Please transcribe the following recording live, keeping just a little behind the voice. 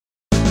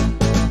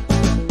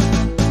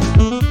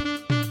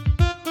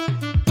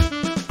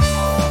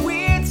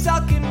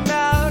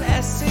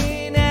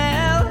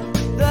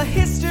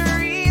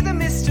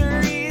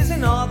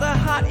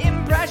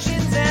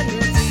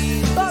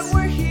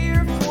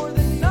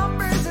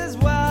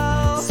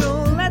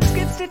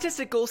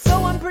statistical,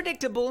 so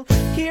unpredictable,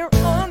 here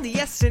on the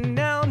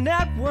SNL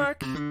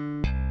network.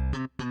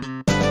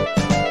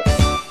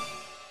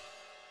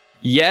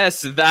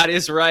 Yes, that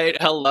is right.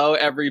 Hello,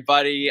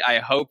 everybody. I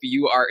hope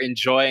you are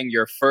enjoying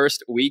your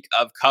first week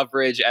of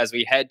coverage as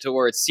we head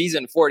towards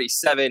season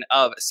 47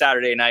 of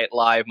Saturday Night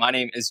Live. My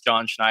name is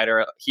John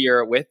Schneider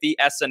here with the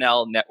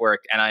SNL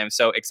network, and I am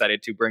so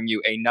excited to bring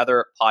you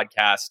another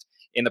podcast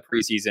in the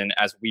preseason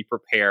as we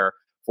prepare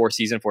for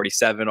season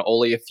 47,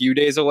 only a few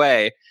days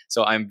away.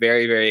 So I'm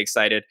very, very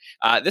excited.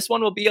 This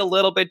one will be a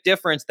little bit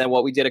different than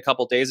what we did a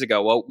couple days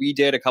ago. What we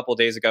did a couple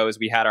days ago is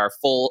we had our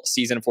full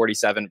season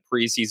 47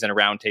 preseason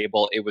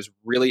roundtable. It was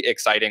really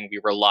exciting. We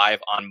were live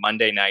on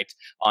Monday night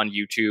on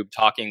YouTube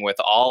talking with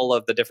all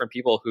of the different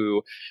people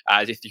who,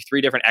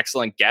 three different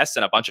excellent guests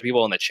and a bunch of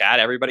people in the chat,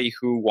 everybody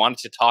who wanted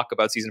to talk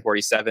about season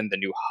 47, the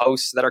new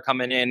hosts that are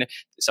coming in,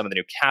 some of the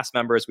new cast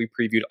members. We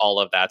previewed all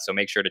of that. So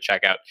make sure to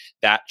check out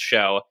that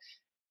show.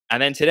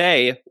 And then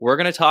today, we're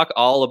going to talk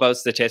all about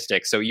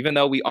statistics. So even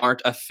though we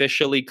aren't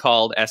officially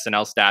called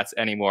SNL Stats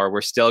anymore, we're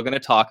still going to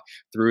talk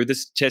through the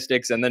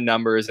statistics and the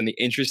numbers and the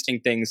interesting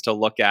things to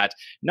look at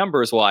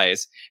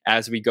numbers-wise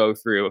as we go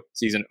through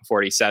season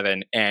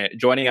 47. And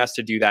joining us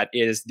to do that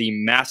is the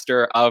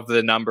master of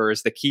the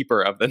numbers, the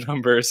keeper of the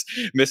numbers,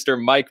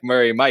 Mr. Mike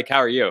Murray. Mike, how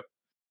are you?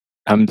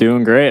 I'm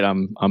doing great.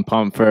 I'm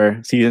pumped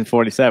for season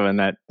 47.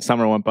 That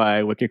summer went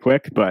by wicked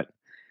quick, but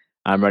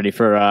I'm ready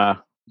for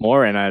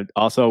more. And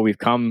we've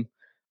come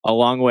a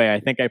long way.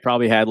 I think I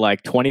probably had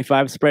like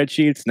 25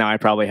 spreadsheets. Now I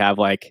probably have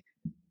like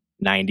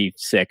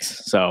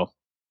 96. So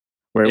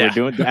we're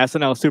doing the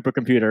SNL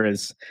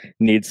supercomputer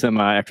needs some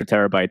extra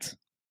terabytes.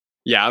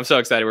 Yeah, I'm so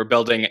excited. We're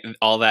building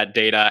all that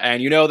data.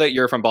 And you know that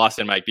you're from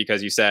Boston, Mike,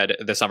 because you said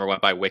the summer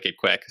went by wicked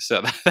quick.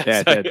 So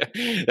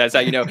that's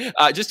how you know.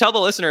 Just tell the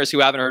listeners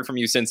who haven't heard from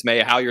you since May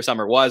how your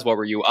summer was. What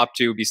were you up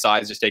to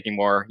besides just taking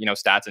more,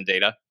 stats and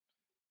data?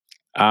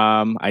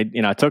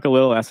 I took a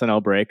little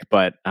SNL break,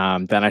 but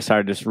then I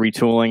started just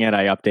retooling it.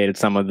 I updated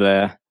some of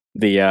the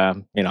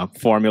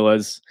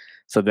formulas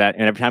so that,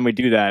 and every time we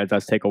do that, it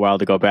does take a while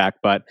to go back.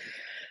 But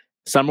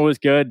summer was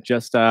good.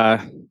 Just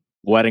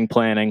wedding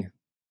planning.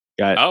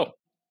 Got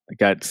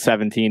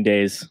 17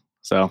 days.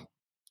 So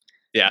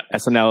yeah,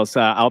 SNL's.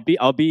 I'll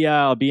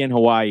be in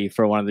Hawaii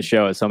for one of the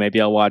shows, so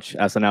maybe I'll watch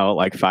SNL at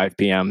like 5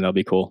 p.m. That'll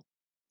be cool.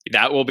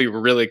 That will be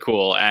really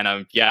cool.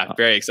 And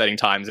very exciting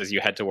times as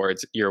you head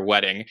towards your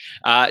wedding.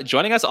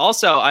 Joining us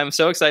also, I'm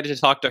so excited to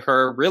talk to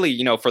her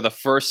really, for the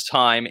first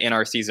time in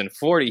our season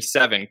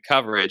 47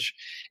 coverage.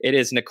 It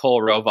is Nicole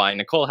Rovine.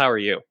 Nicole, how are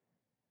you?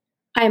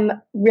 I'm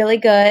really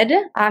good.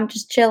 I'm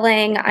just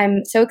chilling.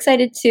 I'm so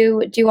excited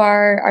to do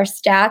our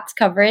stats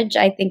coverage.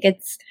 I think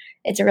it's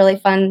a really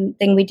fun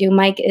thing we do.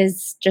 Mike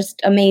is just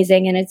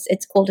amazing, and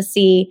it's cool to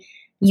see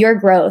your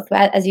growth,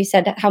 as you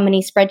said, how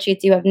many spreadsheets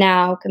you have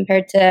now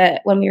compared to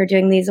when we were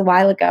doing these a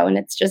while ago. And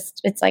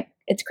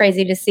it's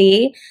crazy to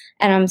see.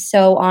 And I'm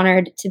so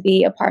honored to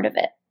be a part of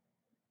it.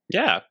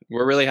 Yeah,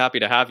 we're really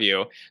happy to have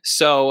you.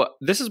 So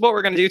this is what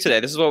we're going to do today.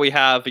 This is what we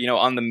have,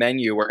 on the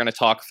menu. We're going to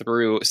talk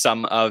through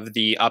some of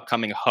the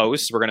upcoming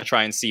hosts. We're going to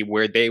try and see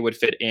where they would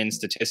fit in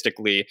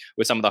statistically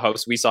with some of the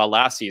hosts we saw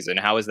last season.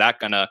 How is that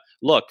going to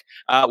look?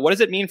 What does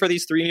it mean for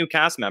these three new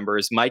cast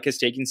members? Mike has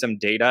taken some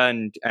data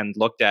and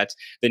looked at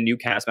the new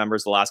cast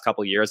members the last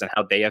couple of years and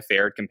how they have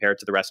fared compared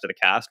to the rest of the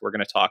cast. We're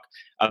going to talk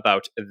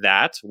about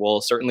that.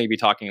 We'll certainly be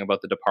talking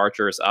about the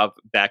departures of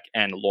Beck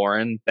and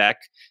Lauren. Beck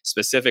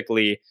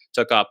specifically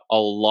took up a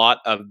lot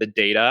of the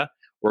data.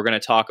 We're going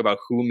to talk about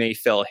who may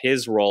fill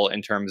his role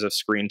in terms of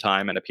screen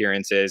time and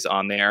appearances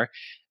on there.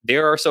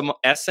 There are some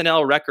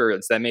SNL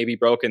records that may be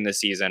broken this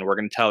season. We're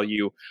going to tell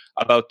you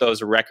about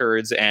those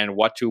records and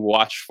what to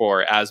watch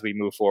for as we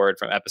move forward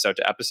from episode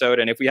to episode.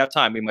 And if we have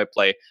time, we might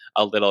play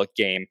a little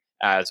game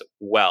as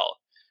well.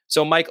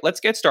 So, Mike, let's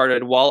get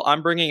started. While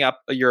I'm bringing up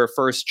your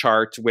first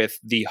chart with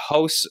the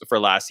hosts for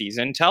last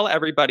season, tell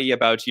everybody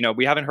about,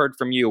 we haven't heard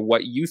from you,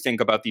 what you think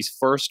about these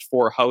first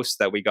four hosts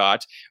that we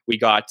got. We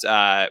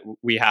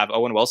have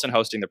Owen Wilson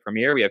hosting the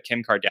premiere. We have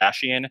Kim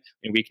Kardashian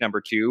in week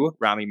number 2,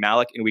 Rami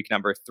Malek in week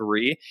number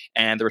 3,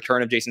 and the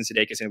return of Jason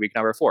Sudeikis in week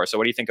number 4. So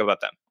what do you think about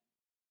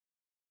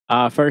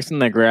them? First thing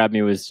that grabbed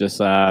me was just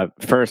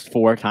first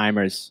four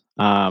timers.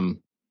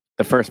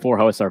 The first four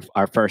hosts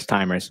are first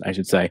timers, I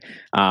should say.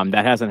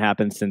 That hasn't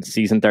happened since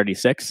season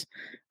 36.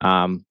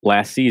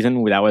 Last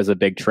season, that was a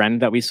big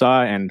trend that we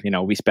saw, and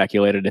we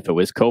speculated if it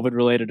was COVID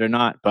related or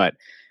not. But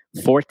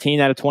 14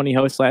 out of 20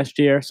 hosts last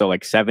year, so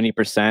like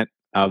 70%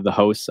 of the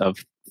hosts of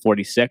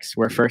 46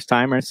 were first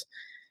timers.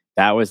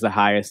 That was the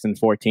highest in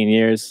 14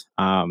 years.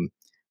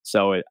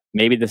 So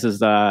maybe this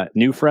is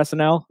new for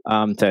SNL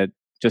to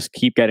just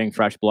keep getting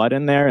fresh blood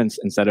in there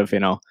instead of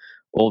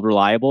old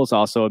reliables.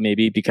 Also,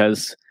 maybe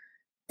because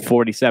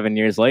 47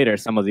 years later,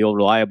 some of the old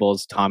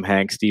reliables, Tom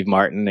Hanks, Steve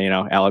Martin,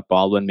 Alec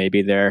Baldwin,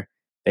 maybe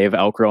they've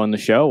outgrown the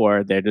show,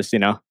 or they're just,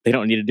 they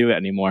don't need to do it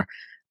anymore.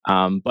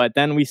 But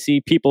then we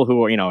see people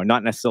who are,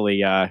 not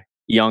necessarily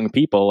young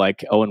people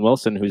like Owen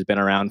Wilson, who's been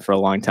around for a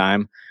long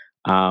time,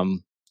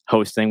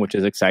 hosting, which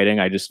is exciting.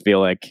 I just feel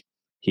like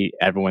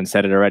everyone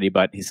said it already,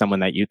 but he's someone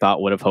that you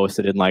thought would have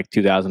hosted in like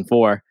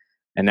 2004,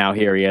 and now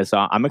here he is.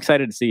 So I'm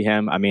excited to see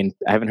him. I mean,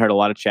 I haven't heard a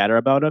lot of chatter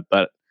about it,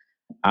 but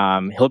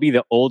he'll be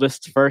the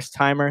oldest first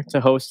timer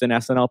to host an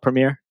SNL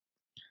premiere.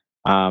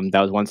 That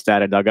was one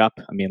stat I dug up.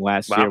 I mean,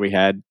 last year we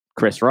had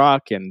Chris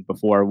Rock, and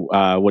before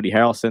Woody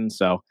Harrelson.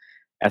 So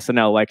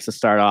SNL likes to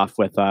start off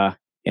with a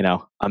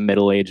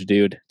middle-aged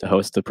dude to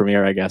host the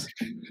premiere, I guess.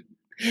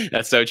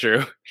 That's so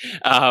true.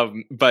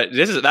 But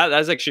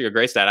that's actually a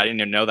great stat. I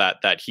didn't even know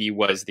that he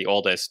was the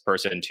oldest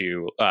person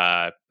to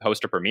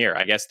host a premiere.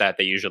 I guess that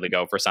they usually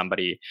go for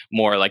somebody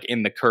more like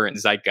in the current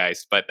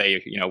zeitgeist, but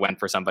they went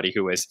for somebody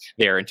who was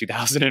there in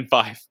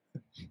 2005.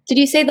 Did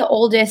you say the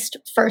oldest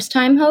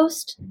first-time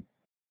host?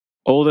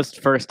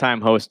 Oldest first-time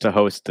host to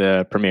host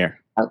the premiere.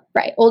 Oh,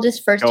 right.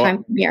 Oldest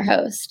first-time premiere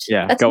host.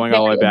 Yeah, that's going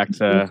all the way back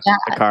to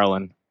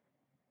Carlin.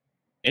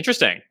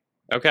 Interesting.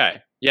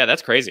 Okay. Yeah,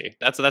 that's crazy.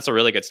 That's a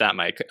really good stat,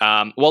 Mike.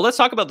 Well, let's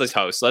talk about this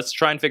host. Let's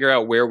try and figure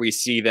out where we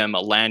see them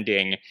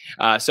landing.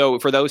 So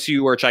for those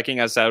who are checking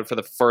us out for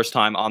the first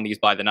time on these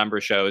By the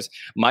Numbers shows,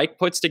 Mike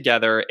puts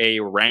together a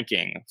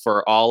ranking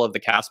for all of the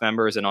cast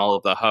members and all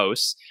of the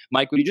hosts.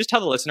 Mike, would you just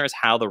tell the listeners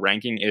how the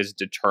ranking is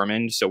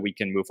determined so we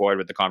can move forward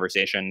with the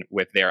conversation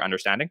with their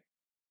understanding?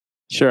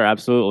 Sure,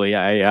 absolutely.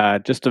 I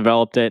just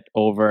developed it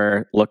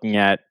over looking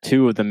at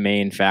two of the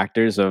main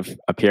factors of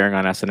appearing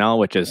on SNL,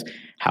 which is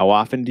how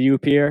often do you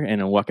appear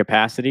and in what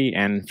capacity,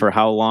 and for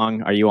how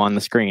long are you on the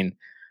screen.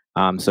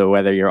 So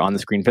whether you're on the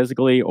screen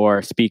physically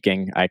or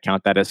speaking, I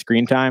count that as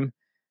screen time.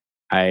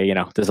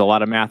 There's a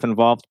lot of math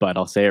involved, but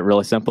I'll say it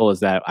really simple: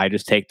 is that I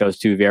just take those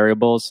two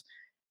variables,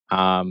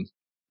 punch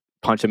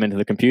them into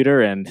the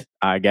computer, and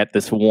I get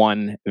this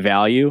one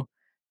value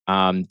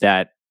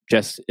that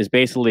just is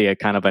basically a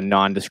kind of a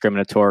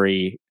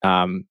non-discriminatory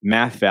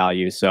math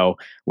value. So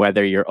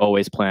whether you're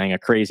always playing a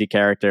crazy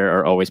character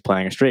or always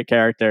playing a straight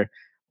character,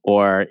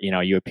 or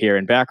you appear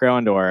in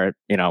background, or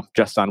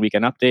just on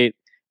Weekend Update,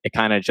 it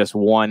kind of just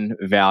one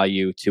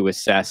value to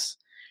assess,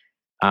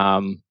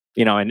 and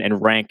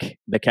rank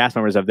the cast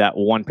members of that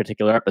one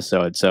particular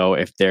episode. So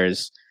if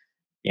there's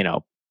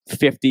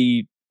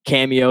 50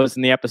 cameos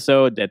in the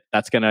episode,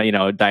 that's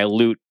gonna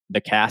dilute the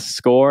cast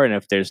score, and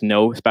if there's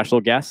no special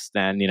guests,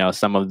 then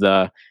some of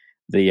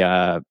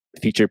the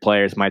featured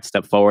players might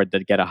step forward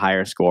to get a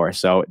higher score.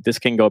 So this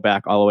can go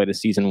back all the way to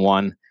season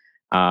 1,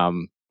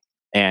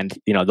 and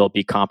they'll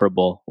be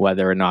comparable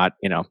whether or not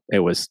it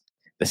was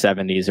the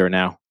 70s or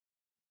now.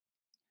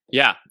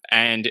 Yeah,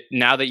 and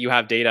now that you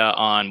have data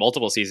on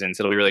multiple seasons,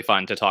 it'll be really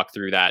fun to talk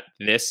through that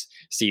this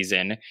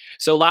season.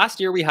 So last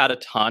year we had a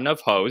ton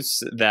of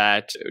hosts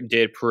that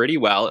did pretty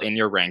well in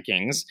your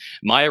rankings.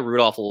 Maya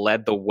Rudolph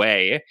led the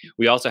way.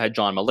 We also had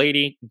John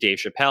Mulaney, Dave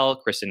Chappelle,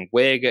 Kristen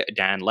Wiig,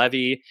 Dan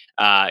Levy,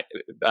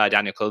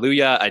 Daniel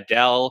Kaluuya,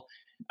 Adele,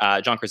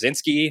 John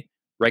Krasinski,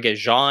 Regé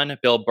Jean,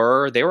 Bill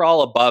Burr. They were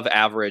all above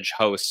average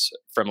hosts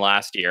from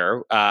last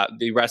year.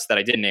 The rest that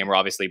I didn't name were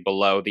obviously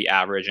below the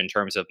average in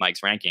terms of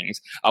Mike's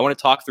rankings. I want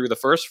to talk through the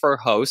first 4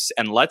 hosts,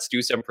 and let's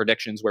do some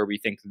predictions where we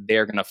think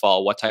they're going to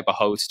fall, what type of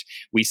host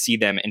we see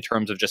them in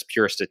terms of just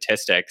pure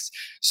statistics.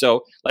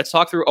 So let's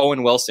talk through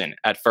Owen Wilson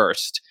at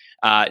first.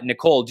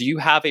 Nicole, do you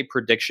have a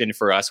prediction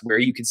for us where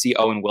you can see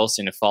Owen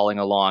Wilson falling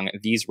along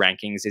these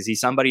rankings? Is he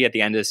somebody at the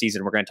end of the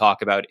season we're going to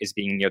talk about is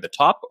being near the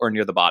top or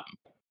near the bottom?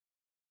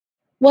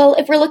 Well,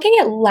 if we're looking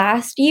at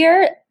last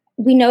year,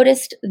 we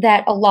noticed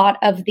that a lot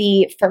of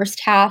the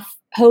first half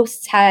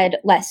hosts had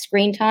less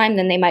screen time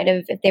than they might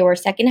have if they were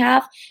second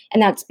half.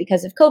 And that's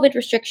because of COVID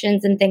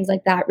restrictions and things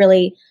like that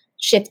really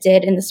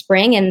shifted in the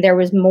spring. And there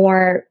was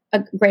a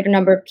greater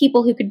number of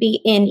people who could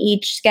be in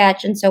each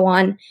sketch and so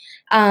on.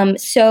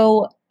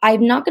 So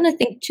I'm not going to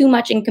think too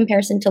much in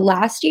comparison to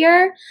last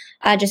year,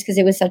 just because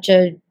it was such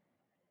a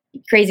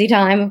crazy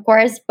time, of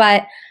course.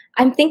 But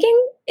I'm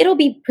thinking it'll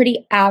be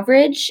pretty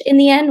average in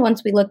the end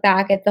once we look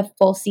back at the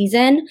full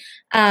season.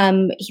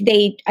 I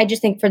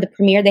just think for the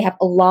premiere, they have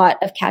a lot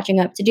of catching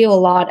up to do, a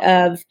lot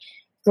of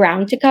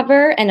ground to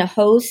cover, and a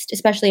host,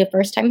 especially a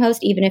first-time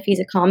host, even if he's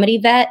a comedy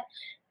vet,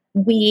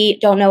 we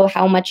don't know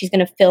how much he's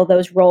going to fill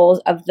those roles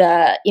of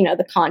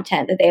the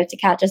content that they have to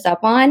catch us up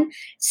on.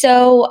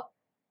 So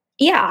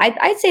yeah,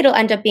 I'd say it'll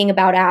end up being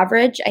about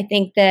average. I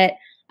think that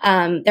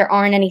there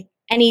aren't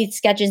any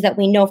sketches that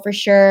we know for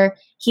sure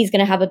he's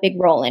going to have a big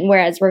role in,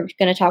 whereas we're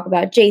going to talk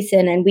about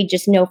Jason and we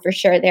just know for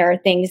sure there are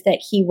things that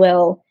he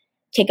will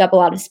take up a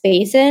lot of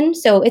space in.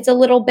 So it's a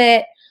little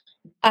bit,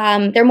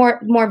 there are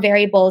more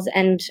variables,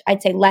 and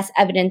I'd say less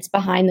evidence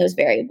behind those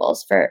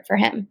variables for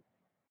him.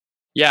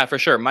 Yeah, for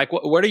sure. Mike,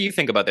 what do you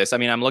think about this? I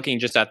mean, I'm looking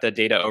just at the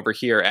data over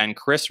here, and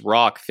Chris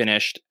Rock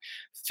finished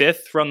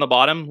 5th from the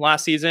bottom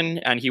last season,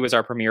 and he was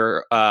our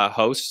premier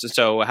host.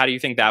 So how do you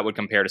think that would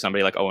compare to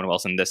somebody like Owen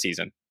Wilson this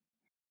season?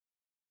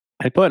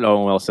 I put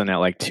Owen Wilson at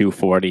like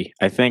 240.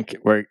 I think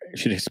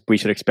we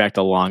should expect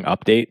a long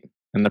update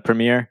in the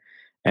premiere,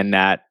 and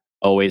that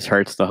always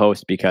hurts the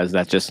host because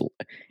that just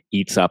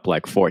eats up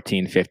like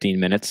 14, 15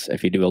 minutes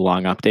if you do a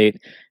long update,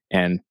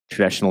 and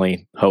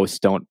traditionally hosts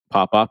don't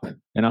pop up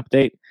an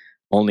update.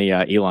 only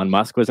Elon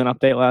Musk was an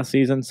update last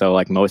season. So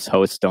like most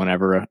hosts don't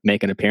ever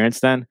make an appearance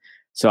then.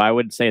 So I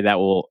would say that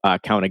will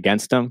count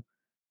against them.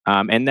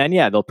 And then,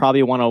 yeah, they'll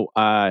probably want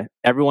to,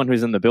 everyone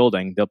who's in the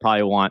building, they'll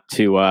probably want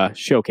to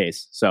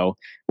showcase. So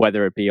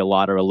whether it be a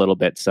lot or a little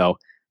bit. So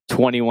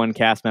 21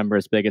 cast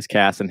members, biggest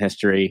cast in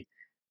history.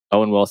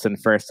 Owen Wilson,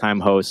 first time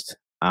host.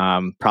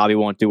 Probably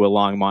won't do a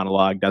long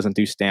monologue, doesn't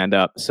do stand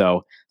up.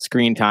 So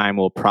screen time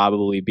will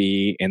probably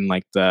be in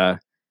like the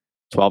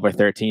 12 or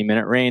 13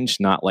 minute range,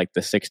 not like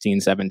the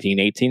 16, 17,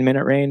 18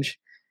 minute range.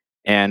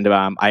 And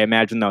I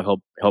imagine though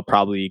he'll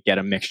probably get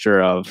a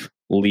mixture of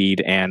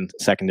lead and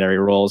secondary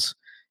roles.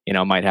 You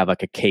know, might have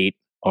like a Kate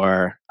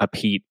or a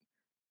Pete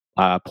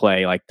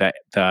play like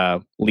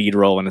the lead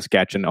role in a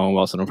sketch, and Owen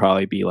Wilson will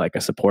probably be like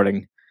a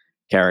supporting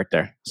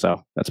character.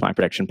 So that's my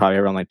prediction, probably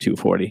around like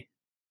 240.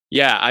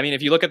 Yeah, I mean,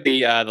 if you look at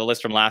the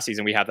list from last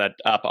season, we have that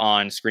up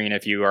on screen.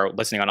 If you are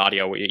listening on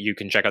audio, you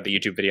can check out the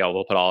YouTube video.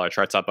 We'll put all our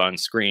charts up on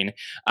screen.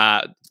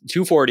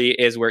 240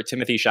 is where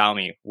Timothy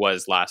Chalamet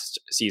was last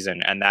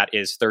season, and that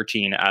is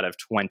 13 out of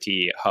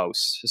 20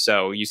 hosts.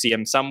 So you see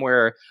him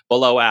somewhere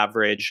below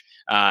average,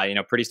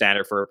 pretty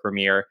standard for a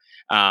premiere.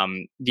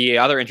 The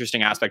other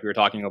interesting aspect we were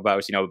talking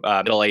about,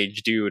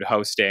 middle-aged dude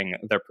hosting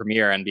the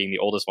premiere and being the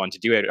oldest one to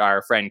do it.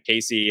 Our friend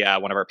Casey,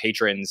 one of our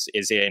patrons,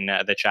 is in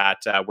the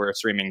chat. We're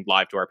streaming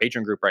live to our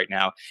patron group right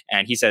now,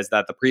 and he says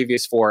that the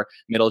previous 4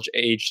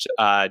 middle-aged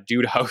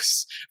dude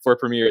hosts for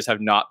premieres have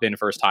not been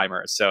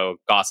first-timers. So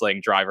Gosling,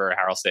 Driver,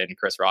 Harrelson,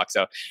 Chris Rock.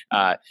 So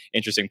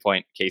interesting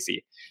point,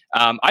 Casey.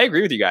 I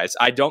agree with you guys.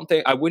 I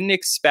wouldn't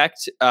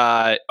expect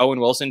Owen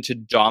Wilson to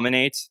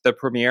dominate the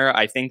premiere.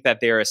 I think that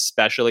they're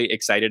especially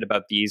excited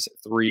about these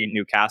 3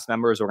 new cast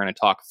members. We're going to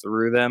talk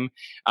through them.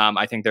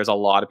 I think there's a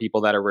lot of people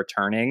that are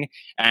returning,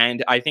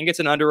 and I think it's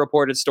an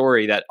underreported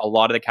story that a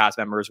lot of the cast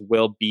members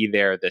will be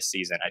there this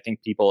season. I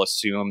think people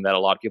assume that a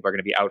lot of people are going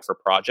to be out for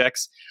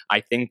projects. I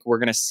think we're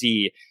going to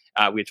see,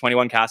 we have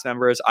 21 cast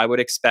members. I would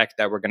expect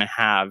that we're going to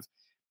have,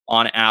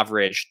 on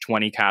average,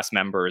 20 cast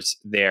members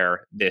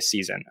there this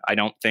season. I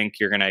don't think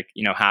you're going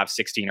to, have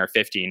 16 or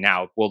 15.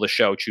 Now, will the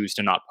show choose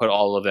to not put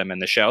all of them in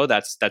the show?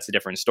 That's a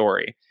different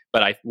story.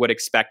 But I would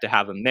expect to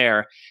have them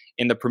there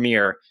in the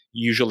premiere,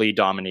 usually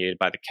dominated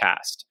by the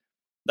cast.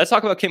 Let's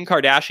talk about Kim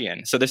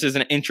Kardashian. So this is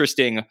an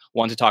interesting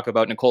one to talk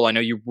about. Nicole, I know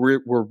you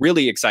were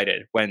really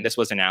excited when this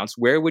was announced.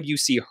 Where would you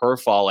see her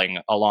falling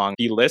along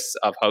the lists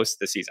of hosts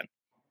this season?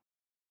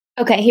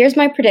 Okay, here's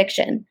my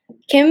prediction.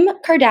 Kim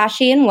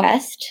Kardashian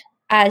West,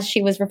 as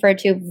she was referred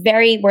to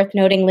very worth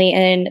notingly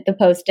in the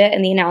post-it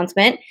and the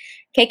announcement,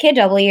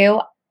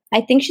 KKW,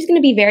 I think she's going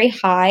to be very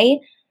high,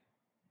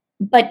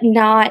 but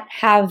not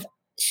have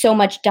so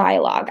much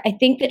dialogue. I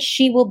think that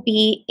she will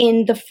be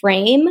in the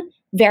frame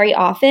very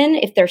often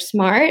if they're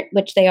smart,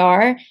 which they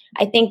are.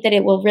 I think that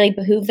it will really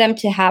behoove them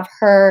to have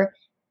her,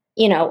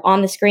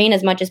 on the screen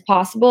as much as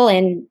possible.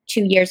 In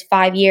 2 years,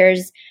 5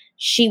 years,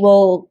 she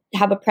will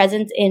have a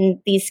presence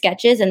in these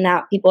sketches, and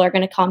that people are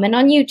going to comment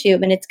on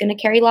YouTube, and it's going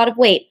to carry a lot of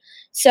weight.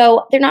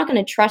 So they're not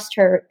going to trust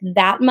her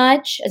that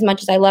much as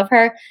I love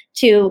her,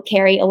 to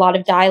carry a lot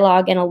of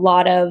dialogue and a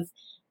lot of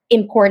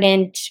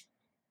important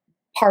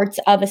parts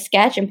of a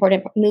sketch,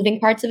 important moving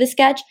parts of a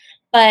sketch.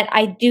 But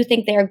I do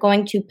think they are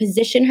going to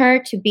position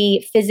her to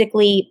be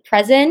physically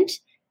present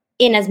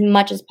in as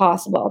much as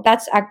possible.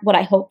 That's what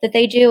I hope that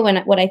they do, and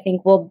what I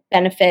think will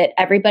benefit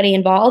everybody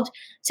involved.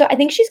 So I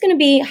think she's going to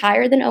be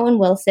higher than Owen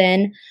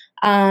Wilson.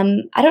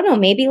 I don't know,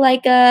 maybe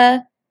like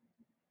a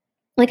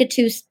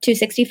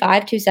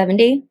 265,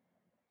 270.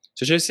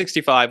 So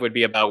 265 would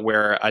be about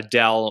where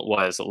Adele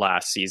was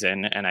last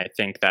season, and I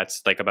think that's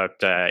like about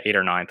 8th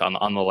or 9th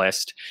on the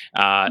list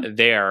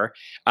there.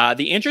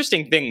 The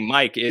interesting thing,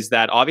 Mike, is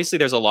that obviously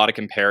there's a lot of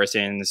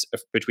comparisons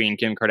between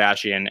Kim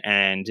Kardashian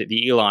and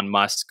the Elon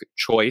Musk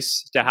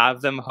choice to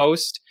have them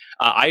host.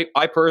 I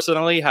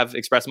personally have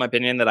expressed my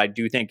opinion that I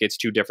do think it's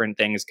 2 different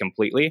things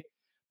completely.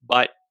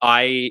 But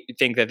I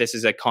think that this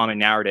is a common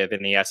narrative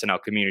in the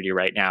SNL community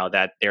right now,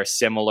 that they're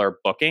similar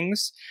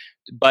bookings.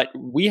 But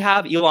we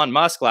have Elon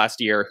Musk last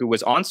year, who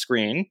was on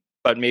screen,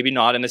 but maybe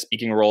not in the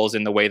speaking roles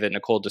in the way that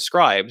Nicole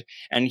described.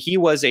 And he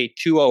was a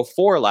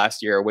 204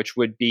 last year, which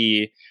would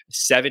be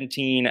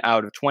 17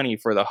 out of 20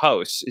 for the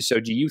host.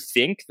 So do you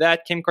think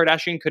that Kim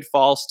Kardashian could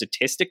fall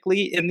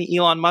statistically in the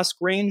Elon Musk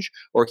range,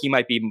 or she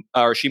might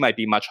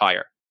be much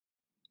higher?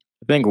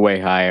 I think way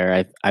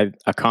higher.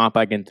 A comp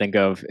I can think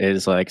of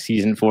is like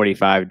season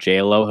 45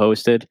 J-Lo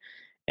hosted,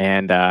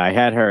 and I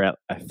had her at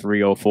a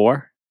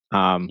 304.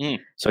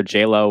 So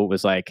J-Lo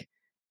was like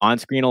on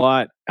screen a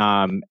lot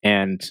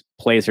and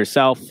plays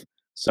herself.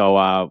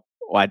 So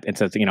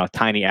it's a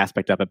tiny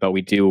aspect of it, but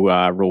we do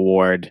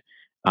reward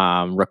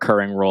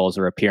recurring roles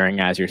or appearing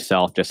as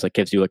yourself. Just like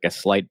gives you like a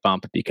slight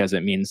bump, because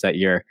it means that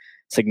you're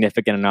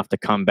significant enough to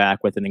come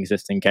back with an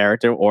existing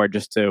character, or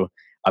just to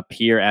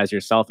appear as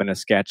yourself in a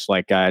sketch,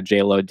 like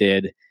J-Lo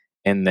did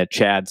in the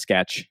Chad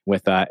sketch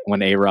with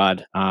when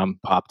A-Rod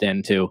popped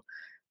in too.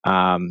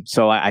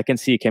 So I can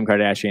see Kim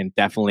Kardashian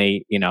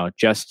definitely,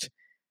 just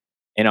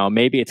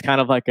maybe it's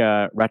kind of like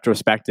a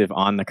retrospective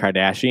on the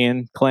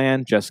Kardashian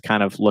clan, just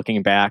kind of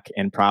looking back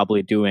and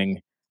probably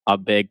doing a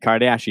big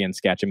Kardashian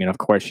sketch. I mean, of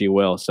course she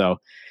will. So,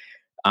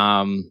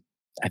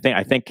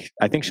 I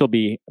think she'll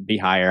be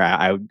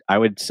higher. I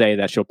would say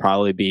that she'll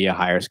probably be a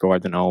higher score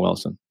than Owen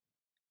Wilson.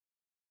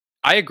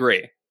 I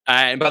agree.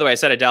 And by the way, I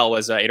said Adele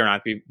was 8 or 9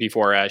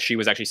 before. She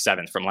was actually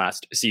 7th from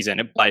last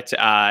season. But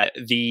I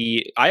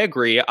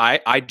agree.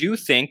 I do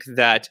think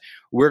that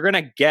we're going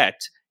to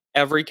get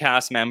every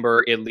cast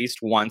member at least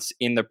once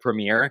in the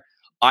premiere.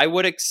 I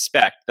would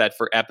expect that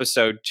for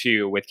episode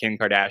 2 with Kim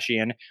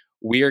Kardashian,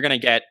 we are going to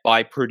get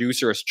by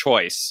producer's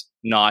choice,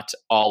 not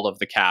all of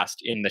the cast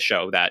in the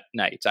show that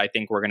night. I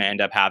think we're going to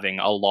end up having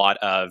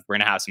we're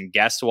going to have some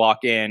guests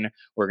walk in.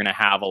 We're going to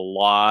have a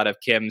lot of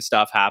Kim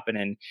stuff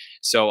happening.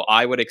 So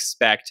I would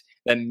expect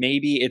that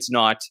maybe it's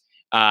not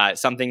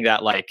something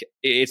that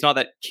it's not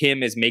that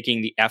Kim is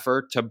making the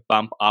effort to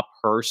bump up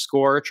her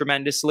score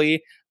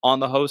tremendously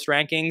on the host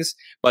rankings,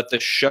 but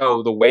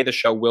the way the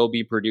show will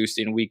be produced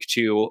in week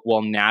 2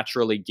 will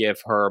naturally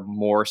give her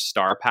more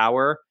star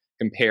power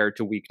compared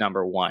to week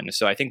number 1.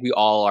 So I think we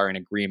all are in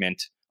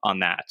agreement on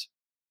that.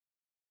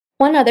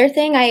 One other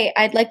thing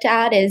I'd like to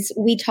add is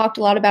we talked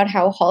a lot about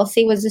how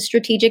Halsey was a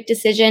strategic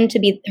decision to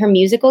be her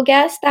musical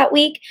guest that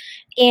week.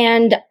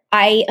 And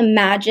I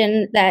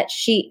imagine that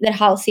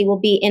Halsey will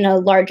be in a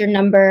larger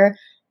number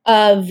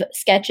of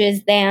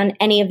sketches than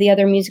any of the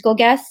other musical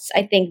guests.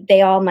 I think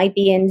they all might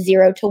be in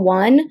 0 to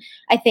 1.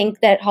 I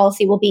think that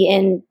Halsey will be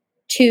in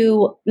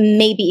 2,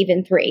 maybe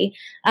even 3.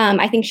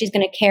 I think she's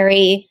going to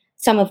carry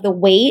some of the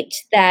weight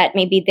that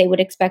maybe they would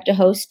expect a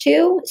host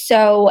to.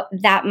 So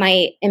that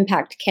might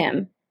impact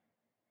Kim.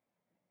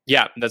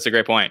 Yeah, that's a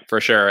great point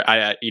for sure.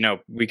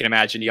 We can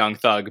imagine Young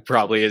Thug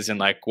probably is in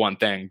one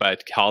thing,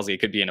 but Halsey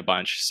could be in a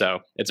bunch. So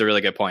it's a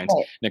really good point,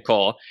 right.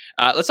 Nicole.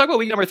 Let's talk about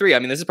week number 3. I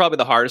mean, this is probably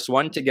the hardest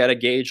one to get a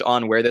gauge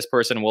on where this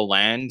person will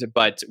land,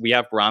 but we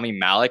have Rami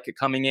Malek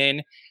coming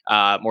in,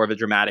 more of a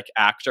dramatic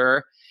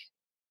actor.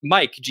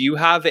 Mike, do you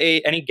have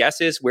any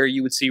guesses where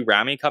you would see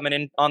Rami coming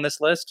in on this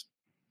list?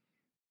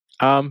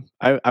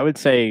 I would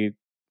say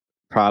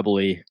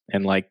probably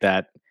in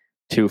that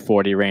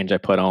 240 range. I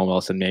put Owen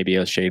Wilson maybe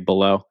a shade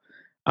below.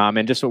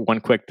 And just one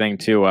quick thing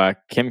too,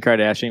 Kim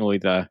Kardashian will be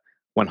the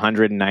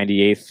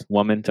 198th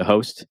woman to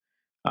host.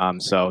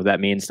 So that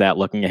means that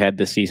looking ahead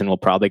this season, we'll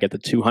probably get the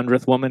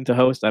 200th woman to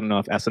host. I don't know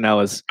if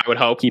SNL is. I would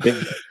hope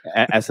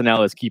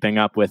SNL is keeping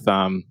up with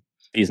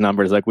these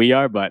numbers like we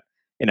are, but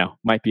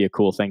might be a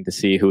cool thing to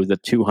see who the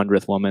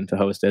 200th woman to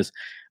host is.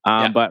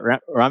 But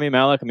Rami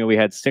Malek, I mean, we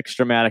had 6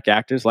 dramatic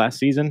actors last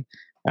season.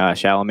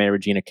 Chalamet,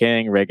 Regina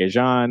King, Ray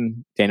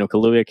Gajan, Daniel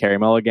Kaluuya, Carey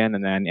Mulligan,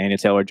 and then Anya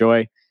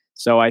Taylor-Joy.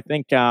 So I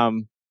think,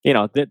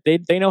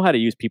 they know how to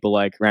use people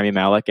like Rami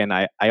Malek. And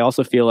I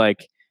also feel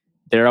like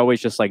they're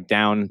always just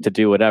down to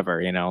do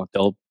whatever,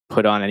 they'll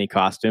put on any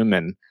costume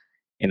and,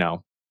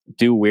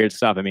 do weird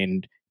stuff. I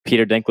mean,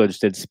 Peter Dinklage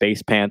did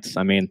Space Pants.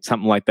 I mean,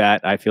 something like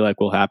that I feel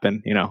like will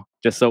happen,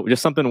 just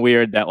something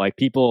weird that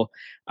people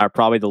are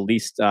probably the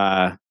least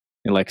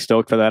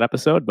stoked for that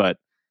episode, but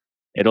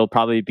it'll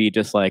probably be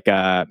just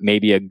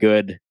maybe a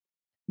good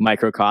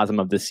microcosm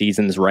of the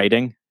season's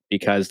writing,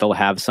 because they'll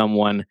have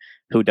someone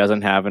who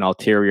doesn't have an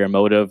ulterior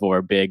motive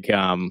or big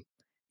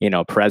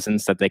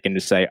presence that they can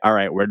just say, all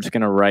right, we're just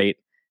going to write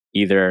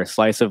either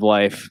slice of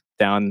life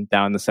down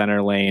the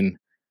center lane,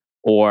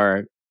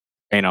 or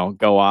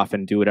go off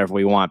and do whatever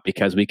we want,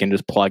 because we can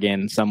just plug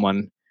in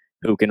someone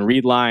who can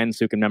read lines,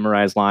 who can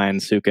memorize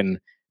lines, who can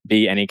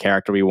be any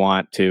character we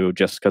want to,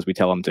 just because we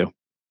tell them to.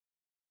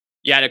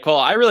 Yeah, Nicole,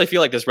 I really feel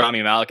like this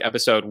Rami Malek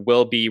episode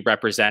will be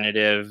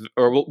representative,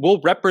 or will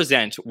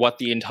represent what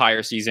the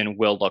entire season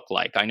will look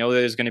like. I know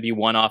there's going to be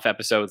one-off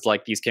episodes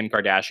like these Kim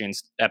Kardashian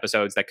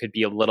episodes that could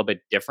be a little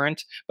bit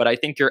different, but I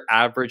think your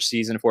average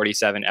season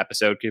 47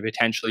 episode could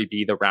potentially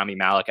be the Rami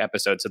Malek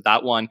episode. So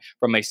that one,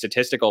 from a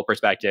statistical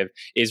perspective,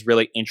 is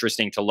really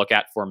interesting to look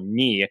at for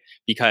me,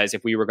 because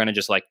if we were going to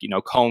just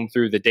comb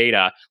through the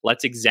data,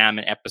 let's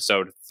examine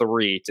episode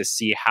 3 to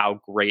see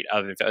how great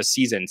of a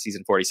season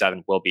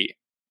 47 will be.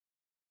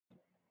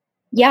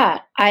 Yeah,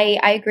 I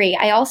agree.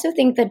 I also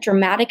think that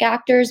dramatic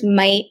actors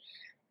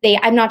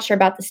I'm not sure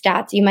about the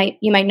stats. You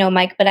might know,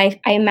 Mike, but I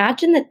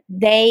imagine that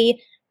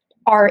they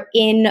are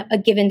in a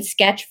given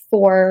sketch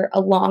for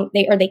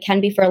they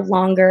can be for a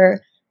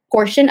longer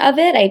portion of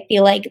it. I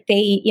feel like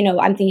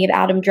I'm thinking of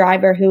Adam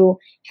Driver, who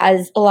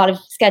has a lot of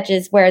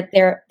sketches where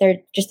they're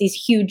just these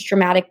huge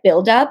dramatic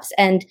buildups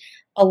and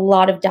a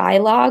lot of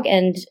dialogue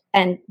and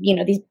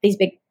these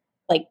big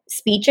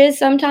speeches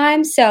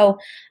sometimes. So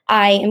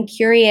I am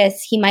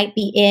curious, he might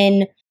be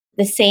in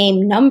the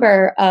same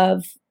number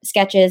of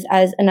sketches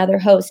as another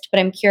host, but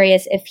I'm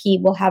curious if he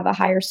will have a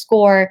higher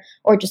score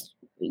or just,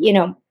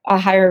 a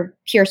higher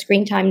pure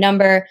screen time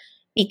number,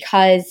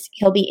 because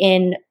he'll be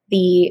in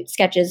the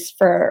sketches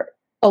for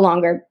a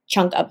longer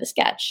chunk of the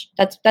sketch.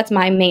 That's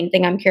my main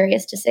thing I'm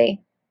curious to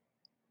see.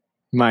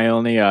 My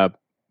only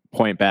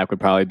point back would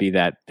probably be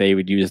that they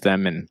would use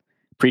them in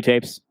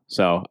pre-tapes.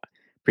 So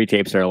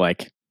pre-tapes are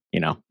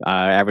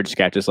average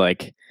sketch is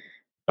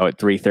at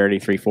 330,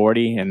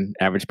 340, and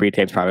average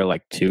pre-tape's probably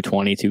like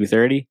 220,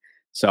 230.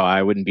 So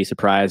I wouldn't be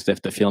surprised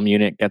if the film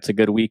unit gets a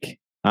good week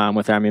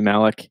with Rami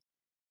Malek,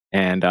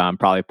 and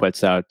probably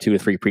puts out 2 or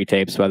 3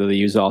 pre-tapes, whether they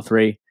use all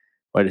 3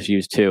 or just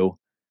use 2.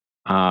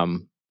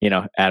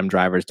 Adam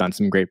Driver's done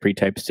some great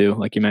pre-tapes too,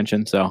 like you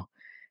mentioned. So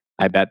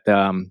I bet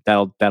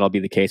that'll be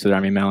the case with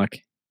Rami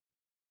Malek.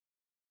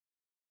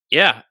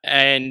 Yeah,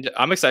 and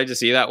I'm excited to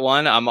see that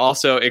one. I'm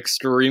also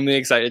extremely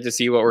excited to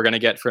see what we're going to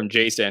get from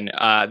Jason.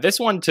 This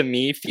one, to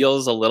me,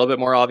 feels a little bit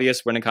more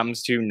obvious when it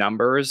comes to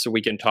numbers.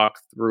 We can talk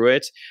through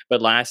it.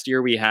 But last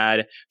year, we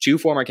had 2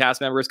 former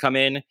cast members come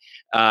in.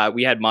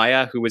 We had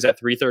Maya, who was at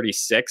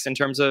 336 in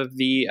terms of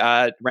the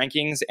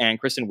rankings, and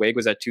Kristen Wiig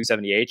was at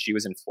 278. She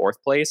was in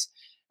 4th place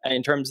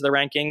in terms of the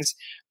rankings.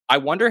 I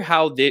wonder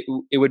how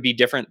it would be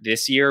different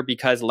this year,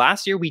 because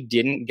last year we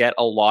didn't get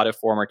a lot of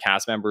former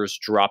cast members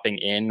dropping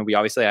in. We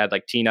obviously had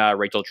like Tina,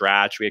 Rachel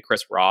Dratch, we had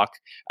Chris Rock,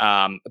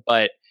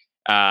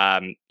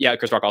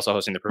 Chris Rock also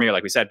hosting the premiere,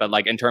 like we said. But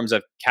like in terms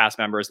of cast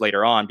members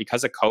later on,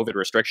 because of COVID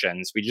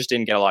restrictions, we just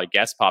didn't get a lot of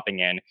guests popping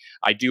in.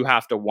 I do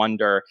have to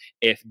wonder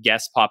if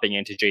guests popping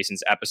into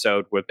Jason's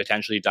episode would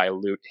potentially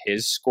dilute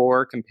his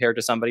score compared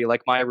to somebody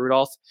like Maya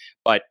Rudolph.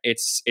 But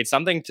it's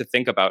something to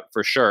think about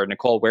for sure.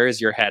 Nicole, where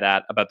is your head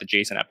at about the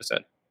Jason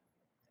episode?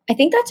 I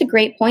think that's a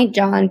great point,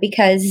 John,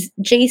 because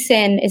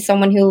Jason is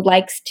someone who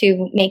likes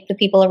to make the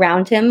people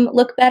around him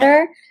look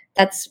better.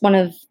 That's one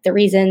of the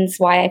reasons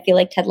why I feel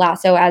like Ted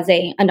Lasso as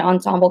an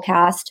ensemble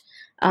cast,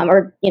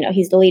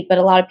 he's the lead, but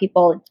a lot of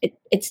people,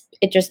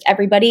 it just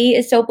everybody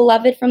is so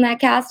beloved from that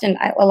cast, and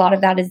a lot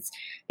of that is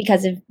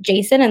because of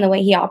Jason and the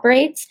way he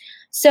operates.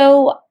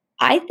 So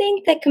I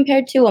think that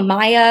compared to the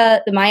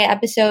Maya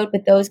episode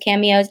with those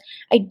cameos,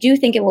 I do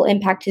think it will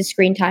impact his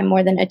screen time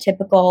more than a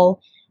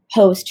typical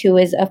host who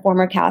is a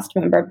former cast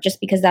member, just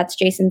because that's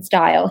Jason's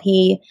style.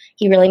 He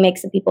really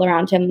makes the people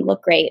around him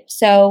look great.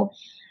 So.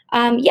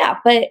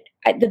 But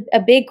a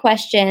big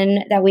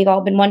question that we've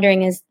all been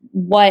wondering is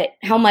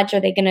how much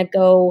are they going to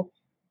go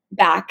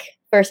back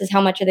versus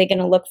how much are they going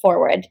to look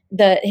forward?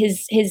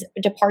 His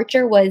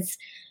departure was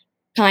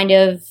kind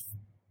of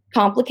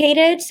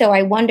complicated, so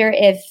I wonder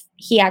if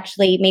he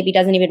actually maybe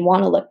doesn't even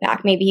want to look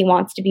back. Maybe he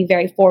wants to be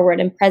very forward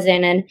and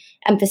present and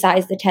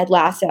emphasize the Ted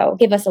Lasso,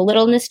 give us a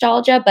little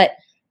nostalgia, but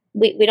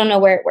we don't know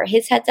where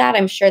his head's at.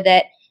 I'm sure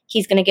that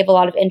he's going to give a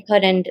lot of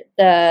input, and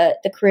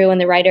the crew and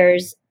the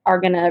writers are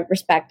going to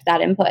respect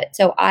that input.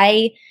 So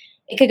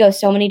it could go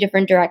so many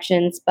different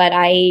directions, but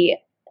I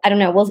don't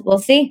know. We'll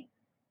see.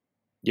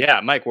 Yeah,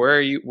 Mike, where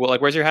are you? Well,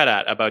 like, where's your head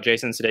at about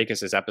Jason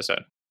Sudeikis'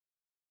 episode?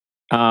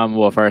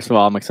 Well, first of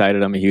all, I'm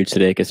excited. I'm a huge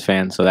Sudeikis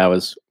fan, so that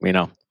was,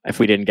 if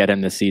we didn't get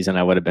him this season,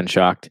 I would have been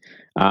shocked.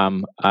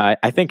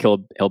 I think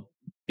he'll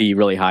be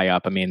really high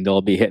up. I mean,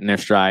 they'll be hitting their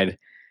stride.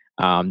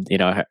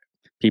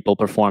 People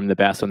perform the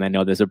best when they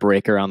know there's a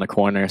breaker on the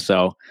corner,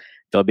 so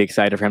they'll be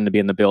excited for him to be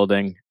in the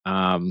building.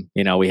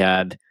 We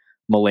had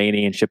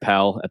Mulaney and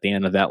Chappelle at the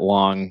end of that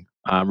long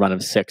run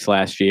of 6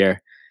 last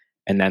year,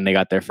 and then they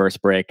got their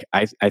first break.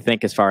 I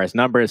think as far as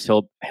numbers,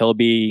 he'll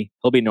be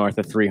north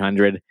of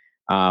 300.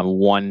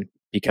 One,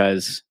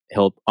 because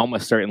he'll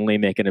almost certainly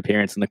make an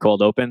appearance in the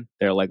cold open.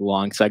 They're like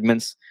long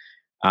segments,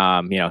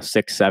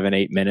 6, 7,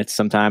 8 minutes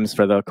sometimes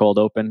for the cold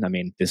open. I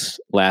mean, this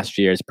last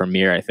year's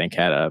premiere, I think,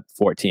 had a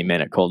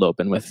 14-minute cold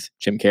open with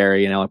Jim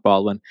Carrey and Alec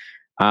Baldwin.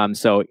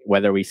 So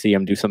whether we see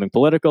him do something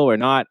political or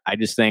not, I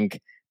just think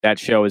that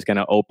show is going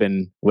to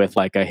open with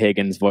like a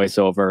Higgins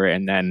voiceover,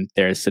 and then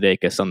there's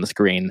Sudeikis on the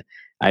screen.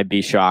 I'd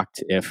be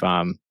shocked if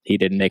he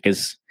didn't make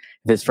his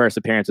first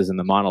appearances in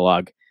the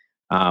monologue.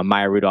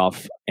 Maya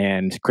Rudolph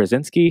and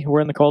Krasinski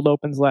were in the cold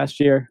opens last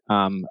year.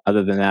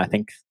 Other than that, I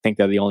think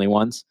they're the only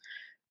ones.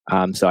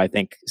 So I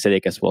think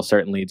Sudeikis will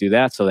certainly do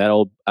that. So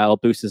that'll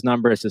boost his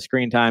numbers, his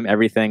screen time,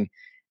 everything.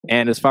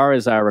 And as far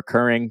as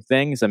recurring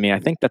things, I mean, I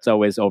think that's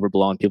always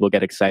overblown. People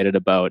get excited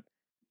about,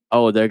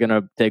 they're going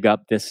to dig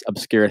up this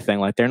obscure thing.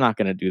 Like, they're not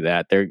going to do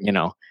that.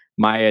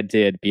 Maya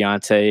did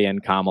Beyonce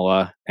and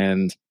Kamala,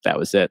 and that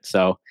was it.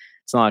 So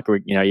it's not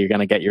like you're going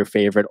to get your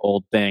favorite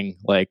old thing,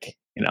 like,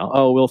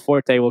 Will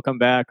Forte will come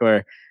back,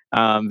 or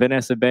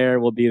Vanessa Bayer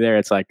will be there.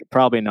 It's like,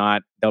 probably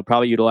not. They'll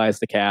probably utilize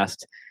the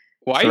cast.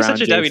 Why are you such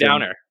a Debbie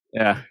Downer?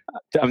 Yeah,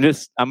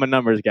 I'm a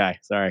numbers guy.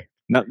 Sorry,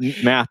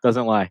 math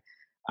doesn't lie.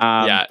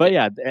 But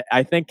yeah,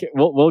 I think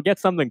we'll get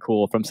something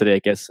cool from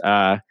Sudeikis,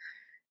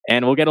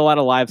 and we'll get a lot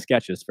of live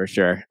sketches for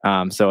sure.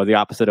 So the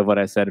opposite of what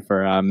I said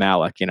for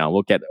Malik,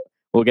 we'll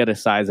get a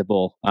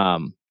sizable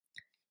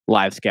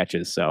live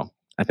sketches. So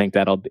I think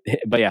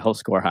but yeah, he'll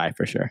score high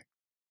for sure.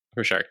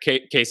 For sure.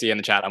 Casey in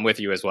the chat, I'm with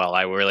you as well.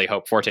 I really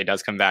hope Forte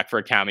does come back for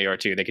a cameo or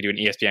two. They could do an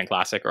ESPN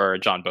Classic or a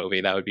John Bovey.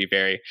 That would be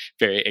very,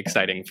 very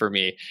exciting for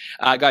me.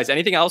 Guys,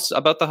 anything else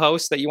about the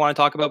host that you want to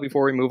talk about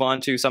before we move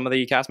on to some of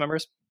the cast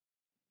members?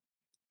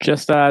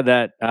 Just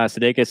that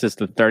Sudeikis is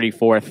the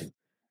 34th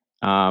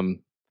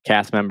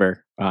cast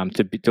member,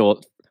 to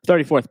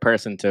 34th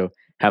person to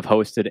have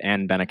hosted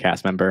and been a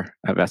cast member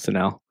of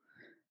SNL.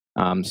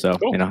 So,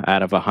 cool.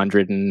 Out of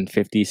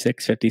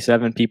 156,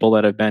 57 people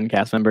that have been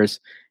cast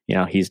members,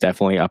 he's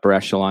definitely upper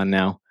echelon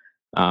now.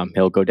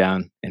 He'll go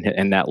down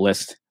in that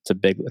list.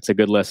 It's a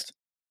good list.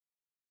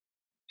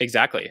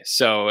 Exactly.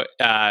 So,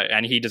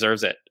 and he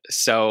deserves it.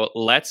 So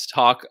let's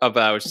talk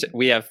about,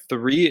 we have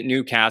 3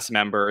 new cast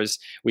members.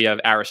 We have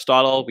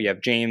Aristotle, we have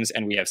James,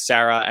 and we have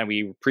Sarah, and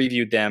we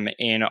previewed them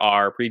in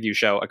our preview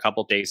show a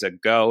couple days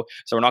ago.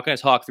 So we're not going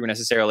to talk through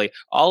necessarily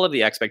all of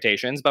the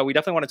expectations, but we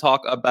definitely want to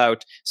talk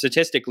about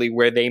statistically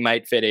where they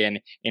might fit in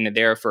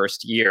their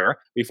first year.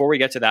 Before we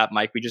get to that,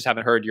 Mike, we just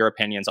haven't heard your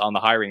opinions on the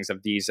hirings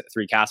of these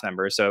 3 cast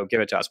members. So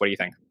give it to us. What do you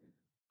think?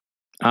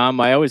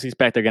 I always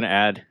expect they're going to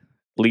add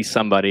at least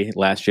somebody.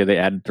 Last year they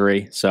added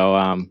 3,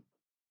 so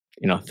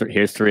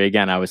here's 3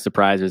 again. I was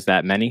surprised there's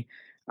that many,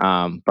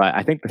 but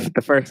I think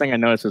the first thing I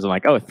noticed was I'm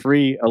like,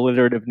 3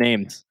 alliterative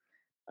names.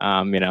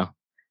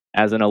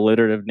 As an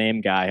alliterative name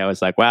guy, I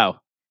was like,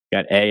 wow,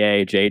 got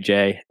AA,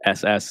 JJ,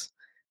 SS.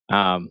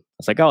 I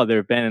was like, there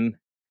have been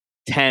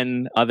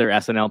 10 other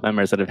SNL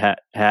members that have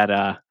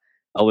had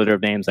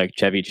alliterative names like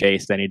Chevy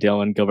Chase, Denny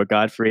Dillon, Gilbert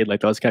Gottfried, like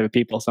those kind of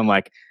people. So I'm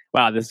like,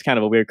 wow, this is kind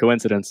of a weird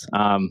coincidence.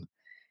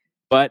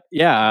 But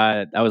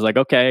yeah, I was like,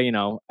 okay,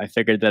 I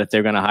figured that if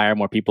they're going to hire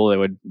more people, it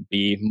would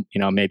be,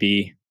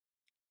 maybe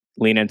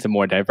lean into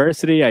more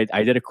diversity.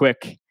 I did a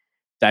quick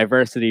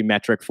diversity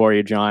metric for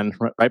you, John,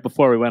 right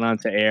before we went on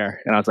to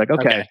air. And I was like,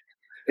 okay,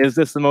 is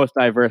this the most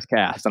diverse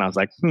cast? And I was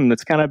like,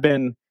 it's kind of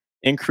been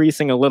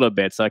increasing a little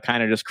bit. So I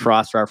kind of just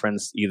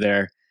cross-referenced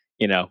either,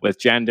 with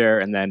gender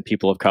and then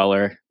people of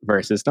color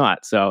versus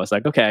not. So I was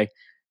like, okay,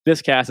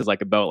 this cast is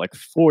like about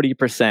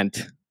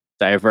 40%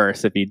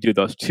 diverse if you do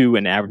those 2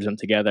 and average them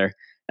together.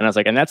 And I was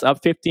like, and that's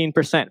up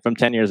 15% from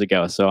 10 years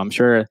ago. So I'm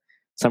sure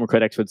some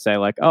critics would say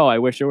like, I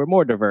wish it were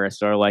more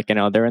diverse, or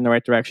they're in the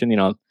right direction,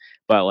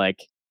 but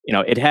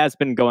it has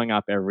been going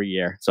up every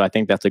year. So I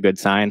think that's a good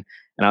sign.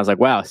 And I was like,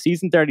 wow,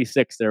 season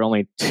 36, there are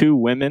only 2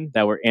 women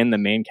that were in the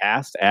main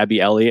cast,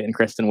 Abby Elliott and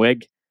Kristen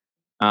Wiig.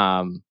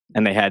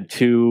 And they had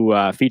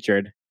 2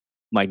 featured.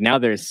 Like now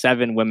there's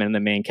 7 women in the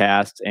main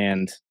cast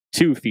and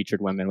 2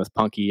 featured women with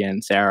Punky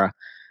and Sarah.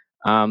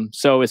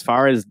 So as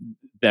far as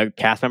the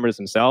cast members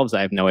themselves,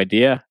 I have no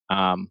idea.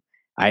 I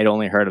had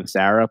only heard of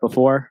Sarah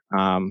before,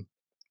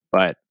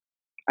 but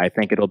I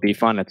think it'll be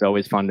fun. It's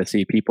always fun to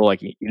see people.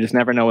 You just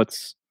never know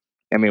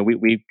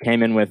we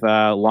came in with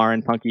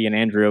Lauren, Punky, and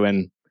Andrew,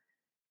 and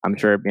I'm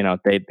sure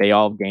they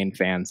all gained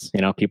fans.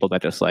 People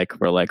that just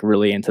were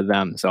really into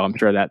them. So I'm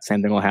sure that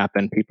same thing will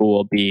happen. People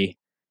will be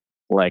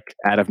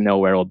out of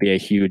nowhere will be a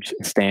huge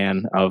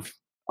stan of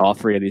all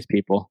 3 of these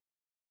people.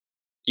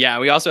 Yeah,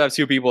 we also have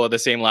 2 people with the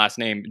same last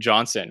name,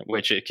 Johnson,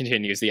 which it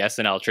continues the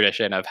SNL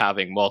tradition of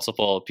having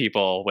multiple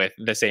people with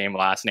the same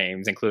last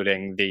names,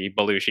 including the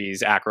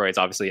Belushis, Aykroyds.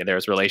 Obviously,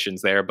 there's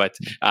relations there, but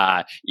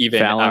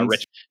even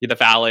the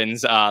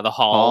Fallons, the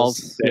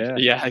Halls.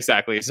 Yeah,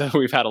 exactly. So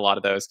we've had a lot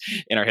of those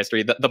in our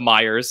history. The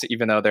Myers,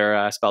 even though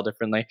they're spelled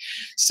differently.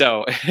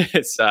 So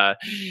it's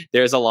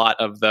there's a lot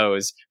of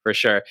those for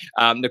sure.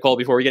 Nicole,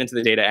 before we get into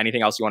the data,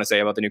 anything else you want to say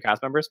about the new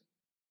cast members?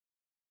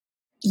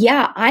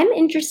 Yeah, I'm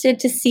interested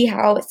to see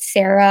how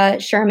Sarah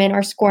Sherman,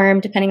 or Squirm,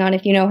 depending on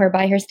if you know her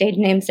by her stage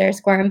name, Sarah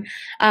Squirm,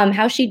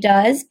 how she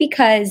does,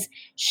 because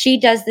she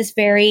does this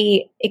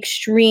very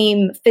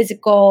extreme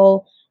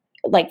physical,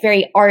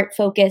 very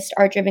art-focused,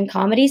 art-driven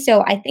comedy.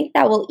 So I think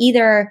that will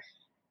either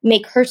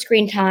make her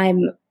screen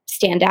time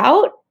stand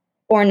out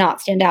or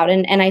not stand out.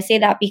 And I say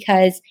that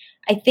because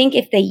I think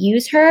if they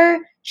use her,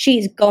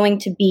 she's going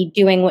to be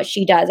doing what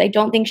she does. I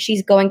don't think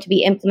she's going to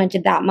be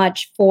implemented that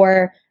much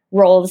for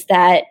roles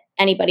that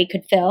anybody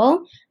could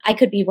fill. I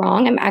could be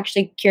wrong. I'm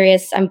actually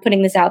curious. I'm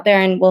putting this out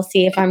there and we'll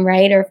see if I'm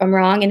right or if I'm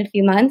wrong in a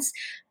few months.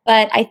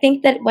 But I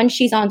think that when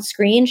she's on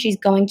screen, she's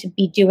going to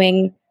be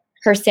doing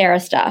her Sarah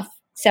stuff.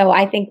 So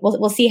I think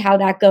we'll see how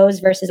that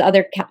goes versus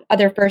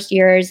other first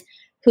years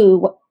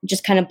who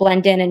just kind of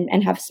blend in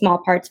and have small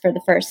parts for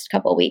the first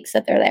couple of weeks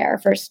that they're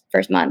there,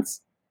 first months.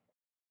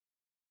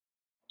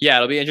 Yeah,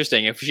 it'll be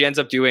interesting. If she ends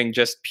up doing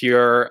just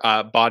pure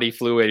body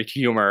fluid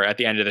humor at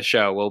the end of the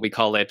show, will we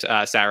call it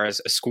Sarah's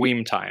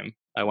Squeam Time?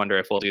 I wonder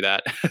if we'll do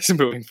that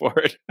moving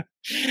forward.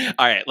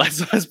 All right,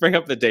 let's bring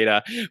up the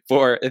data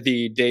for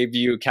the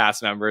debut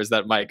cast members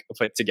that Mike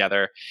put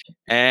together.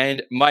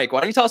 And Mike,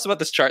 why don't you tell us about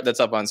this chart that's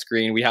up on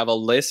screen? We have a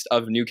list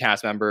of new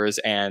cast members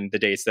and the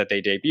dates that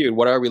they debuted.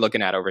 What are we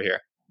looking at over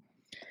here?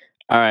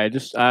 All right,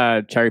 just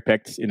cherry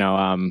picked.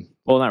 Well,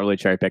 not really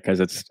cherry picked because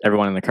it's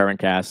everyone in the current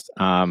cast.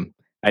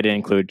 I didn't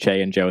include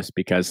Che and Jost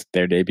because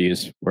their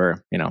debuts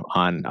were,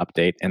 on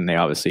Update, and they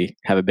obviously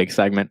have a big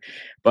segment.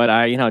 But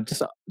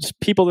just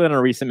people that in a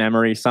recent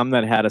memory, some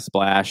that had a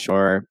splash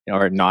or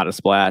not a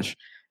splash,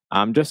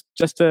 just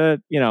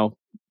to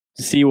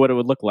see what it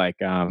would look like,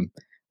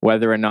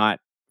 whether or not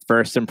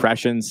first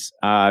impressions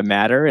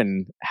matter,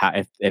 and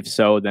if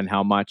so, then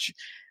how much.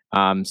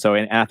 And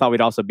I thought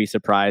we'd also be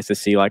surprised to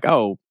see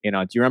do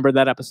you remember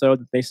that episode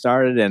that they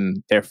started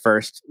and their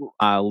first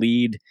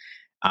lead?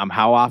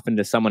 How often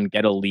does someone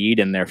get a lead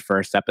in their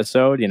first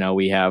episode?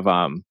 We have,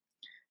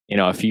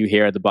 a few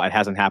here at the it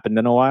hasn't happened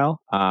in a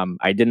while.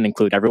 I didn't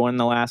include everyone in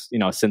the last,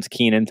 since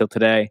Keenan till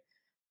today.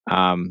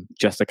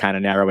 just to kind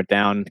of narrow it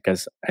down,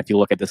 because if you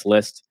look at this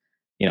list,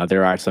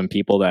 there are some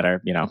people that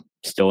are,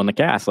 still in the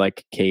cast,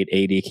 like Kate,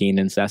 A.D.,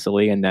 Keenan,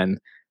 Cecily, and then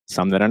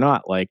some that are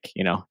not, like,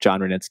 John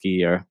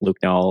Rudnitsky or Luke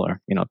Knoll,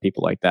 or,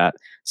 people like that.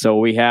 So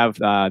we have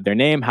their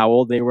name, how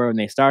old they were when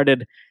they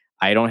started.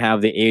 I don't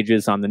have the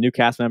ages on the new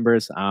cast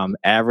members.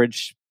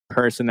 Average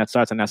person that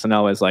starts on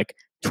SNL is like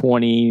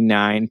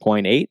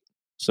 29.8.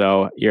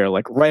 So you're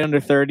like right under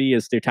 30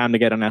 is their time to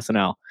get on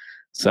SNL.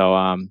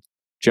 So,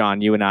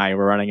 John, you and I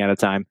were running out of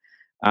time.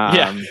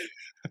 Yeah.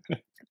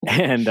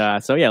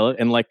 And so, yeah,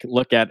 and like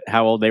look at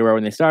how old they were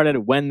when they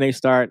started, when they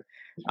start.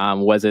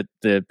 Was it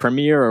the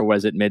premiere or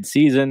was it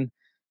mid-season?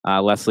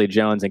 Leslie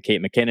Jones and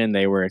Kate McKinnon,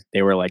 they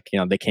were like,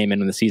 they came in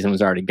when the season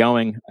was already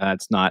going.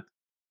 That's not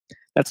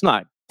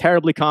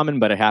terribly common,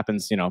 but it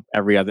happens,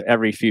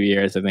 every few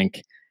years. I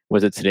think,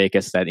 was it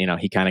Sudeikis that,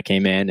 he kind of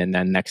came in, and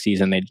then next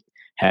season they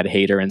had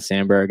Hader and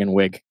Sandberg and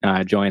Wig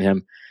join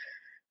him.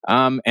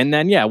 And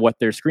then, yeah, what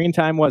their screen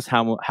time was,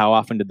 how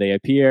often did they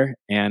appear,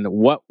 and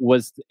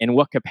in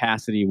what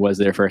capacity was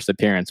their first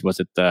appearance? Was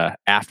it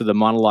after the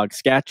monologue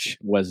sketch?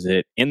 Was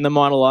it in the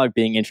monologue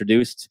being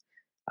introduced?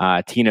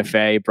 Tina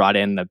Fey brought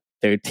in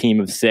their team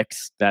of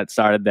 6 that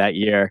started that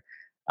year.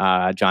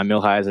 John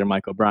Milheiser,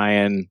 Mike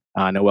O'Brien,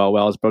 Noel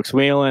Wells, Brooks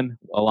Wheelan,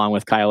 along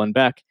with Kyle and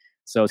Beck.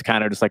 So it's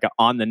kind of just like an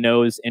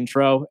on-the-nose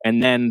intro.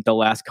 And then the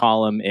last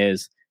column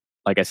is,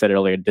 like I said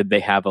earlier, did they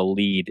have a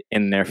lead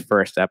in their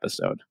first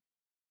episode?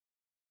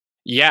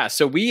 Yeah,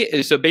 so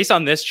based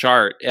on this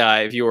chart,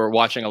 if you were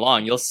watching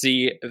along, you'll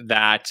see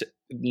that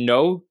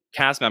no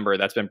cast member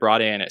that's been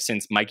brought in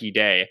since Mikey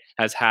Day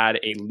has had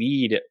a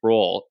lead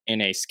role in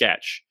a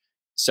sketch.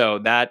 So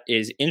that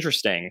is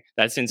interesting.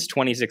 That's since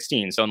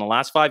 2016. So in the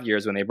last 5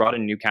 years, when they brought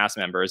in new cast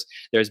members,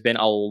 there's been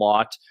a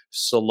lot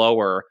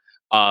slower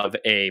of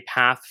a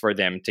path for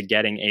them to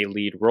getting a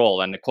lead role.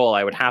 And Nicole,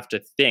 I would have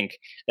to think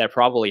that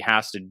probably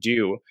has to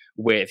do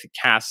with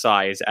cast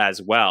size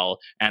as well,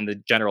 and the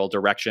general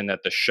direction that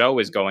the show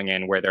is going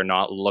in, where they're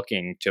not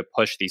looking to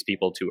push these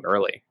people too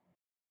early.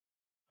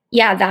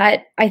 Yeah,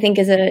 that I think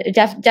is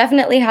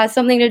definitely has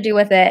something to do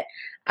with it.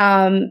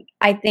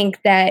 I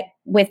think that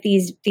with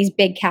these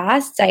big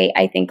casts,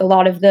 I think a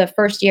lot of the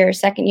first years,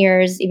 second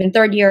years, even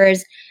third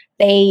years,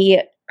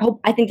 I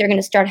think they're going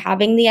to start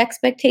having the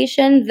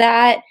expectation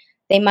that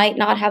they might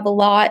not have a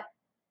lot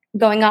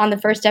going on the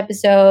first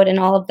episode and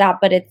all of that,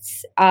 but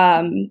it's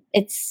going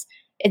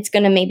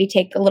to maybe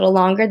take a little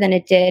longer than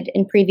it did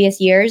in previous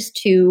years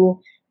to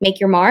make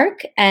your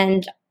mark.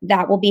 And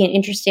that will be an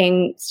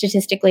interesting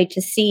statistically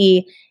to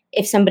see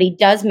if somebody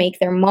does make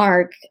their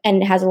mark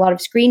and has a lot of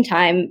screen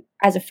time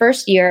as a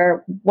first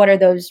year, what are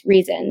those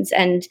reasons?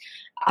 And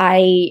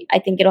I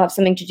think it'll have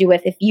something to do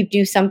with if you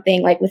do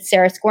something like with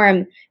Sarah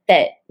Squirm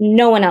that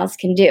no one else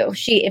can do.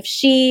 If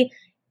she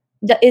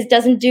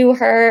doesn't do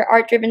her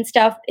art-driven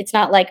stuff, it's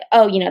not like,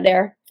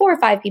 there are 4 or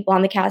 5 people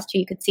on the cast who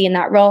you could see in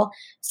that role.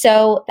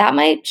 So that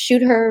might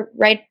shoot her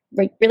right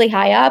really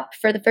high up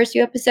for the first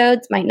few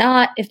episodes, might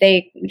not if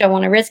they don't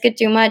want to risk it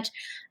too much.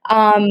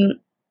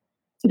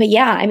 But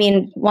yeah, I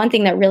mean, one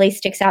thing that really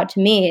sticks out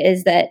to me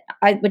is that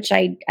which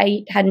I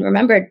hadn't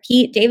remembered,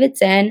 Pete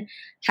Davidson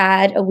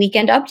had a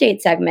Weekend Update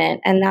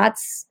segment, and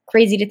that's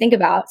crazy to think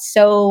about.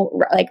 So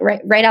like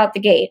right out the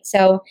gate.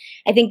 So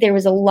I think there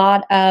was a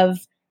lot of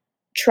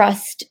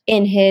trust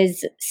in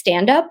his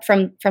stand-up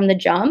from the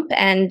jump,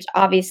 and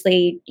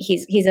obviously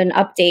he's an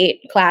Update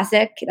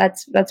classic.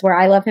 That's where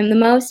I love him the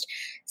most.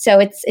 So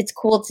it's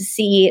cool to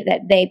see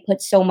that they put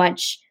so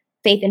much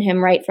faith in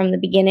him right from the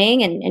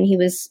beginning, and he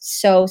was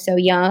so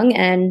young,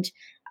 and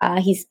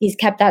he's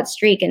kept that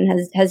streak and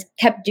has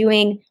kept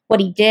doing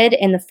what he did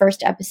in the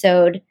first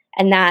episode,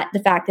 and that the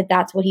fact that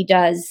that's what he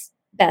does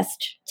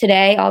best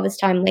today, all this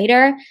time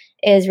later,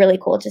 is really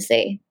cool to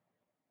see.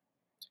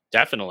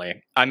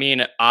 Definitely. I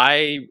mean,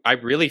 I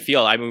really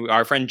feel,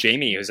 our friend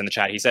Jamie, who's in the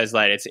chat, he says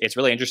that it's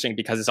really interesting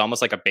because it's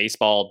almost like a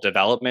baseball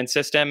development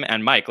system.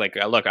 And Mike, like,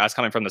 look, us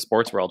coming from the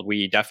sports world,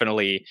 we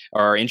definitely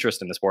are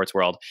interested in the sports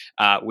world.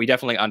 We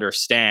definitely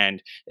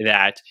understand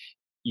that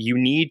you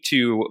need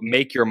to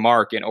make your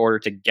mark in order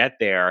to get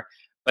there.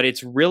 But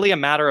it's really a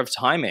matter of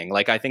timing.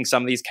 Like, I think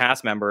some of these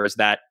cast members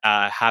that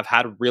have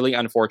had really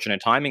unfortunate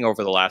timing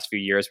over the last few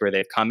years, where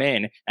they've come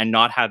in and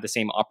not had the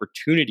same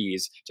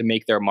opportunities to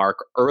make their mark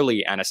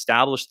early and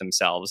establish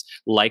themselves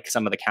like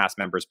some of the cast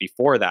members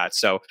before that.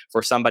 So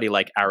for somebody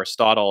like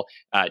Aristotle,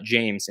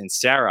 James, and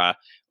Sarah,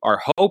 our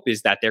hope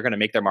is that they're going to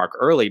make their mark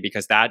early,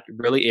 because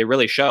it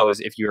really shows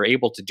if you're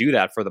able to do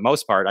that for the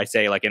most part. I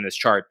say, like in this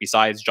chart,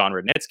 besides John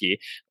Rudnitsky, I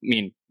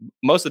mean,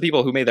 most of the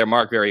people who made their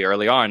mark very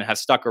early on have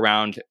stuck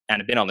around and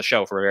have been on the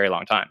show for a very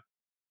long time.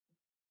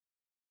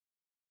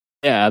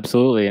 Yeah,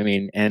 absolutely. I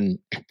mean, and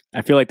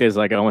I feel like there's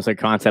like almost a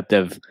concept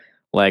of,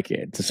 like,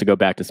 just to go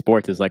back to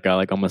sports, is like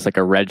almost like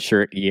a red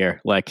shirt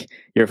year. Like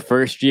your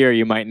first year,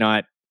 you might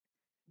not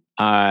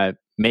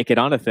make it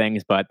onto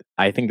things, but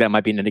I think that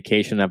might be an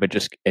indication of it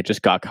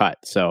just got cut.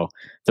 So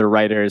the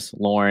writers,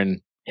 Lauren,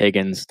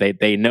 Higgins,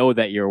 they know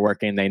that you're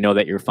working, they know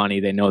that you're funny,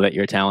 they know that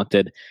you're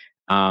talented,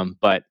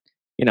 but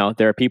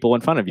there are people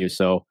in front of you.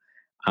 So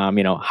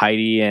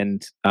Heidi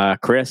and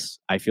Chris,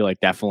 I feel like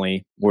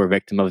definitely were a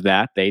victim of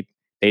that. They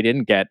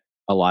didn't get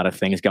a lot of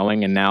things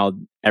going, and now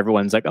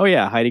everyone's like, oh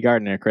yeah, Heidi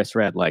Gardner, Chris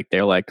Red, like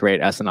they're like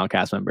great SNL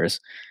cast members.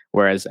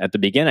 Whereas at the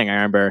beginning, I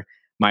remember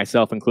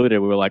myself included,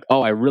 we were like,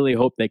 oh, I really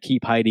hope they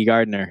keep Heidi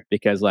Gardner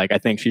because like I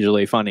think she's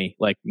really funny.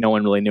 Like no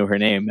one really knew her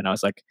name, and I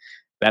was like,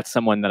 that's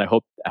someone that I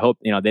hope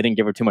they didn't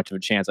give her too much of a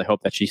chance. I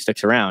hope that she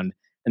sticks around.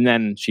 And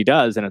then she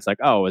does, and it's like,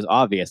 oh, it was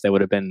obvious. They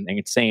would have been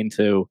insane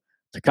to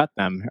cut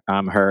them,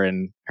 her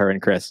and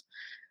Chris.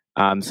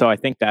 So I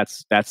think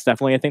that's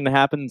definitely a thing that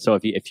happened. So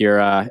if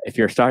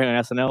you're starting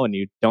on SNL and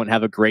you don't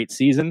have a great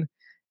season,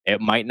 it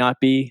might not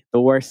be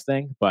the worst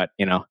thing. But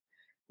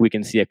we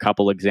can see a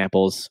couple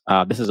examples.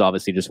 This is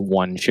obviously just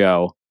one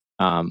show,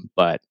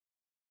 but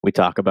we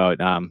talk about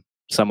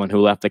someone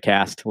who left the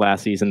cast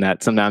last season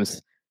that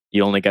sometimes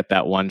you only get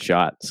that one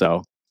shot.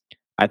 So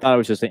I thought it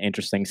was just an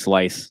interesting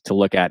slice to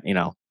look at.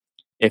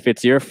 If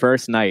it's your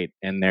first night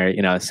and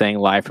they're saying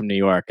live from New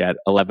York at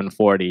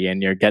 11:40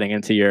 and you're getting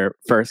into your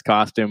first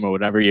costume or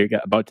whatever you're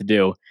about to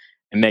do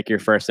and make your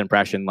first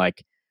impression,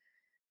 like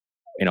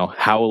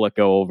how will it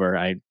go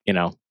over?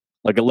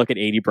 Look at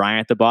Adie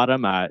Bryant at the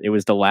bottom. It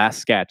was the last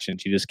sketch,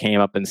 and she just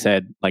came up and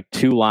said like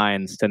 2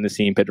 lines to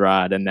Nassim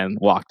Pedrad and then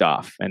walked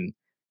off. And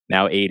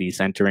now Adie's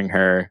entering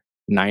her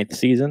 9th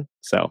season,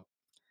 so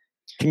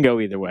it can go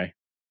either way.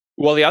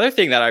 Well, the other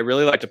thing that I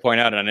really like to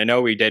point out, and I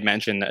know we did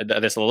mention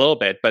this a little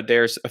bit, but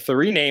there's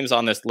 3 names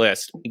on this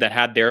list that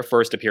had their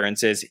first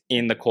appearances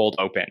in the cold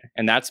open,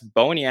 and that's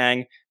Bowen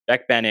Yang,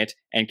 Beck Bennett,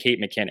 and Kate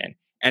McKinnon.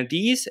 And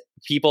these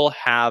people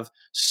have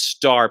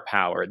star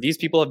power. These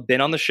people have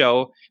been on the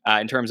show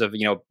in terms of,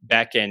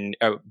 Beck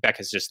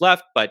has just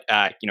left, but,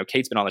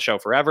 Kate's been on the show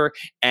forever.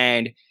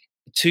 And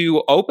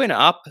to open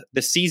up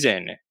the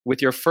season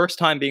with your first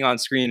time being on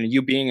screen and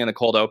you being in the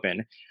cold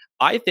open,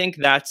 I think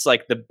that's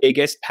like the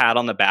biggest pat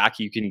on the back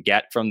you can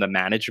get from the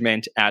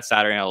management at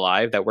Saturday Night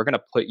Live, that we're going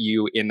to put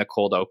you in the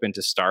cold open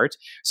to start.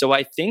 So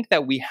I think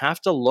that we have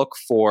to look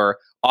for,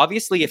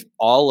 obviously, if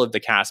all of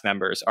the cast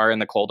members are in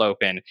the cold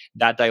open,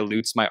 that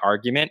dilutes my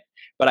argument.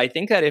 But I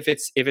think that if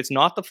it's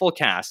not the full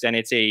cast and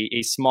it's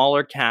a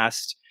smaller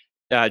cast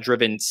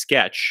driven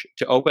sketch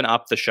to open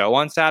up the show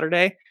on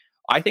Saturday,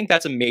 I think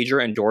that's a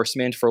major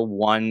endorsement for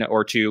 1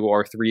 or 2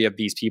 or 3 of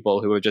these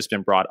people who have just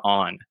been brought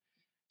on.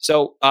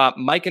 So,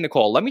 Mike and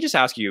Nicole, let me just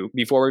ask you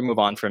before we move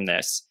on from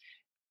this,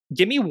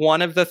 give me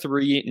one of the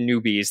 3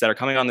 newbies that are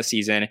coming on the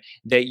season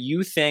that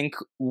you think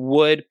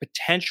would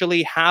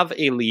potentially have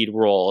a lead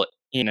role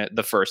in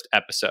the first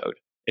episode,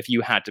 if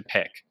you had to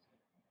pick.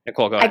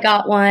 Nicole, go ahead. I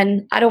got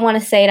one. I don't want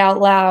to say it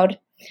out loud,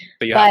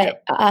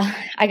 but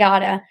I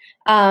gotta.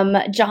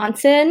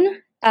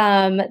 Johnson,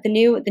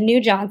 the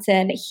new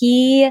Johnson,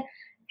 he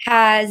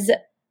has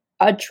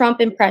a Trump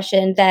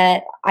impression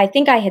that I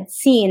think I had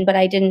seen, but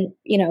I didn't,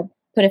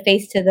 put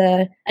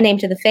a name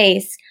to the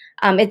face.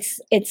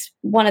 It's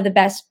one of the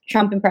best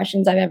Trump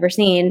impressions I've ever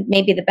seen,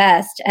 maybe the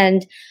best.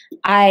 And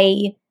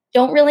I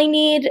don't really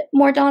need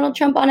more Donald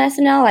Trump on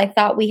SNL. I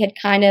thought we had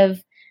kind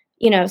of,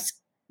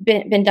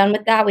 been done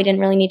with that. We didn't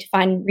really need to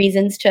find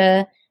reasons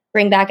to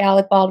bring back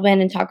Alec Baldwin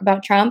and talk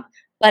about Trump.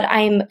 But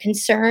I'm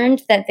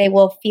concerned that they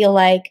will feel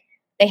like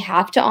they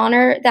have to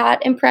honor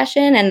that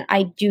impression. And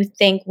I do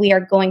think we are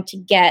going to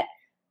get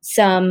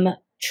some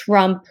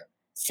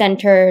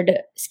Trump-centered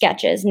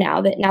sketches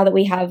now that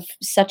we have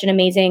such an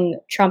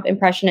amazing Trump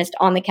impressionist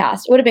on the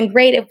cast. It would have been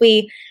great if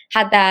we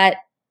had that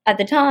at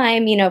the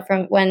time,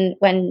 from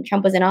when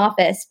Trump was in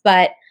office.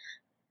 But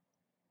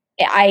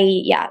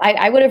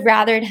I would have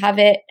rathered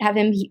have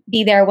him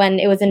be there when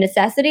it was a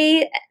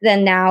necessity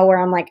than now, where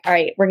I'm like, all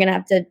right, we're gonna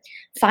have to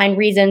find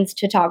reasons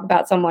to talk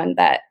about someone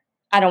that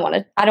I don't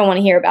want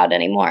to hear about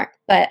anymore.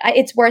 But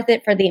it's worth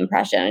it for the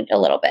impression a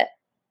little bit.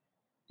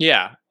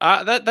 Yeah,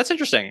 that's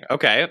interesting.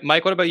 Okay,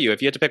 Mike, what about you?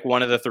 If you had to pick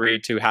one of the 3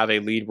 to have a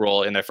lead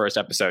role in their first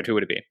episode, who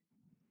would it be?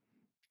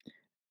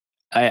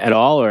 At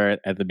all, or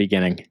at the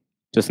beginning?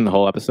 Just in the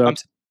whole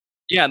episode?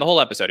 Yeah, in the whole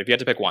episode, if you had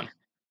to pick one.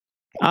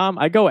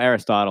 I go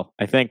Aristotle.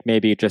 I think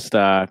maybe just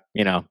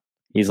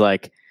he's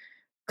like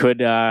could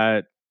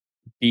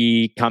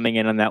be coming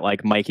in on that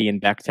like Mikey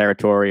and Beck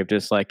territory of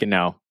just like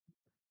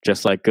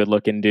just like good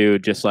looking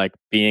dude, just like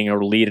being a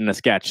lead in a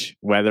sketch,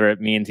 whether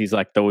it means he's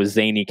like the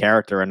zany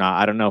character or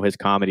not. I don't know his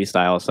comedy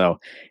style, so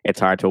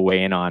it's hard to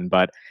weigh in on.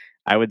 But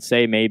I would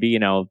say maybe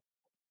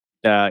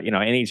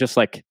and he's just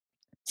like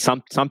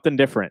something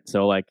different.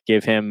 So like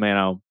give him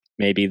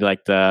maybe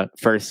like the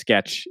first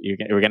sketch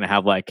we're gonna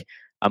have like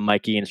a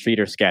Mikey and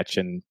Streeter sketch,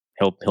 and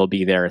he'll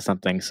be there or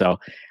something. So,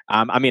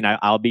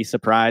 I'll be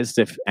surprised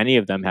if any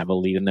of them have a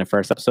lead in their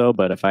first episode.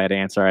 But if I had to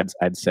answer,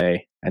 I'd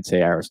say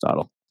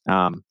Aristotle.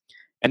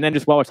 And then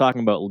just while we're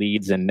talking about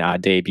leads and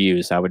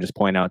debuts, I would just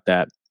point out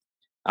that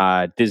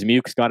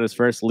Dismukes got his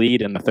first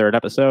lead in the 3rd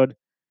episode,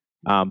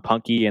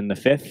 Punky in the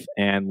 5th,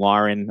 and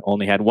Lauren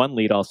only had 1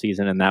 lead all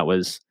season, and that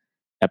was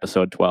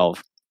episode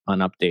 12 on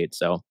Update.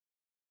 So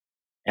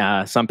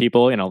some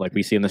people, like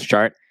we see in this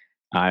chart,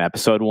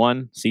 episode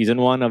 1, season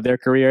 1 of their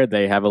career,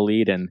 they have a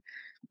lead, and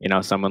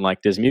someone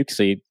like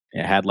Dismukes,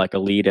 it had like a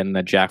lead in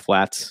the Jack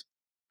Flats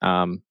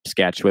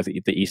sketch with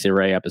the Issa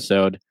Rae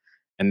episode,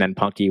 and then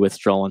Punky with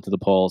Stroll into the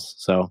polls.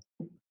 So,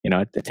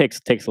 it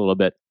takes a little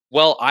bit.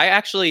 Well, I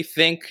actually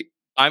think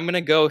I'm going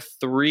to go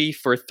 3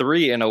 for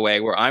 3 in a way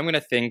where I'm going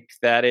to think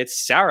that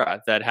it's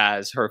Sarah that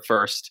has her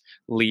first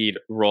lead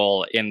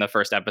role in the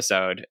first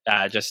episode,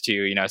 just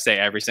to, say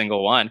every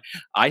single one.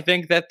 I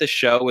think that the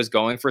show was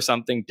going for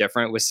something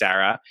different with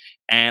Sarah,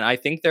 and I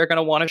think they're going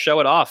to want to show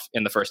it off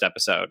in the first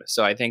episode.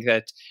 So I think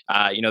that,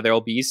 there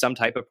will be some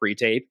type of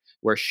pre-tape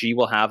where she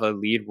will have a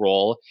lead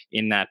role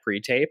in that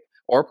pre-tape.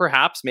 Or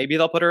perhaps maybe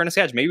they'll put her in a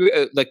sketch.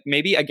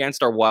 Maybe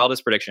against our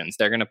wildest predictions,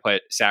 they're going to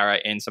put Sarah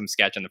in some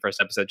sketch in the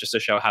first episode just to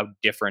show how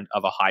different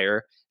of a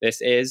hire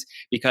this is.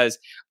 Because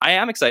I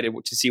am excited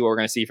to see what we're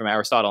going to see from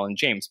Aristotle and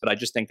James, but I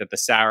just think that the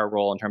Sarah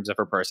role in terms of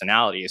her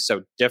personality is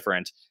so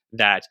different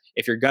that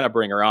if you're going to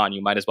bring her on,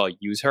 you might as well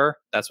use her.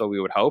 That's what we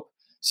would hope.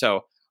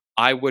 So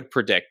I would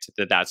predict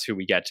that that's who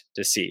we get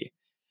to see.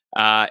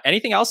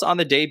 Anything else on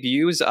the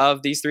debuts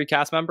of these 3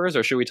 cast members,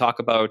 or should we talk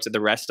about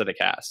the rest of the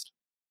cast?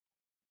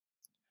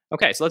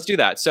 Okay, so let's do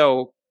that.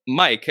 So,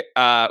 Mike,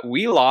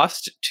 we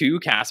lost 2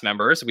 cast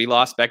members. We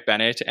lost Beck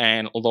Bennett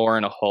and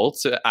Lauren Holt.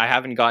 I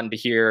haven't gotten to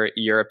hear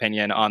your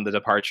opinion on the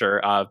departure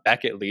of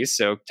Beck, at least.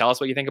 So tell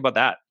us what you think about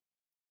that.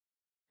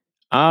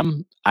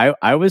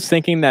 I was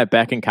thinking that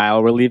Beck and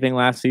Kyle were leaving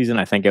last season.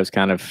 I think it was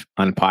kind of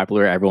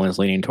unpopular. Everyone's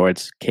leaning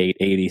towards Kate,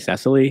 Adi,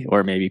 Cecily,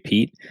 or maybe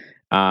Pete.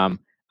 I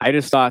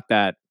just thought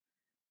that,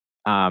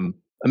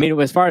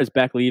 as far as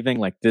Beck leaving,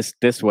 like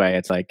this way,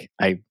 it's like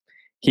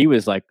he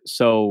was like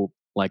so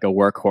like a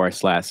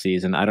workhorse last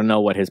season. I don't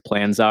know what his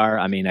plans are.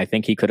 I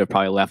think he could have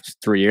probably left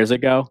 3 years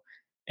ago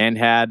and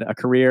had a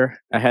career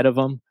ahead of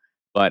him.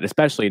 But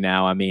especially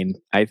now, I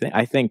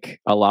think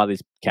a lot of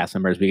these cast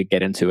members, we could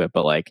get into it,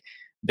 but like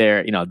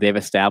they've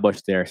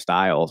established their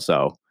style,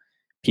 so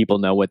people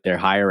know what they're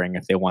hiring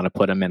if they want to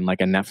put them in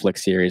like a Netflix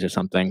series or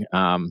something.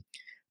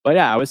 But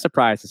yeah, I was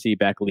surprised to see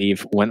Beck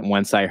leave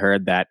once I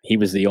heard that he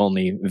was the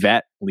only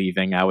vet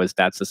leaving.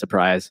 That's a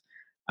surprise.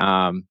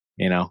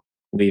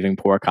 Leaving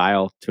poor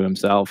Kyle to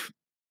himself.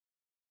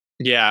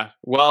 Yeah.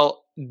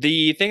 Well,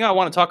 the thing I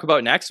want to talk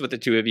about next with the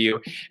 2 of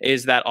you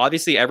is that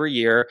obviously every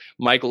year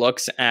Mike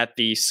looks at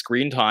the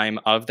screen time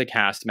of the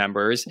cast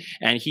members,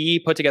 and he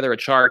put together a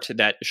chart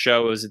that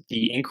shows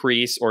the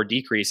increase or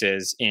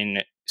decreases in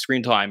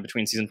screen time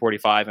between season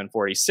 45 and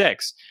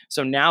 46.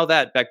 So now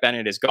that Beck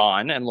Bennett is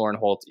gone and Lauren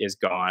Holt is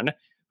gone,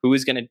 who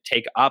is going to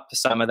take up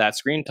some of that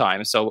screen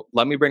time? So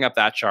let me bring up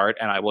that chart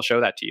and I will show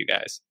that to you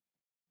guys.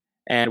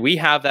 And we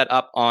have that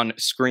up on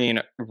screen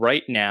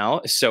right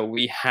now. So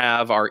we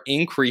have our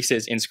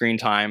increases in screen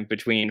time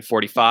between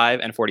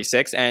 45 and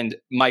 46. And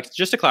Mike,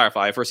 just to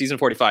clarify, for season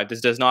 45,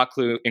 this does not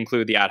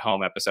include the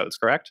at-home episodes,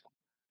 correct?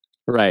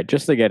 Right.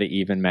 Just to get an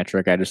even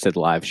metric, I just did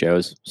live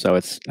shows. So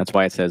that's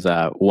why it says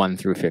 1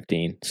 through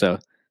 15. So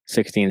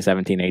 16,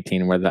 17,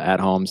 18 were the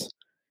at-homes.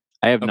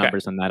 I have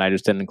numbers on that. I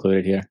just didn't include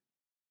it here.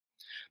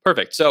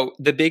 Perfect. So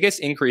the biggest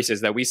increases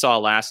that we saw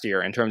last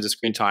year in terms of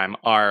screen time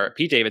are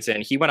Pete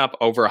Davidson. He went up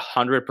over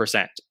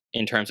 100%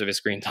 in terms of his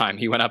screen time.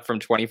 He went up from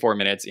 24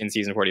 minutes in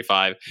season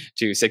 45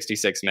 to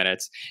 66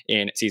 minutes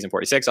in season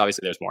 46.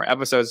 Obviously, there's more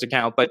episodes to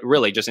count, but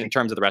really just in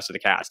terms of the rest of the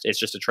cast, it's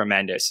just a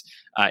tremendous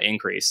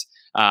increase.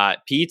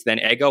 Pete, then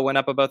Ego went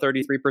up about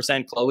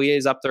 33%. Chloe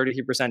is up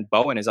 33%.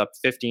 Bowen is up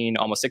 15,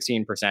 almost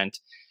 16%.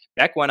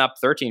 Beck went up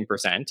 13%.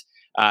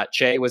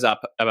 Che was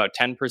up about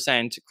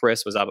 10%.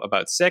 Chris was up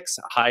about 6%.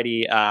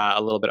 Heidi, a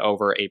little bit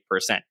over 8%.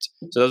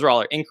 So those were all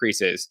our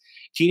increases.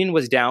 Keenan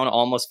was down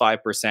almost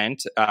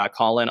 5%.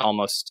 Colin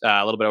almost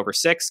a little bit over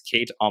 6%.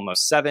 Kate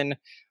almost 7%.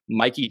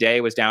 Mikey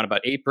Day was down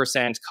about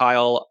 8%.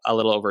 Kyle a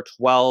little over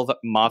 12%.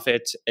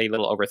 Moffat a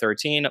little over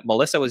 13%.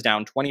 Melissa was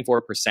down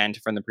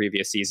 24% from the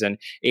previous season.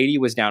 80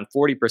 was down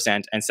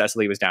 40%, and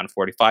Cecily was down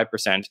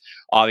 45%.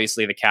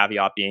 Obviously, the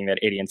caveat being that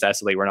 80 and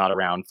Cecily were not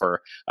around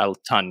for a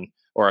ton,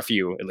 or a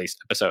few at least,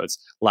 episodes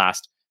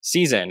last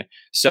season.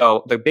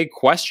 So the big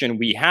question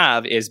we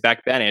have is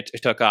Beck Bennett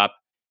took up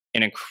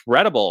an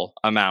incredible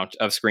amount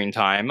of screen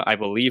time. I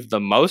believe the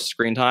most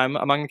screen time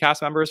among the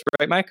cast members,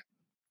 right, Mike?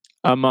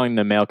 Among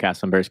the male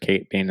cast members,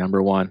 Kate being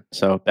number 1.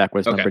 So Beck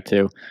was number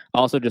 2.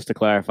 Also, just to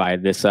clarify,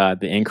 this the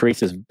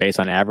increase is based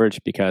on average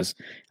because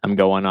I'm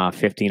going off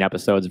 15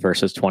 episodes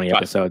versus 20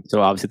 episodes.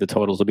 So obviously the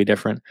totals will be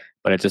different,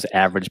 but it's just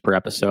average per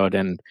episode.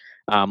 And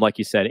like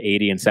you said,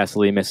 80 and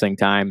Cecily missing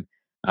time.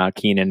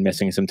 Keenan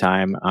missing some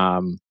time.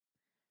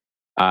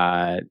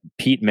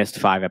 Pete missed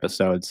 5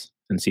 episodes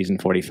in season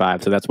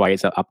 45, so that's why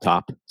he's up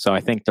top. So I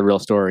think the real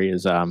story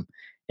is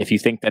if you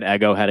think that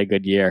Ego had a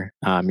good year,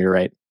 you're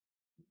right.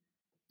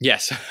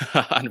 Yes,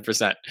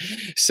 100%.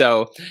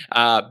 So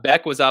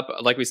Beck was up,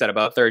 like we said,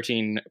 about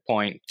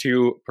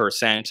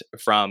 13.2%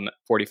 from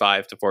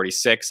 45 to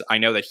 46. I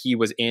know that he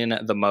was in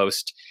the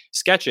most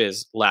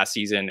sketches last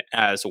season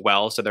as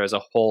well, so there's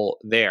a hole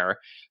there.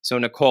 So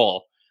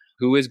Nicole,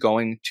 who is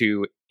going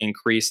to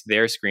increase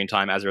their screen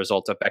time as a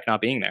result of Beck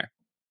not being there?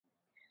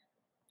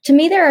 To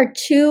me, there are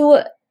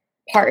 2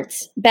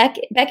 parts. Beck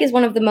is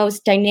one of the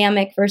most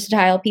dynamic,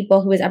 versatile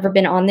people who has ever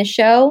been on this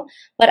show,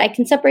 but I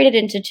can separate it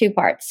into two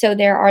parts. So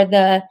there are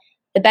the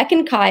Beck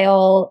and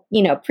Kyle,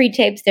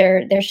 pre-tapes,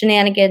 their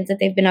shenanigans that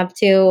they've been up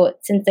to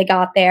since they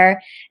got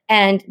there,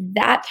 and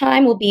that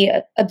time will be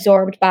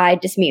absorbed by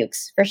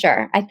Dismukes for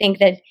sure. I think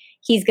that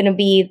he's going to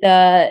be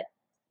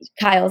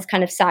Kyle's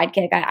kind of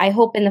sidekick. I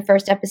hope in the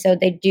first episode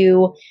they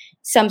do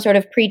some sort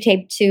of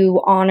pre-tape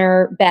to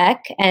honor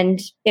Beck, and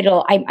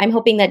I'm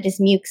hoping that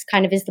Dismukes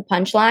kind of is the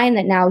punchline,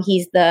 that now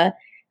he's the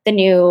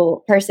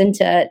new person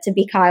to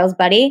be Kyle's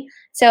buddy.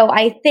 So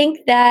I think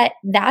that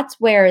that's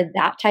where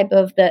that type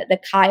of the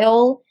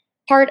Kyle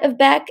part of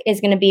Beck is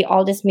going to be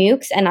all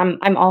Dismukes, and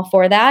I'm all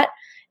for that.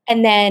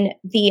 And then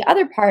the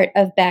other part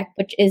of Beck,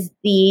 which is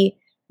the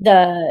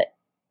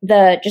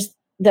just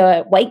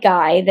the white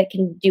guy that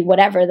can do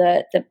whatever,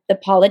 the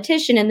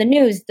politician in the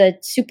news, the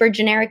super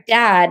generic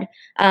dad.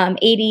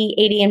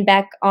 80 and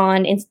Beck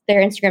on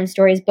their Instagram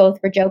stories both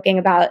were joking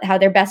about how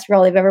their best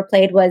role they've ever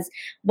played was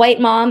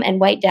white mom and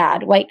white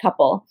dad, white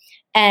couple.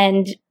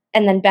 And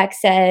then Beck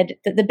said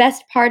that the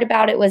best part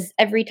about it was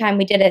every time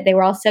we did it, they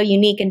were all so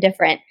unique and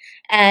different.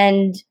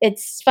 And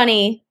it's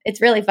funny.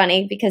 It's really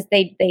funny because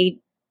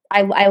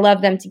I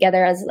love them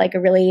together as like a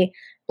really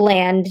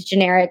bland,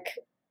 generic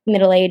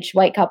middle-aged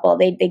white couple.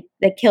 They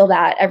kill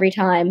that every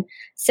time.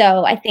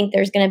 So I think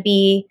there's going to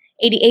be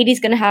 80's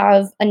going to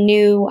have a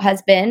new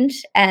husband,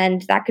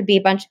 and that could be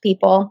a bunch of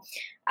people.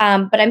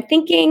 But I'm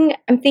thinking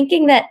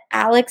that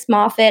Alex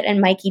Moffat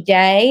and Mikey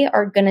Day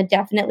are going to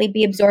definitely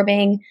be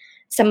absorbing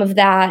some of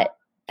that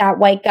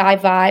white guy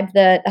vibe,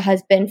 the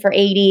husband for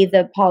 80,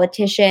 the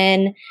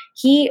politician.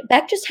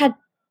 Beck just had,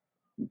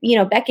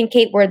 Beck and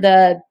Kate were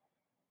the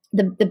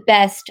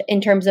best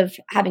in terms of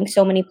having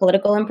so many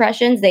political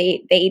impressions.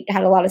 They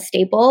had a lot of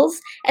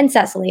staples, and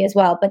Cecily as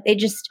well, but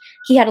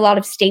he had a lot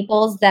of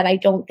staples that I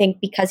don't think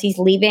because he's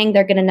leaving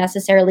they're going to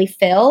necessarily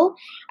fill.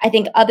 I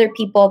think other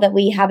people that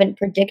we haven't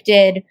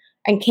predicted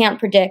and can't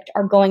predict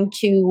are going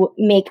to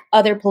make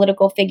other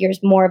political figures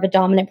more of a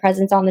dominant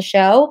presence on the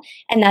show,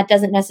 and that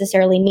doesn't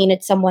necessarily mean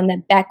it's someone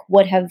that Beck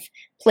would have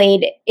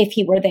played if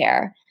he were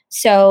there.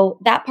 So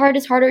that part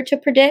is harder to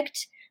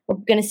predict. We're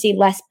going to see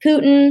less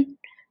Putin.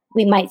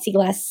 We might see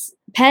less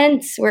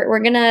Pence.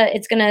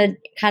 It's gonna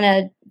kind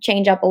of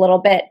change up a little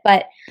bit,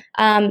 but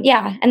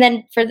yeah. And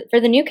then for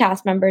the new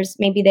cast members,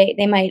 maybe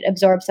they might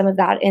absorb some of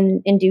that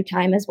in due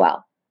time as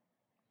well.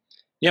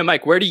 Yeah,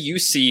 Mike, where do you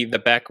see the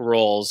Beck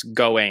roles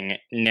going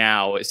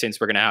now, since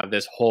we're gonna have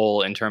this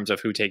hole in terms of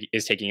who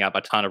is taking up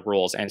a ton of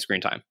roles and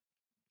screen time?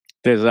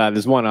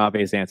 There's one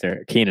obvious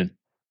answer.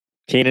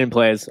 Keenan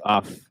plays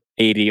off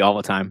 80 all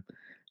the time,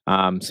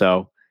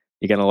 so.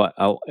 You're gonna,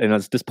 and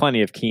there's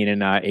plenty of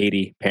Keenan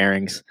 80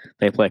 pairings.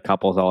 They play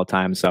couples all the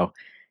time, so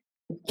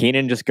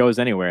Keenan just goes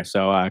anywhere.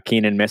 So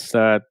Keenan missed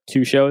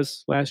 2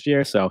 shows last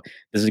year, so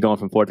this is going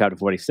from 45 to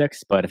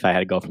 46. But if I had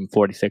to go from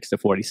 46 to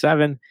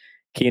 47,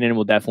 Keenan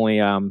will definitely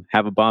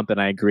have a bump.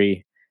 And I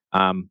agree.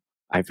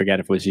 I forget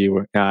if it was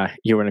you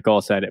or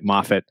Nicole said it,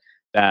 Moffat,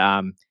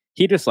 that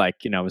he just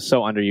was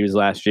so underused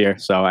last year.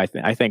 So I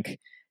think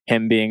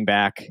him being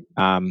back,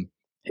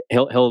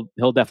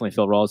 he'll definitely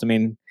fill roles. I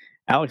mean,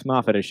 Alex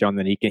Moffat has shown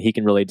that he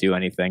can really do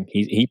anything.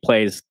 He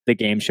plays the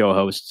game show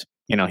host.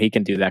 He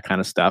can do that kind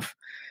of stuff.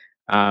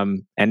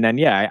 And then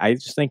I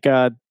just think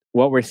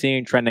what we're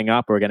seeing trending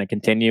up, we're going to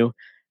continue.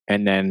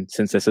 And then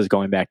since this is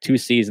going back 2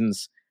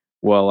 seasons,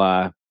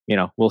 we'll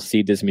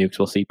see Dismukes,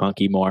 we'll see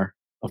Punky more,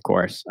 of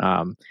course.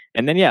 And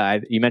then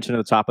you mentioned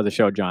at the top of the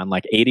show, John,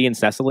 like 80 and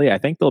Cecily, I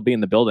think they'll be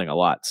in the building a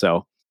lot.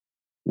 So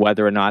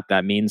whether or not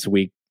that means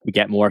we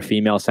get more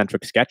female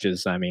centric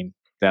sketches, I mean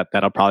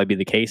that'll probably be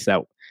the case.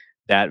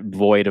 That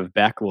void of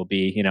Beck will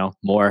be,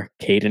 more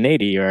Kate and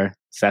 80 or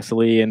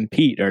Cecily and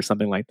Pete or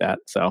something like that.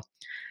 So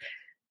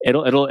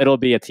it'll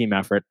be a team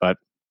effort. But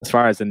as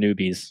far as the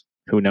newbies,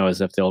 who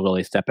knows if they'll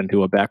really step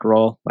into a Beck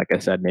role? Like I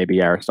said, maybe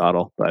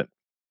Aristotle, but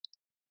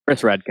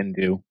Chris Red can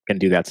do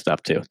that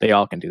stuff too. They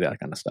all can do that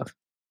kind of stuff.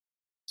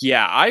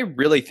 Yeah, I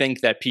really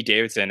think that Pete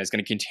Davidson is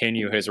going to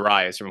continue his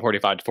rise from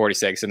 45 to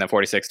 46 and then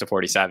 46 to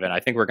 47. I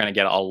think we're going to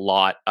get a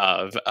lot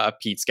of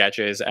Pete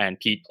sketches and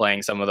Pete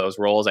playing some of those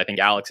roles. I think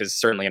Alex is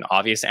certainly an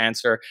obvious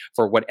answer.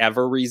 For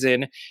whatever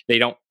reason, they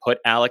don't put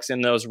Alex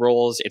in those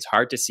roles. It's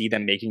hard to see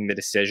them making the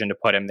decision to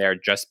put him there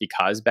just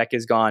because Beck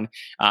is gone.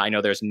 I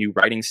know there's new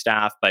writing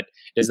staff, but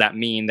does that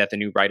mean that the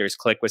new writers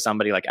click with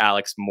somebody like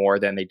Alex more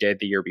than they did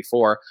the year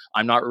before?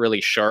 I'm not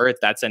really sure.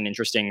 That's an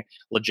interesting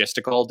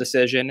logistical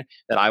decision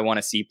that I want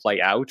to see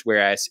play out.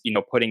 Whereas,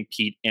 putting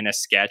Pete in a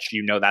sketch,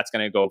 that's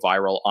going to go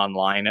viral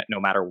online no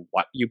matter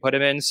what you put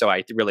him in. So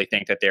I really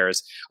think that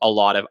there's a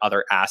lot of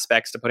other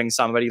aspects to putting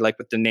somebody like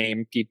with the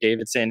name Pete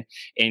Davidson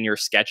in your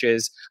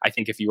sketches. I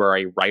think if you are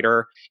a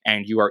writer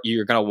and you're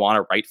going to want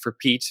to write for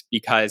Pete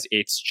because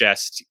it's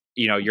just,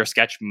 your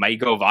sketch might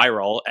go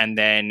viral and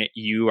then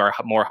you are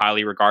more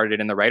highly regarded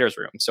in the writer's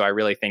room. So I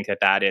really think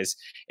that is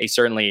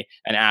certainly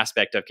an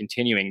aspect of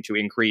continuing to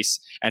increase,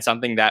 and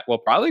something that will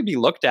probably be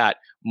looked at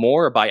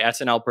more by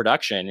SNL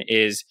production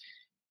is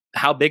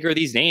how big are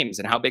these names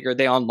and how big are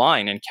they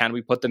online, and can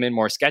we put them in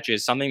more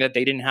sketches? Something that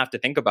they didn't have to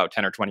think about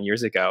 10 or 20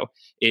 years ago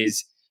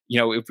is,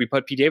 if we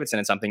put Pete Davidson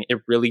in something, it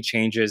really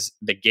changes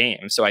the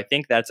game. So I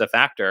think that's a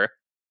factor.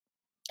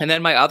 And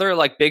then my other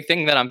big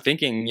thing that I'm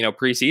thinking,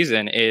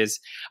 preseason is,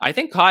 I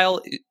think Kyle,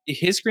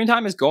 his screen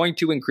time is going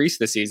to increase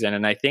this season.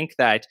 And I think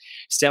that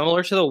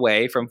similar to the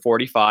way from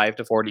 45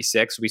 to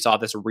 46, we saw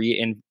this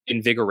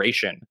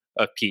reinvigoration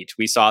of Pete.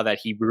 We saw that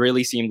he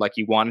really seemed like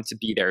he wanted to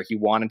be there. He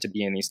wanted to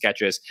be in these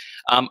sketches.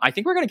 I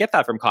think we're going to get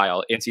that from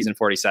Kyle in season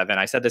 47.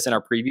 I said this in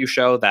our preview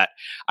show that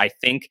I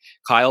think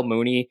Kyle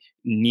Mooney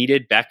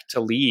needed Beck to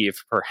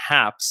leave,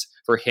 perhaps,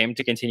 for him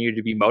to continue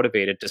to be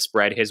motivated to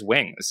spread his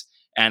wings.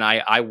 And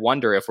I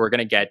wonder if we're going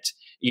to get,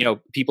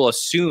 people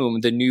assume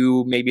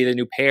maybe the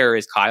new pair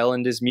is Kyle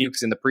and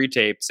Dismukes in the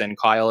pre-tapes, and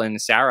Kyle and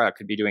Sarah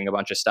could be doing a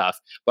bunch of stuff.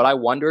 But I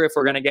wonder if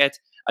we're going to get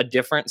a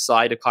different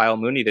side of Kyle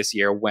Mooney this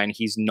year when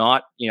he's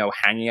not,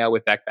 hanging out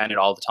with Beck Bennett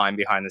all the time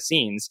behind the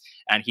scenes,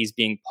 and he's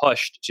being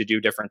pushed to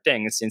do different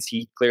things since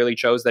he clearly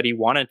chose that he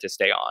wanted to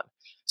stay on.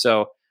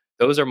 So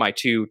those are my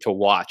two to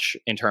watch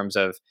in terms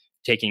of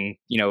taking,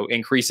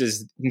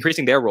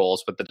 increasing their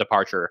roles with the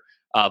departure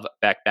of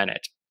Beck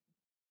Bennett.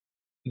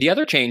 The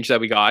other change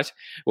that we got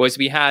was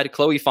we had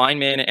Chloe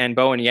Fineman and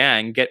Bowen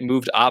Yang get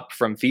moved up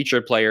from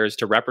featured players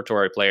to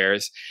repertory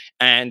players.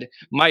 And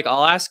Mike,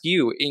 I'll ask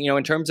you,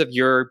 in terms of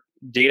your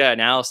data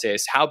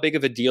analysis, how big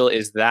of a deal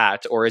is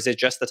that, or is it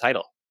just the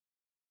title?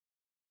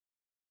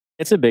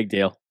 It's a big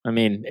deal. I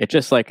mean, it's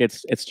just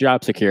it's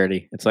job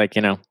security. It's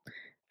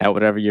at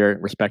whatever your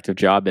respective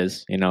job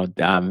is,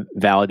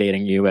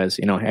 validating you as,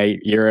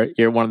 hey,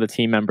 you're one of the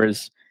team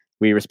members.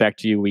 We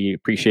respect you. We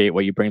appreciate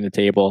what you bring to the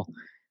table.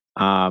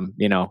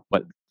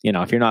 But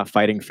if you're not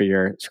fighting for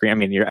your screen, I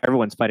mean,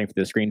 everyone's fighting for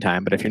the screen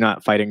time, but if you're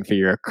not fighting for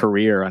your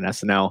career on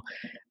SNL,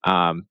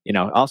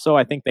 also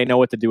I think they know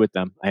what to do with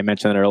them. I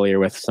mentioned it earlier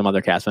with some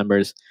other cast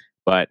members,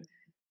 but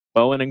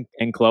Bowen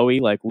and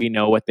Chloe, we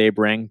know what they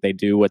bring. They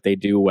do what they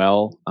do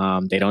well.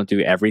 They don't do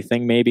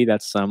everything. Maybe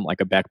that's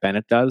like a Beck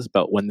Bennett does,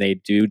 but when they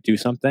do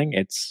something,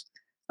 it's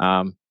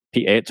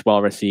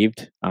well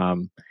received.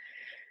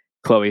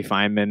 Chloe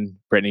Fineman,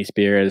 Britney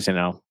Spears,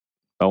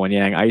 Bowen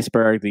Yang,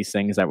 Iceberg, these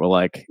things that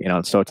were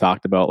so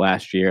talked about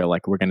last year,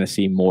 we're going to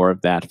see more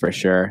of that for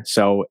sure.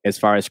 So as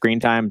far as screen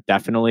time,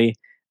 definitely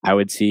I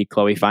would see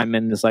Chloe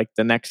Fineman as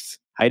the next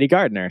Heidi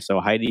Gardner. So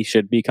Heidi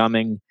should be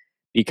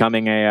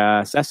becoming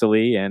a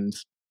Cecily, and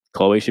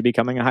Chloe should be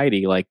becoming a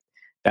Heidi.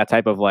 That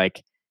type of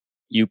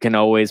you can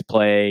always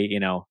play,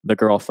 the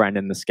girlfriend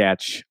in the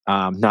sketch,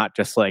 not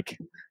just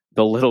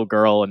the little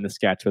girl in the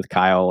sketch with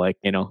Kyle,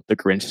 the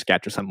Grinch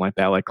sketch or something like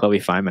that. Chloe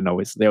Fineman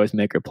they always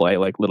make her play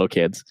little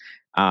kids.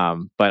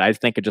 But I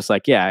think it just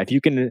if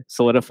you can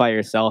solidify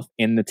yourself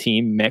in the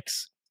team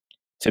mix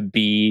to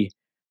be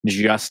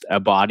just a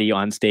body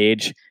on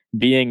stage,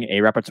 being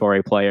a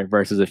repertory player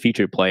versus a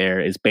featured player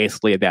is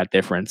basically that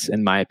difference,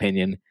 in my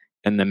opinion.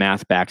 And the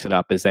math backs it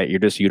up, is that you're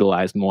just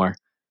utilized more.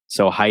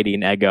 So Heidi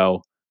and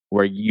Ego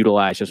were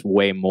utilized just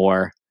way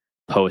more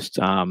post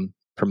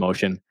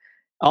promotion.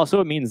 Also,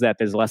 it means that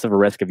there's less of a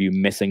risk of you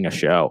missing a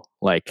show.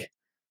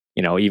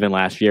 Even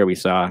last year we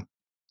saw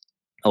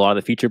a lot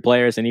of the featured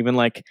players, and even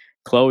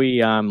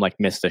Chloe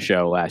missed a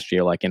show last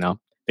year.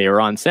 They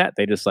were on set,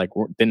 they just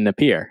didn't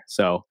appear.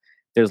 So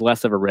there's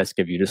less of a risk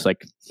of you just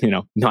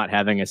not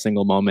having a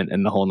single moment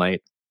in the whole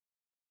night.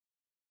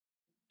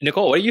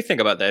 Nicole, what do you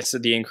think about this?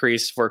 The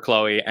increase for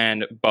Chloe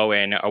and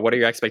Bowen, what are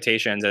your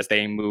expectations as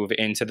they move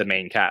into the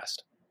main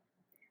cast?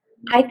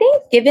 I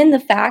think given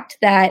the fact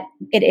that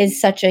it is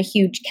such a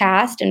huge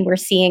cast and we're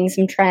seeing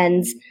some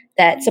trends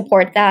that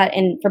support that,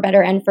 and for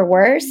better and for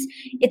worse,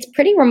 it's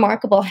pretty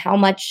remarkable how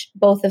much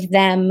both of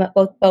them,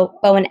 both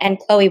Bowen and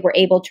Chloe, were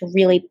able to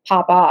really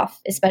pop off,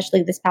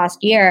 especially this past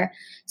year.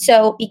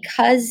 So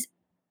because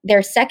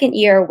their second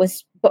year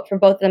was for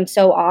both of them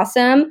so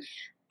awesome,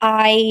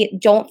 I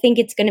don't think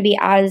it's going to be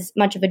as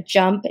much of a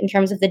jump in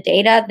terms of the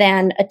data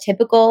than a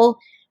typical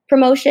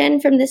promotion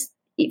from this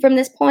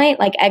point.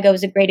 Ego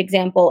is a great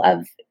example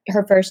of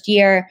her first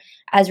year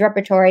as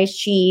repertory.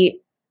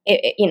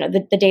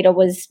 The data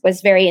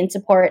was very in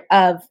support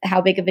of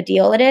how big of a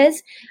deal it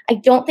is. I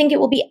don't think it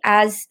will be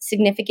as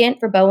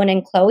significant for Bowen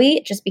and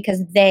Chloe, just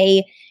because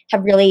they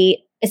have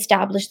really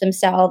established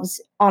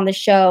themselves on the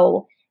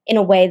show in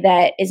a way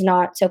that is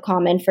not so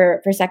common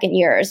for second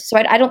years. So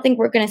I don't think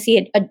we're going to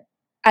see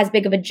as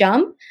big of a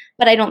jump,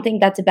 but I don't think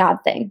that's a bad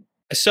thing.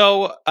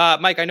 So,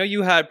 Mike, I know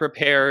you had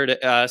prepared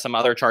some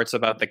other charts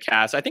about the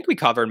cast. I think we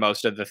covered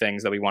most of the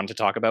things that we wanted to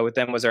talk about with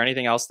them. Was there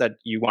anything else that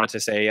you wanted to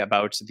say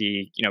about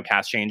the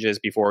cast changes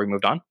before we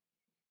moved on?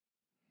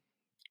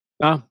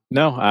 No.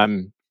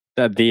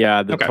 The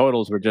Okay.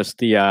 totals were just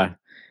the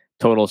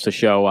totals to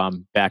show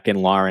back in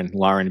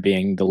Lauren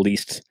being the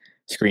least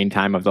screen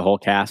time of the whole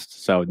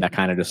cast. So that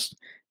kind of just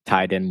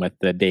tied in with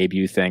the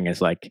debut thing,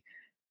 is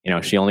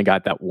she only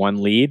got that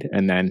one lead,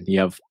 and then you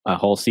have a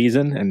whole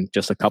season and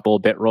just a couple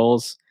of bit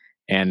roles.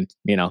 And,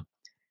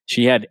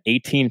 she had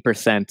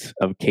 18%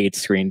 of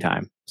Kate's screen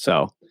time.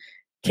 So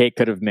Kate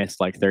could have missed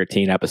like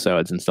 13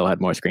 episodes and still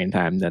had more screen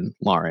time than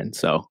Lauren.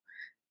 So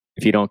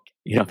if you don't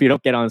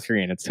get on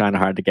screen, it's kind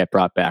of hard to get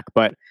brought back.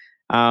 But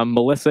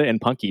Melissa and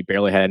Punky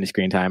barely had any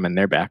screen time, and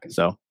they're back.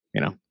 So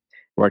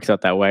works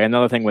out that way.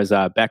 Another thing was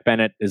Beck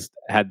Bennett is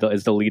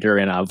the leader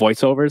in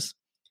voiceovers,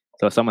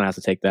 so someone has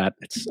to take that.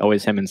 It's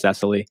always him and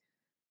Cecily.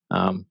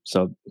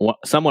 So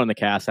someone in the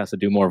cast has to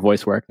do more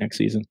voice work next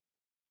season.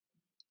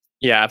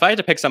 Yeah, if I had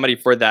to pick somebody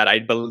for that, I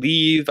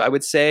believe I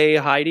would say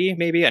Heidi.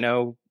 Maybe I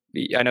know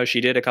she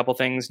did a couple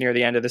things near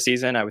the end of the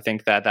season. I would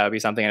think that would be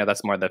something. I know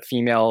that's more the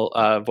female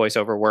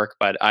voiceover work,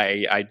 but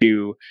I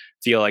do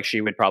feel like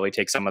she would probably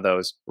take some of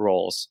those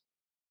roles.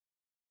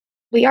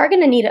 We are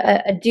going to need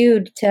a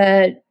dude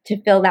to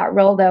fill that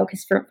role, though,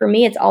 because for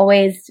me, it's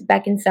always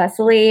Beck and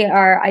Cecily.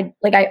 I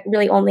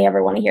really only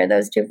ever want to hear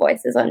those two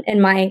voices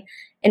in my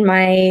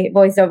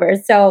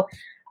voiceovers. So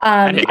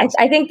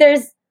I think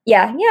there's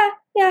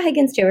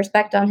Higgins too.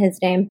 Respect on his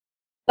name,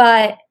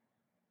 but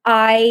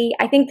I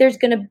think there's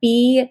going to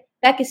be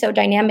Beck is so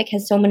dynamic,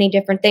 has so many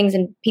different things,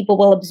 and people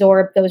will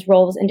absorb those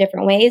roles in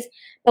different ways.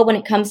 But when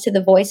it comes to the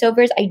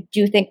voiceovers, I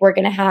do think we're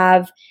going to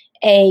have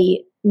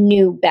a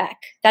new Beck.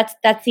 That's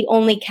the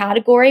only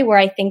category where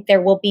I think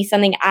there will be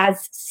something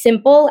as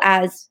simple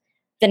as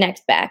the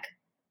next Beck.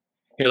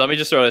 Here, let me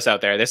just throw this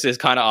out there. This is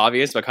kind of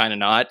obvious, but kind of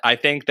not. I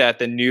think that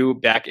the new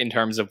Beck in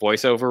terms of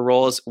voiceover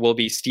roles will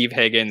be Steve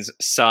Higgins'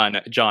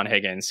 son, John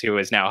Higgins, who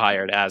is now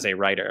hired as a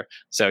writer.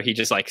 So he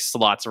just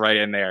slots right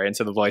in there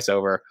into the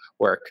voiceover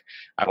work.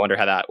 I wonder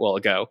how that will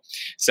go.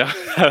 So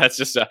that's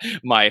just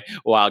my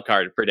wild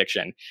card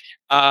prediction.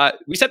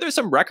 We said there's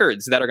some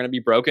records that are going to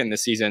be broken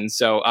this season.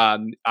 So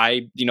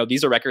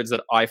these are records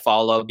that I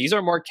follow. These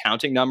are more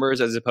counting numbers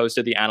as opposed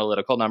to the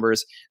analytical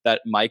numbers that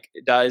Mike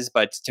does.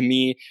 But to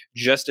me,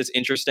 just as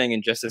interesting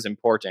and just as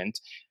important.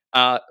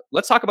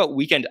 Let's talk about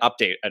Weekend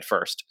Update at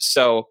first.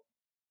 So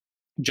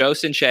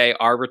Jost and Shay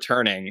are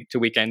returning to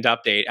Weekend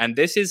Update, and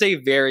this is a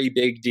very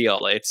big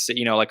deal. It's,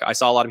 I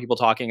saw a lot of people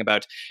talking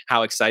about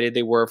how excited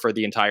they were for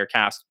the entire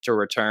cast to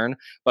return,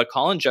 but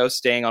Colin Jost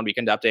staying on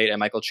Weekend Update and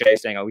Michael Che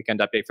staying on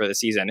Weekend Update for the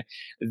season,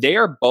 they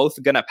are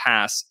both going to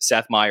pass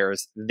Seth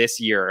Meyers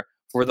this year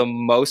for the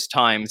most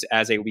times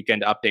as a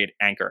Weekend Update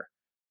anchor,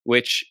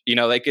 which,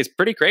 is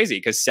pretty crazy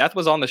because Seth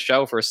was on the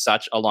show for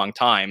such a long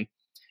time.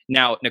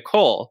 Now,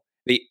 Nicole,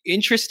 the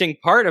interesting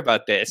part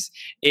about this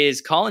is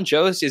Colin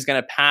Jost is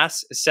going to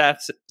pass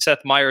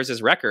Seth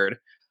Meyers' record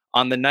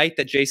on the night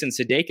that Jason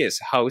Sudeikis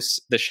hosts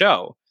the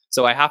show.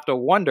 So I have to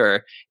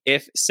wonder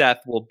if Seth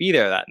will be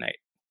there that night.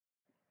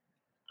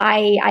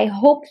 I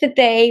hope that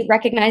they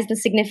recognize the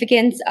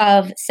significance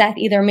of Seth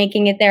either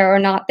making it there or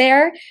not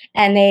there,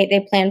 and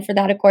they plan for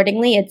that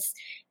accordingly.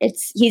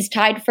 He's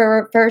tied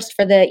for first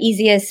for the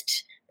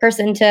easiest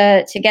person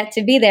to get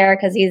to be there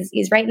because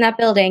he's right in that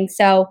building.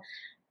 So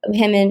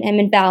him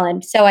and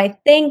Fallon. So I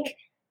think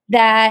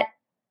that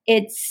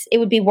it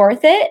would be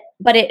worth it,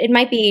 but it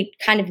might be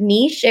kind of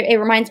niche. It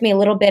reminds me a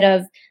little bit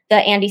of the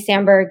Andy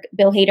Samberg,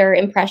 Bill Hader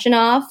impression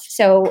off.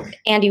 So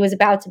Andy was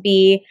about to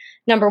be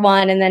number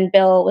one, and then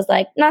Bill was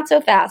like, not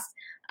so fast.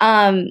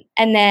 And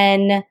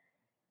then,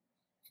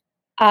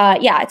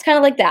 it's kind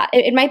of like that.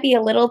 It might be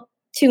a little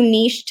too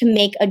niche to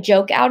make a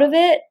joke out of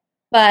it,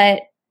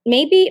 but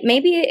maybe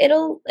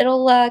it'll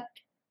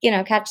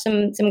catch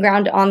some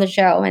ground on the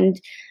show,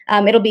 and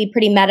it'll be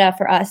pretty meta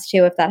for us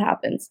too if that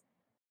happens.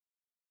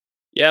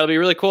 Yeah, it'll be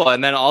really cool.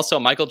 And then also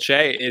Michael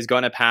Che is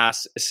going to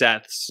pass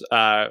Seth's,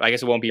 I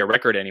guess it won't be a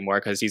record anymore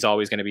because he's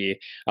always going to be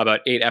about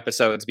 8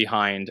 episodes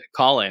behind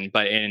Colin.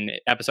 But in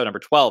episode number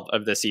 12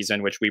 of the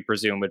season, which we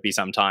presume would be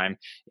sometime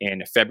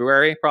in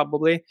February,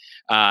 probably,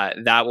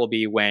 that will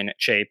be when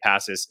Che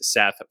passes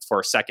Seth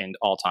for second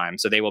all time.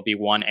 So they will be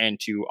 1 and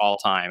 2 all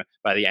time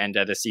by the end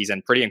of the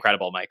season. Pretty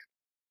incredible, Mike.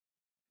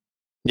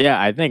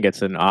 Yeah, I think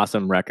it's an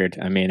awesome record.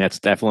 I mean, it's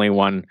definitely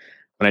one.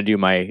 When I do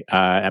my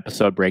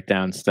episode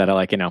breakdowns, that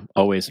I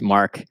always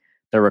mark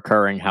the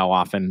recurring, how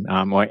often,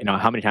 how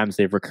many times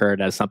they've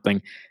recurred as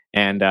something.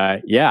 And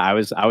I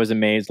was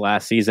amazed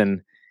last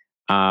season.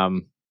 I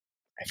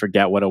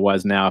forget what it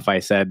was now. If I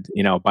said,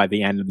 by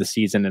the end of the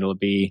season, it'll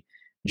be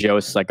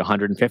Jost's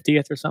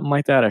 150th or something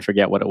like that. I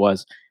forget what it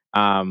was.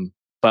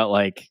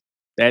 But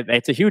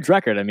it's a huge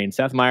record. I mean,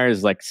 Seth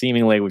Meyers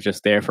seemingly was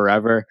just there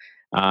forever.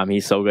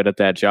 He's so good at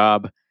that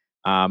job.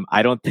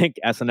 I don't think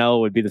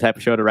SNL would be the type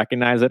of show to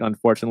recognize it,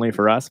 unfortunately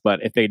for us. But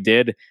if they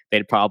did,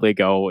 they'd probably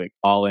go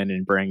all in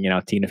and bring,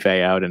 Tina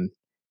Fey out and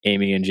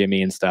Amy and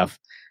Jimmy and stuff.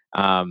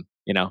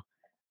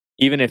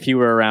 Even if he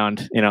were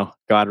around,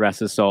 God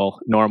rest his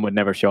soul, Norm would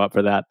never show up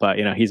for that. But,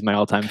 he's my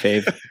all-time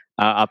fave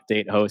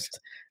update host.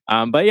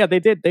 But yeah,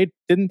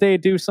 didn't they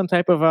do some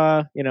type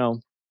of,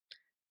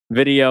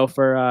 video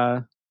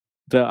for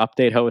the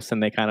update host,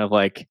 and they kind of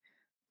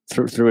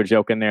threw a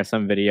joke in there,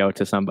 some video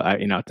to some,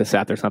 to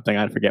Seth or something.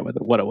 I forget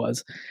what it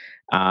was.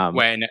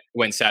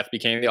 When Seth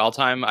became the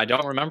all-time, I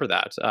don't remember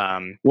that.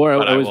 Or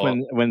it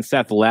was when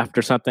Seth left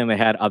or something. They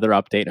had other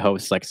update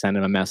hosts send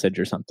him a message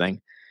or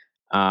something.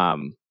 I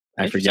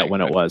forget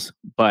when it was,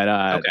 but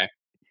okay.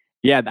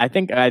 Yeah, I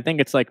think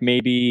it's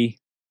maybe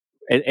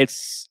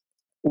it's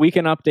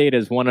Weekend Update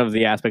is one of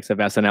the aspects of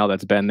SNL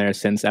that's been there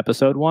since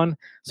episode 1.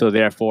 So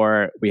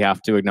therefore, we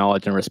have to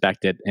acknowledge and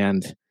respect it.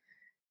 And,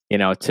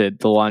 the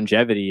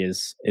longevity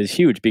is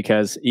huge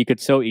because you could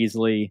so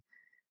easily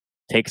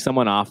take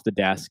someone off the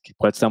desk,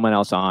 put someone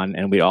else on,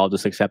 and we all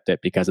just accept it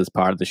because it's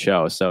part of the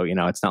show. So,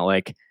 it's not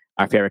like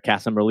our favorite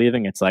cast member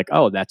leaving. It's like,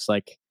 oh, that's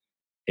like,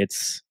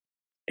 it's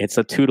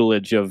a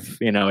tutelage of,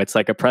 it's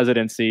like a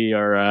presidency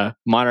or a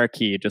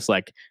monarchy, just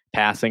like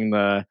passing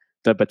the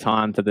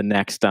baton to the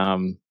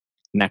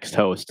next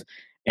host.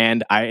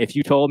 And if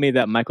you told me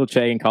that Michael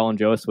Che and Colin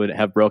Jost would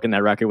have broken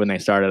that record when they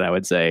started, I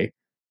would say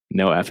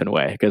no effing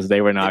way, because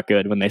they were not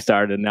good when they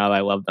started. And now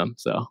I love them.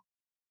 So.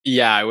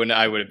 Yeah, I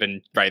would have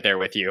been right there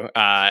with you.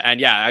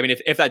 And yeah, I mean,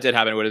 if that did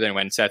happen, it would have been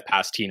when Seth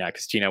passed Tina,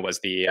 because Tina was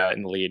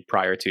in the lead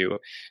prior to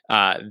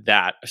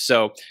that.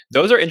 So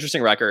those are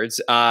interesting records.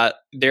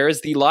 There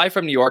is the Live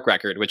from New York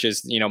record, which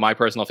is, my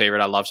personal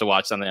favorite. I love to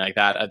watch something like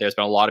that. There's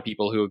been a lot of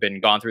people who have been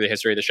gone through the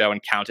history of the show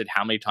and counted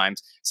how many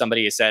times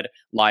somebody has said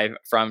Live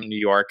from New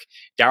York.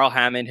 Daryl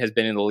Hammond has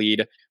been in the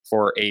lead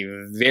for a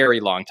very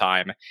long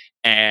time,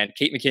 and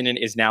Kate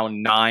McKinnon is now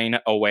 9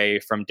 away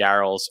from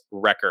Daryl's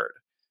record.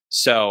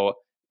 So,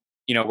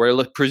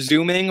 we're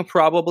presuming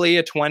probably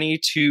a 20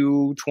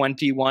 to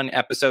 21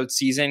 episode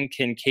season.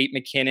 Can Kate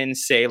McKinnon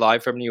say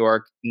Live from New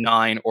York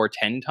 9 or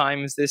 10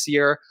 times this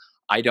year?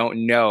 I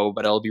don't know,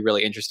 but it'll be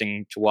really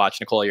interesting to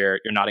watch. Nicole, you're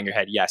nodding your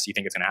head. Yes, you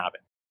think it's going to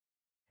happen.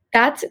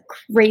 That's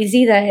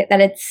crazy that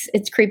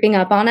it's creeping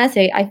up on us.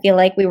 I feel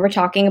like we were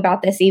talking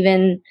about this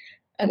even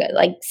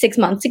like 6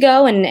 months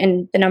ago,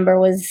 and the number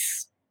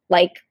was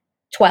like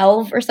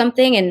 12 or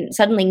something, and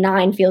suddenly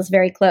 9 feels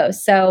very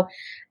close. So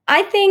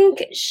I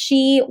think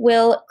she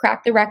will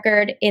crack the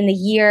record in the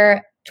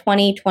year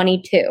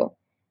 2022.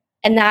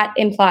 And that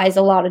implies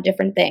a lot of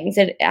different things.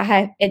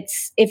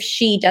 It's if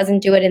she doesn't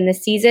do it in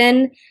this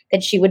season,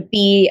 that she would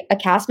be a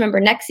cast member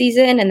next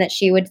season and that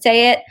she would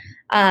say it.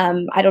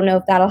 I don't know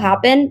if that'll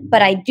happen,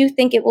 but I do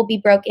think it will be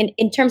broken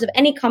in terms of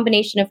any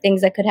combination of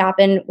things that could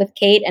happen with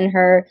Kate and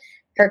her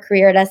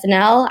career at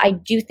SNL. I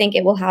do think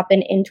it will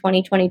happen in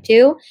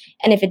 2022.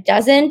 And if it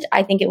doesn't,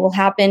 I think it will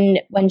happen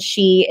when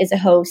she is a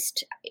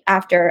host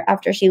after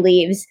she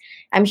leaves.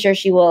 I'm sure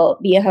she will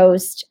be a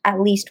host at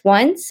least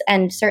once,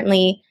 and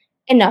certainly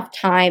enough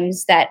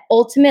times that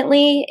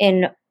ultimately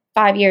in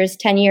 5 years,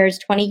 10 years,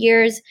 20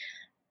 years,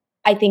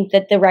 I think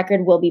that the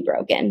record will be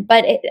broken.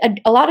 But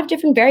a lot of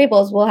different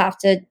variables will have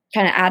to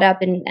kind of add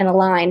up and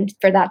align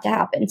for that to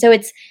happen. So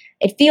it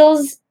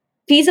feels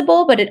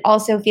feasible, but it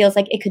also feels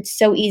like it could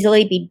so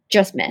easily be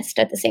just missed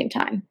at the same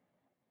time.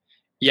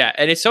 Yeah,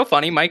 and it's so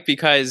funny, Mike,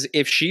 because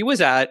if she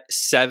was at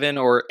 7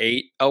 or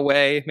 8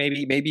 away,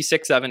 maybe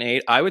 6, 7,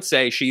 8, I would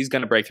say she's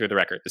going to break through the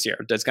record this year.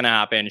 That's going to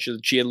happen.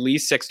 She at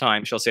least 6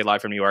 times she'll say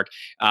Live from New York.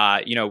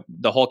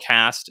 The whole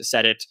cast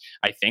said it,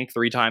 I think,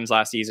 3 times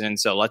last season.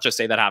 So let's just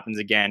say that happens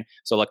again.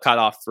 So let's cut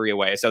off 3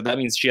 away. So that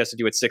means she has to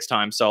do it 6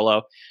 times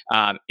solo.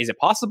 Is it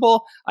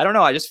possible? I don't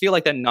know. I just feel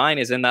like that 9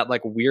 is in that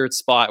like weird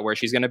spot where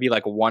she's going to be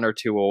like 1 or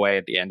 2 away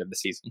at the end of the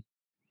season.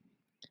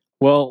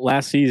 Well,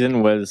 last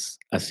season was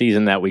a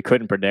season that we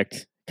couldn't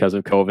predict because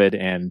of COVID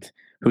and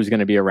who's going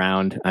to be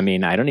around. I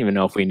mean, I don't even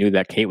know if we knew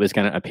that Kate was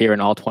going to appear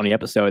in all 20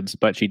 episodes,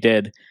 but she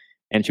did.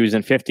 And she was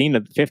in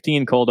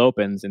 15 cold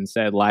opens and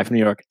said Live from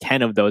New York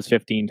 10 of those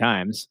 15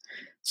 times.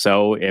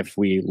 So if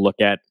we look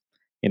at,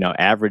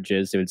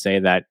 averages, it would say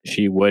that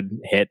she would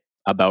hit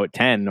about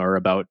 10 or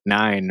about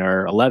 9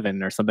 or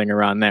 11 or something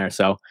around there.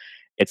 So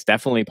it's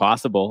definitely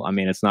possible. I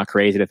mean, it's not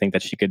crazy to think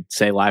that she could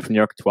say Live from New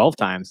York 12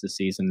 times this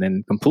season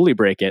and completely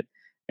break it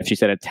if she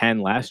said it 10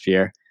 last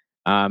year.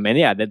 And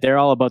yeah, they're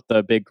all about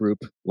the big group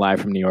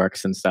Live from New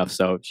Yorks and stuff.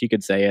 So she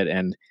could say it.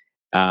 And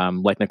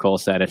like Nicole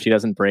said, if she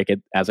doesn't break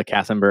it as a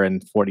cast member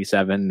in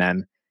 47,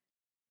 then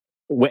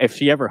if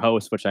she ever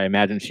hosts, which I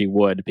imagine she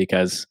would,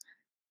 because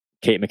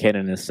Kate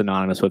McKinnon is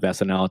synonymous with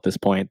SNL at this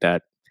point,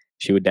 that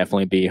she would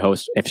definitely be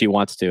host if she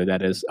wants to.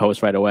 That is,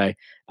 host right away.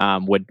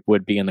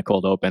 Would be in the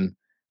cold open.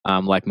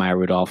 Like Maya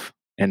Rudolph,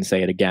 and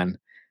say it again.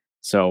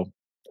 So,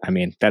 I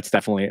mean, it's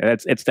definitely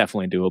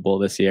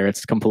doable this year.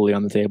 It's completely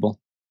on the table.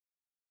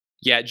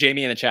 Yeah,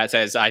 Jamie in the chat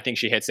says, I think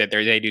she hits it.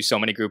 They do so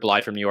many group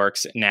Live from New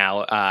Yorks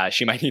now.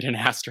 She might need an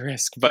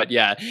asterisk, but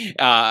yeah,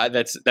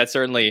 that's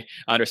certainly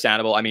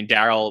understandable. I mean,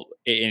 Daryl,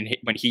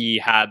 when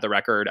he had the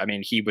record, I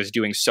mean, he was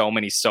doing so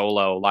many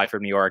solo Live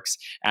from New Yorks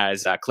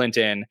as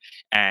Clinton,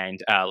 and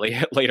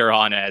later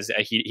on as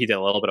he did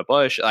a little bit of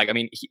Bush. Like, I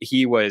mean,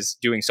 he was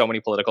doing so many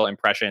political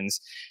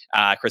impressions.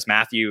 Chris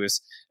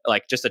Matthews,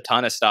 like just a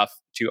ton of stuff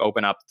to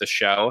open up the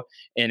show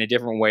in a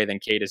different way than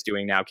Kate is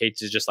doing now. Kate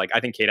is just like,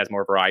 I think Kate has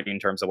more variety in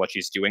terms of what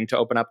she's doing to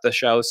open up the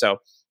show. So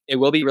it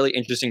will be really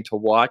interesting to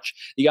watch.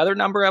 The other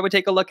number I would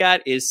take a look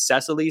at is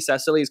Cecily.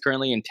 Cecily is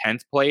currently in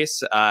 10th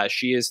place.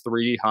 She is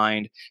 3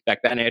 behind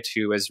Beck Bennett,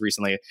 who has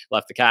recently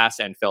left the cast,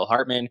 and Phil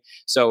Hartman.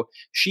 So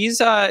she's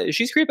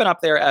creeping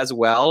up there as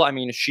well. I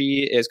mean,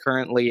 she is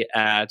currently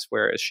at,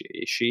 where is she?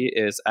 She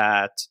is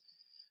at,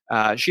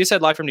 she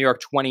said Live from New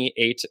York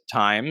 28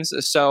 times.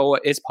 So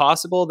it's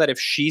possible that if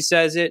she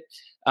says it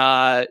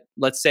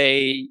let's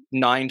say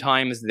 9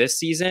 times this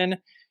season,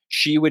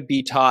 she would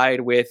be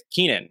tied with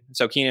Keenan.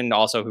 So Keenan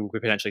also, who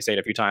could potentially say it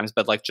a few times,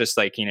 but like just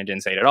like Keenan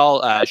didn't say it at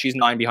all. She's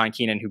 9 behind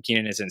Keenan, who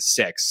Keenan is in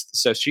 6th.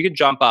 So she could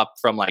jump up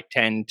from like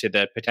 10 to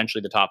the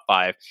potentially the top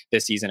 5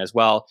 this season as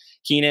well.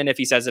 Keenan, if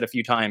he says it a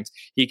few times,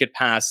 he could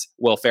pass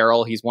Will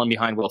Ferrell. He's 1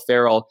 behind Will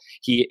Ferrell.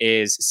 He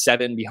is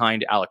 7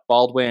 behind Alec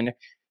Baldwin.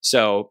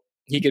 So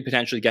he could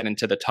potentially get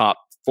into the top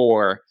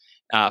 4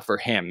 for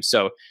him.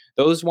 So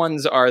those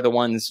ones are the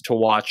ones to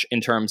watch in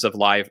terms of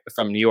live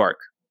from New York.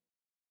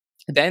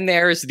 Then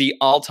there's the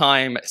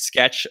all-time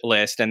sketch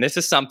list, and this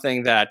is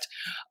something that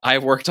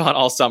I've worked on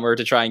all summer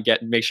to try and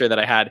make sure that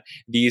I had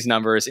these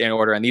numbers in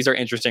order, and these are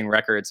interesting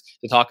records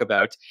to talk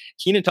about.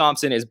 Kenan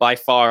Thompson is by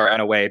far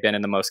and away been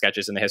in the most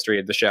sketches in the history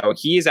of the show.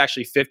 He is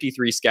actually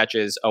 53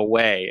 sketches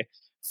away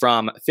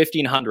from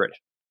 1,500,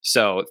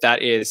 so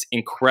that is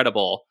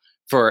incredible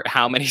for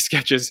how many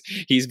sketches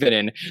he's been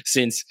in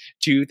since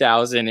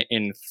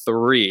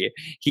 2003.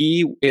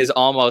 He is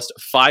almost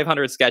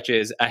 500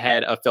 sketches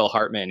ahead of Phil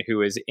Hartman,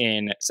 who is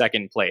in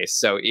 2nd place.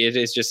 So it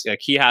is just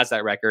like he has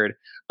that record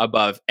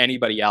above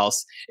anybody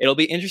else. It'll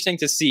be interesting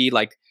to see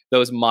like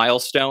those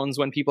milestones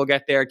when people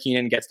get there.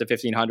 Kenan gets to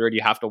 1,500.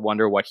 You have to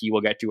wonder what he will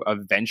get to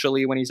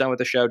eventually when he's done with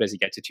the show. Does he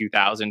get to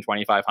 2,000,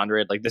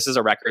 2,500? Like this is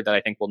a record that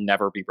I think will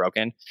never be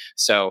broken.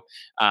 So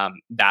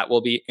that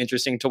will be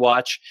interesting to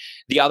watch.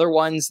 The other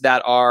ones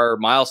that are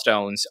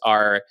milestones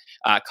are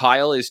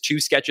Kyle is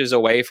 2 sketches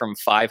away from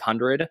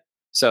 500.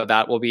 So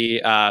that will be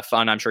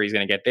fun. I'm sure he's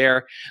going to get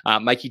there.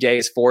 Mikey Day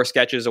is 4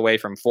 sketches away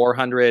from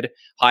 400.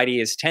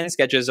 Heidi is 10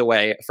 sketches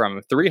away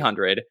from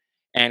 300.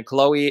 And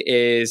Chloe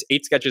is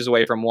 8 sketches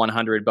away from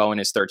 100. Bowen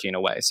is 13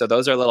 away. So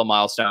those are little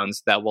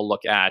milestones that we'll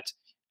look at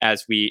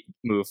as we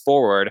move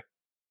forward.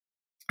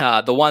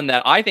 The one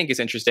that I think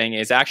is interesting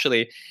is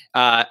actually,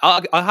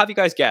 I'll have you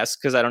guys guess,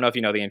 because I don't know if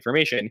you know the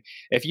information.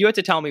 If you had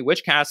to tell me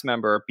which cast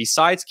member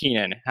besides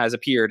Kenan has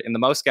appeared in the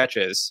most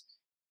sketches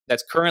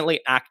that's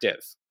currently active,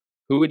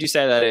 who would you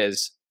say that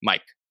is,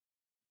 Mike?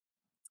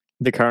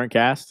 The current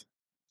cast?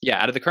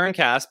 Yeah, out of the current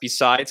cast,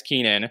 besides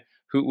Kenan,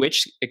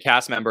 which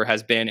cast member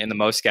has been in the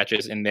most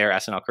sketches in their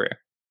SNL career?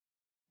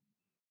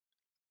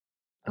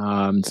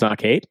 It's not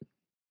Kate.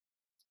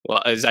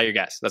 Well, is that your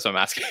guess? That's what I'm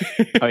asking.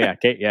 Oh yeah,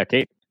 Kate. Yeah,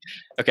 Kate.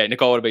 Okay,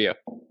 Nicole, what about you?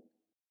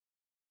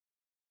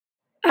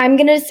 I'm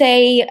gonna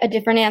say a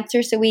different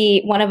answer, so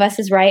one of us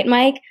is right,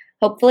 Mike.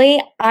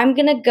 Hopefully, I'm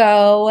gonna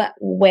go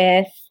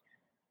with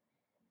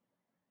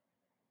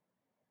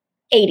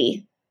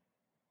 80.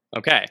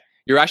 Okay.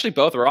 You're actually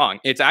both wrong.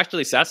 It's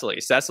actually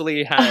Cecily.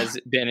 Cecily has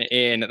been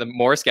in the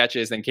more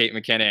sketches than Kate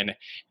McKinnon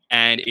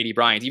and 80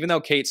 Bryant, even though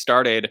Kate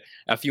started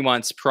a few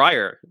months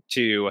prior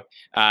to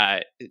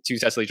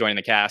Cecily joining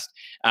the cast.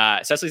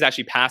 Cecily's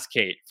actually passed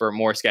Kate for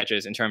more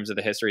sketches in terms of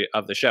the history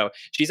of the show.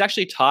 She's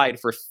actually tied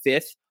for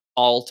 5th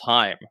all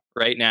time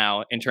right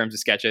now in terms of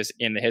sketches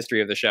in the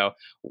history of the show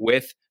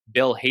with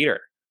Bill Hader.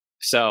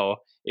 So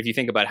if you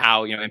think about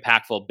how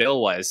impactful Bill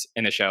was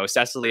in the show,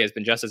 Cecily has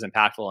been just as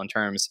impactful in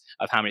terms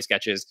of how many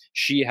sketches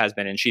she has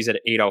been in. She's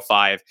at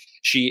 805.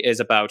 She is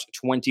about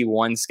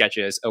 21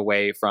 sketches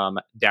away from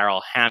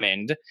Daryl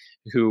Hammond,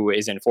 who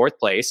is in 4th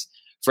place.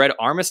 Fred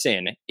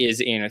Armisen is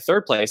in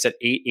 3rd place at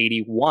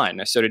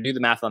 881. So to do the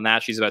math on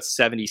that, she's about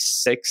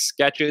 76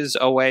 sketches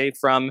away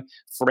from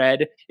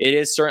Fred. It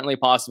is certainly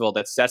possible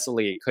that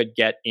Cecily could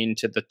get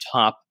into the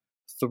top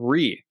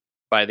 3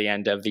 by the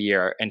end of the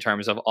year in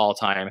terms of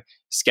all-time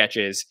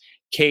sketches.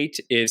 Kate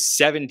is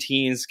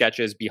 17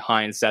 sketches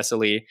behind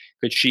Cecily.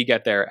 Could she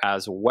get there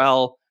as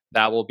well?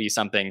 That will be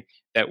something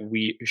that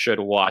we should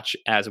watch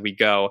as we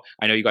go.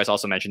 I know you guys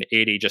also mentioned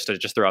 80, just to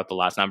throw out the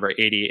last number.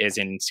 80 is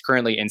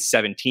currently in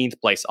 17th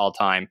place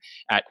all-time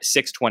at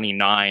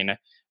 629.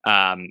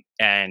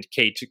 And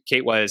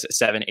Kate was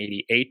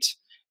 788.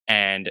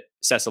 And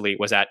Cecily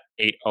was at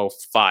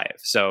 805.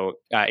 So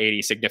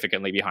 80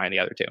 significantly behind the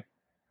other two.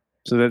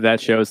 So that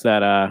shows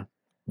that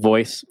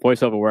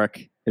voiceover work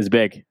is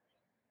big.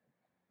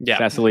 Yeah,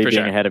 Cecily being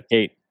sure. ahead of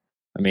Kate.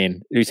 I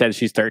mean, you said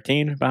she's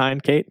 13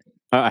 behind Kate,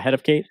 ahead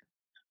of Kate.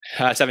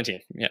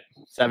 17. Yeah,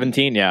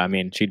 17. Yeah, I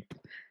mean, she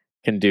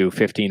can do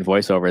 15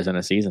 voiceovers in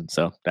a season,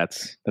 so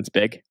that's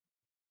big.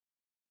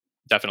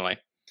 Definitely.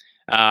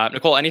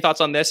 Nicole, any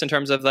thoughts on this in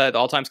terms of the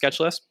all-time sketch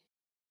list?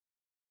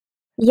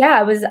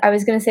 Yeah, I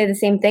was going to say the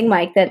same thing,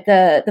 Mike. That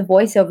the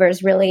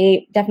voiceovers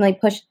really definitely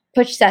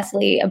push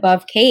Cecily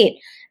above Kate.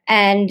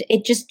 And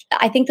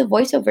I think the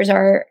voiceovers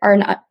are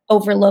an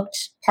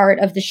overlooked part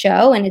of the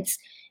show, and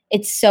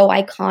it's so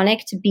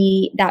iconic to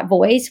be that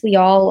voice. We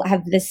all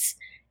have this.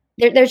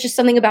 There's just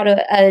something about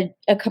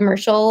a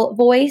commercial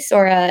voice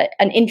or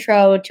an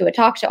intro to a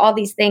talk show. All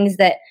these things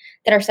that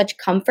are such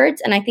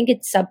comforts, and I think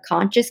it's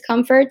subconscious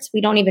comforts.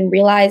 We don't even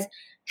realize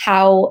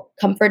how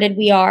comforted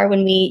we are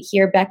when we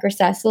hear Beck or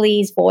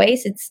Cecily's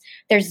voice.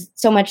 There's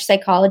so much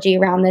psychology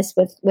around this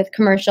with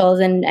commercials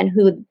and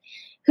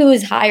who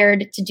is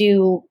hired to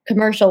do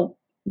commercial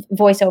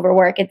voiceover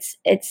work. It's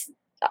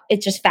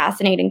just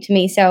fascinating to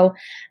me. So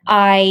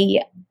I'm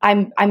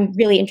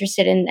really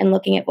interested in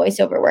looking at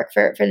voiceover work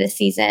for this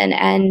season.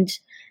 And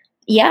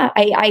Yeah,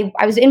 I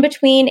was in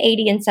between AD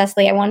and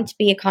Cecily. I wanted to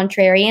be a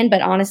contrarian,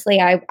 but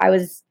honestly, I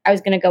was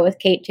going to go with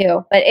Kate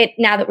too. But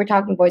now that we're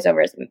talking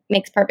voiceovers, it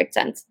makes perfect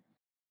sense.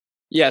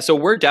 Yeah, so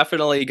we're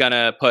definitely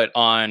gonna put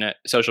on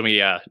social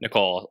media,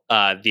 Nicole,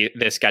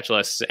 the sketch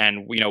lists,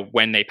 and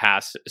when they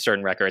pass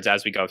certain records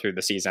as we go through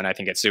the season. I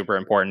think it's super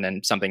important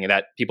and something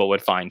that people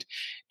would find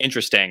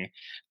interesting.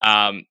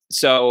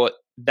 So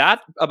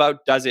that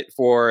about does it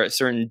for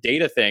certain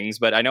data things.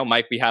 But I know,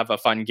 Mike, we have a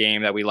fun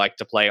game that we like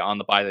to play on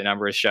the By the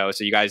Numbers show.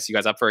 So you guys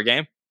up for a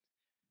game?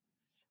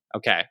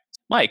 Okay,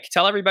 Mike,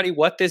 tell everybody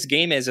what this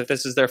game is if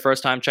this is their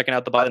first time checking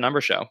out the By the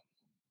Numbers show.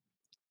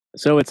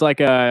 So it's like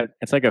a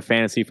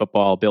fantasy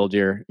football build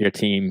your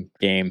team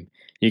game.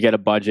 You get a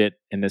budget.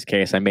 In this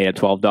case, I made it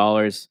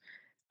 $12.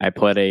 I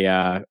put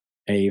a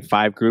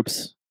 5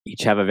 groups,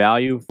 each have a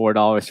value: $4,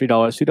 $3,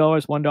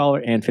 $2,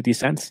 $1, and 50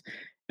 cents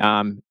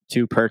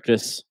to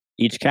purchase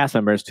each cast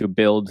members to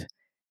build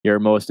your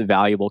most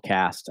valuable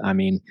cast. I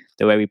mean,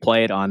 the way we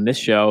play it on this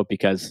show,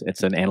 because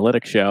it's an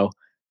analytic show,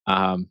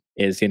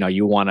 is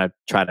you want to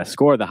try to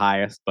score the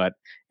highest, but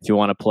if you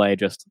want to play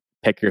just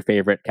pick your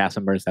favorite cast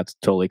members, that's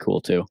totally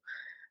cool too.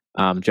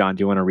 John,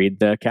 do you want to read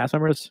the cast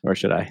members, or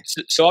should I?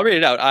 So I'll read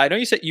it out. I know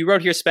you said you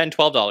wrote here spend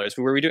 $12.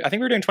 Were we doing? I think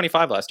we were doing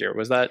 25 last year.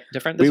 Was that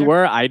different this year?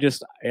 Were. I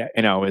just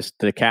was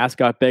the cast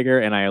got bigger,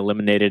 and I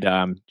eliminated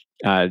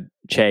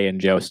Che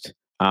and Jost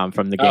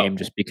from the game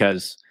just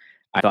because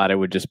I thought it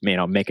would just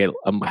make it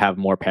have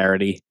more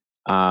parity.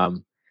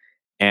 And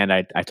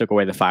I took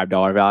away the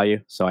 $5 value,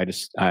 so I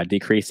just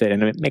decreased it,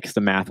 and it makes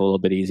the math a little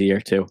bit easier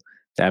to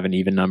have an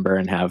even number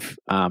and have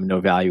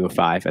no value of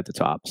 5 at the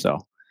top. So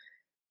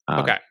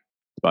okay,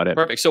 about it.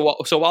 Perfect.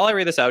 So while I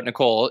read this out,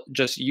 Nicole,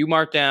 just you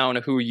mark down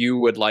who you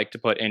would like to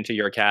put into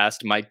your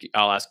cast. Mike,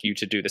 I'll ask you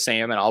to do the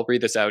same, and I'll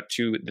read this out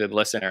to the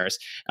listeners,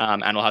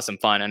 and we'll have some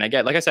fun. And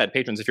again, like I said,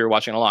 patrons, if you're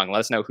watching along, let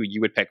us know who you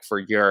would pick for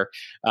your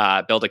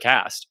build a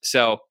cast.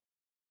 So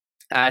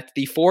at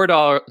the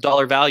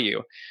 $4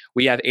 value,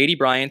 we have AD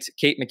Bryant,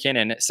 Kate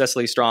McKinnon,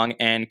 Cecily Strong,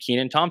 and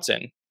Keenan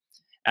Thompson.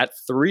 At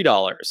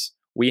 $3,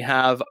 we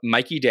have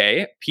Mikey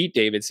Day, Pete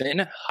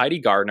Davidson, Heidi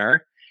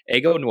Gardner,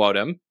 Ego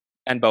Nwodum,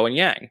 and Bowen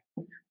Yang.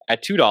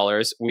 At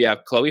 $2, we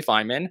have Chloe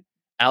Feynman,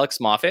 Alex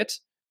Moffat,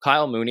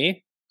 Kyle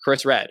Mooney,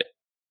 Chris Redd.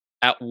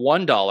 At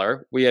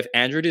 $1, we have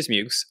Andrew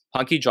Dismukes,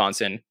 Punky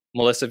Johnson,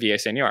 Melissa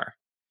Villaseñor.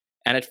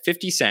 And at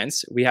 50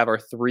 cents, we have our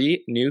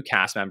 3 new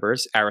cast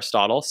members,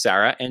 Aristotle,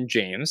 Sarah, and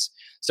James.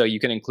 So you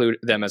can include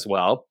them as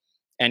well.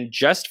 And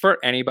just for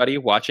anybody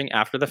watching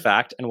after the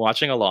fact and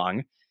watching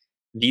along,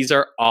 these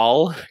are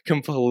all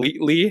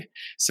completely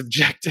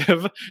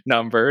subjective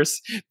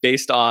numbers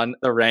based on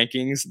the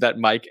rankings that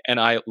Mike and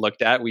I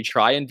looked at. We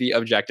try and be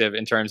objective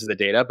in terms of the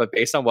data, but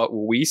based on what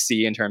we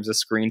see in terms of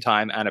screen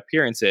time and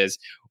appearances,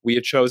 we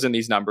have chosen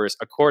these numbers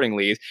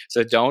accordingly.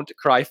 So don't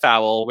cry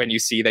foul when you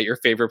see that your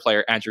favorite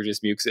player, Andrew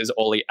Dismukes, is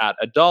only at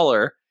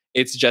 $1.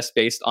 It's just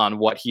based on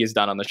what he has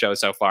done on the show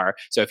so far.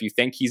 So if you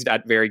think he's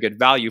at very good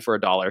value for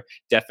 $1,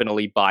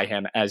 definitely buy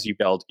him as you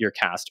build your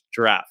cast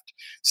draft.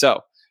 So,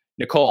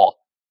 Nicole,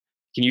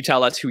 can you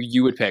tell us who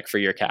you would pick for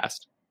your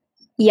cast?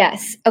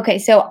 Yes. Okay.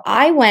 So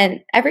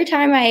every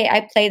time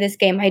I play this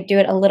game, I do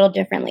it a little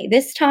differently.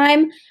 This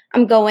time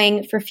I'm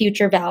going for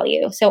future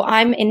value. So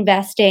I'm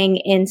investing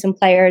in some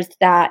players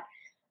that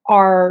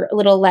are a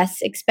little less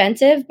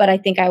expensive, but I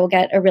think I will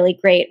get a really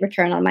great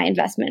return on my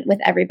investment with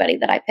everybody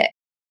that I pick.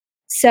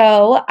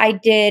 So I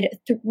did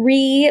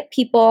 3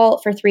 people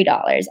for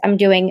 $3. I'm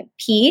doing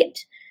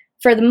Pete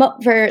for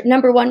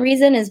number one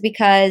reason is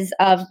because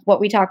of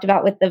what we talked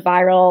about with the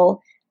viral.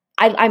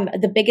 I'm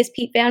the biggest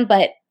Pete fan,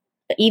 but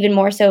even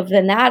more so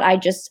than that,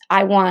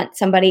 I want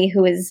somebody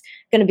who is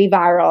going to be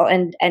viral,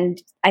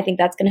 and I think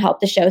that's going to help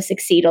the show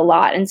succeed a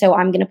lot. And so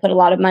I'm going to put a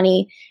lot of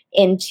money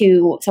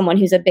into someone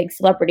who's a big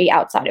celebrity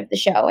outside of the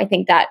show. I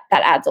think that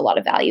adds a lot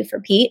of value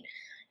for Pete.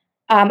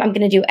 I'm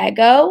going to do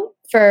Ego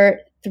for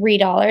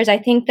 $3. I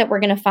think that we're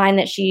going to find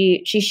that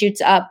she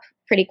shoots up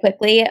pretty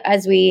quickly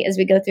as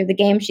we go through the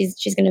game.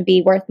 She's going to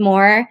be worth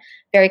more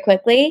very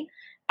quickly.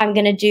 I'm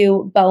going to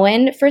do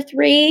Bowen for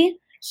 $3.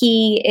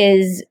 He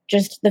is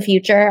just the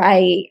future.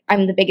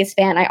 I'm the biggest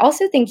fan. I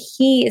also think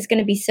he is going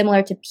to be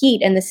similar to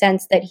Pete in the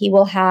sense that he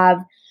will have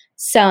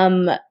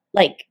some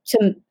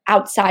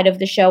outside of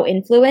the show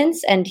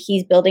influence, and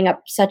he's building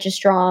up such a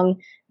strong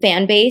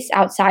fan base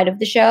outside of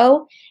the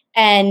show.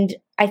 And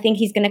I think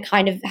he's going to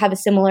kind of have a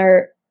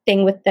similar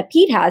thing that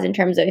Pete has in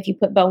terms of if you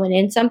put Bowen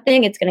in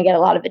something, it's going to get a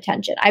lot of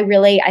attention. I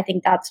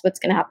think that's what's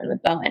going to happen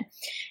with Bowen.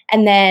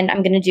 And then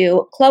I'm going to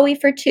do Chloe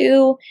for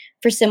 $2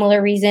 for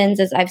similar reasons.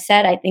 As I've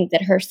said, I think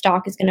that her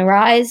stock is going to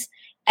rise.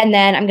 And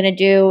then I'm going to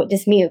do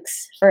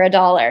Dismukes for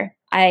 $1.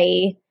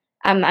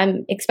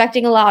 I'm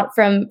expecting a lot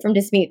from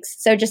Dismukes.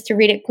 So just to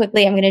read it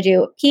quickly, I'm going to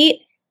do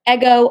Pete,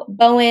 Ego,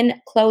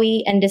 Bowen,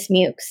 Chloe, and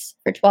Dismukes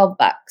for $12.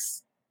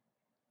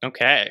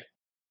 Okay.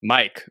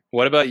 Mike,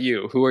 what about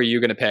you? Who are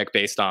you going to pick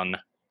based on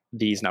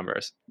these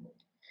numbers?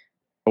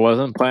 I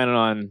wasn't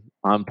planning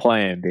on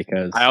playing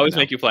because I always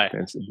make you play.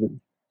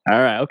 All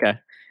right, okay.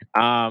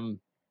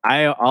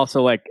 I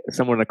also, like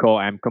similar to Nicole,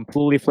 I'm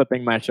completely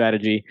flipping my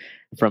strategy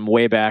from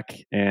way back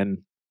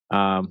in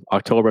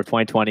October of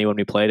 2020 when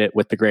we played it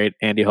with the great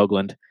Andy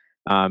Hoagland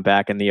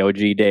back in the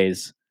OG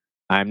days.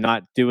 I'm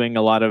not doing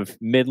a lot of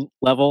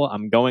mid-level.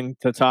 I'm going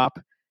to top.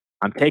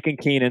 I'm taking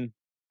Keenan.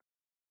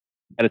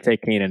 Got to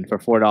take Keenan for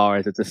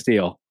 $4. It's a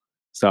steal.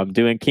 So I'm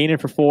doing Keenan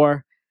for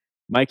 4,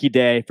 Mikey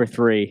Day for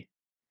 3,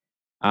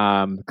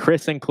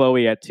 Chris and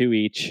Chloe at 2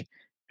 each,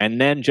 and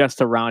then just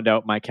to round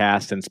out my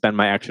cast and spend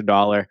my extra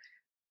dollar,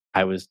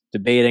 I was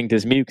debating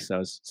Dismukes. I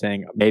was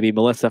saying maybe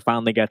Melissa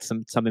finally gets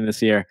something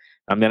this year.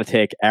 I'm going to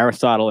take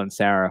Aristotle and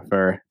Sarah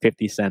for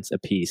 50 cents a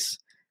piece.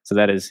 So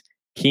that is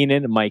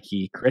Keenan,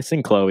 Mikey, Chris,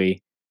 and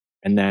Chloe,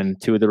 and then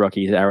 2 of the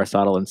rookies,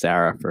 Aristotle and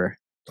Sarah, for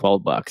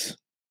 $12.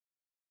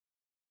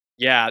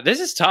 Yeah, this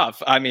is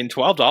tough. I mean,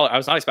 $12. I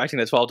was not expecting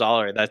the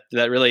 $12.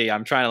 That really,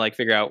 I'm trying to like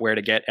figure out where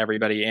to get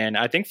everybody in.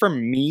 I think for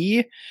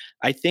me,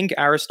 I think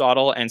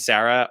Aristotle and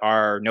Sarah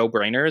are no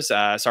brainers.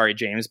 Sorry,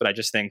 James, but I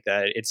just think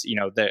that it's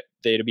that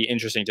it'd be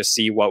interesting to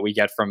see what we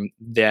get from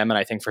them. And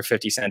I think for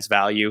 50 cents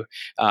value,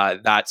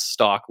 that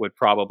stock would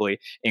probably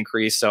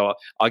increase. So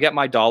I'll get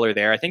my dollar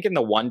there. I think in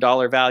the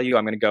 $1 value,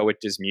 I'm going to go with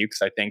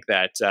Dismukes. I think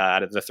that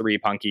out of the 3,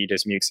 Punky,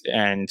 Dismukes,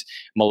 and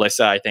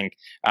Melissa, I think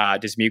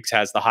Dismukes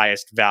has the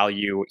highest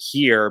value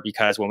here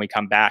because when we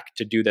come back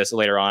to do this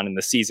later on in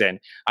the season,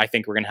 I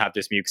think we're going to have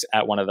Dismukes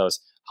at one of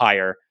those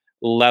higher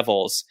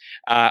levels.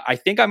 I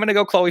think I'm going to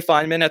go Chloe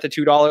Feynman at the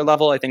 $2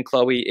 level. I think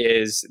Chloe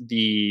is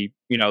the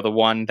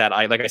one that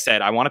like I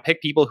said, I want to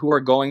pick people who are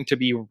going to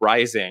be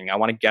rising. I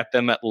want to get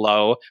them at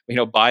low,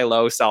 buy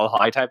low, sell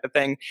high type of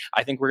thing.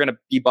 I think we're going to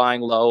be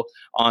buying low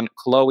on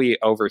Chloe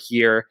over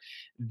here.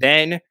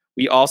 Then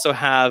we also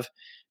have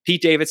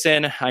Pete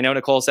Davidson. I know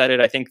Nicole said it.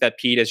 I think that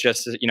Pete is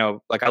just,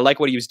 I like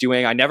what he was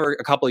doing. I never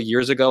a couple of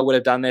years ago would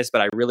have done this,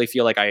 but I really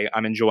feel like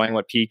I'm enjoying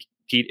what Pete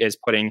is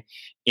putting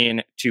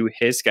into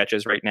his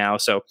sketches right now.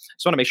 So I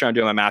just want to make sure I'm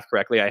doing my math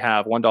correctly. I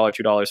have $1,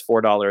 $2,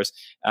 $4,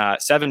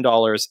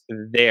 $7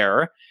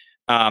 there.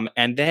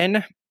 And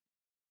then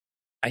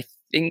I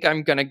think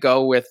I'm going to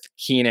go with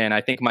Keenan. I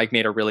think Mike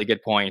made a really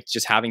good point.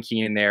 Just having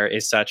Keenan there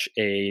is such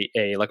a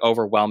like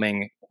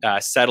overwhelming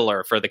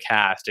settler for the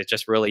cast. It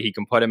just really, he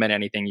can put him in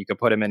anything. You can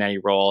put him in any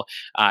role.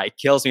 It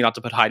kills me not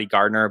to put Heidi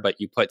Gardner, but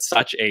you put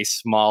such a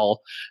small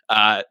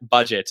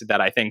budget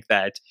that I think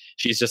that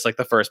she's just like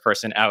the first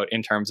person out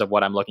in terms of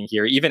what I'm looking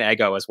here. Even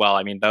Ego as well.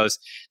 I mean, there's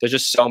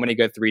just so many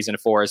good 3s and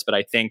 4s, but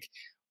I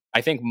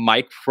think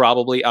Mike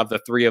probably, of the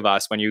 3 of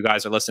us, when you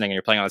guys are listening and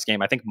you're playing on this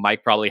game, I think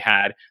Mike probably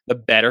had the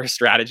better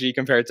strategy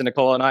compared to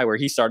Nicole and I, where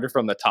he started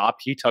from the top.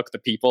 He took the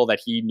people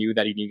that he knew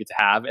that he needed to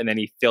have, and then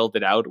he filled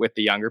it out with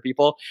the younger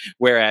people.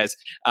 Whereas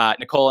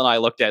Nicole and I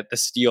looked at the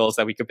steals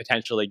that we could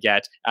potentially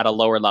get at a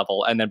lower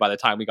level. And then by the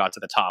time we got to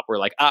the top, we're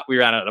like, we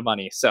ran out of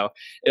money. So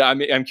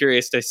I'm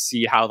curious to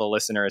see how the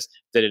listeners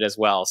did it as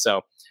well.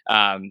 So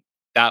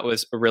that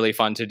was really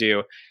fun to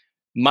do.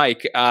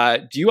 Mike,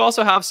 do you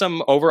also have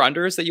some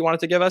over-unders that you wanted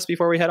to give us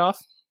before we head off?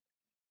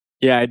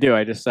 Yeah, I do.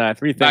 I just 3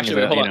 things.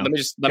 Actually, hold on. Let me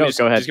just go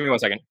ahead. Just give me 1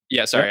 second.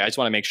 Yeah, sorry. Yeah. I just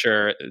want to make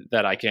sure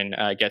that I can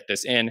get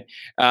this in.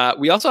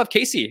 We also have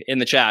Casey in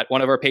the chat.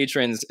 One of our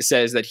patrons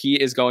says that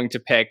he is going to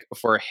pick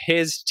for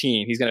his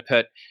team. He's going to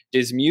put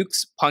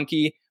Dismukes,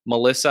 Punky,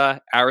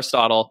 Melissa,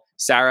 Aristotle,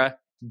 Sarah,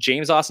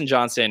 James Austin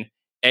Johnson,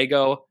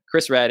 Ego,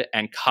 Chris Red,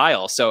 and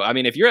Kyle. So, I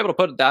mean, if you're able to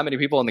put that many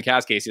people in the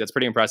cast, Casey, that's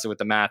pretty impressive with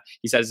the math.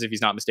 He says, if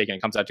he's not mistaken,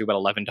 it comes out to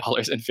about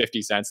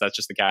 $11.50. That's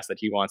just the cast that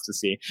he wants to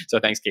see. So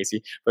thanks,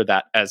 Casey, for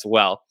that as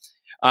well.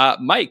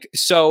 Mike,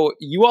 so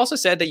you also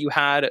said that you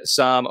had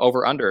some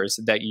over-unders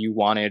that you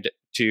wanted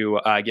to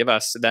give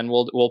us. Then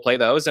we'll play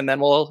those, and then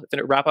we'll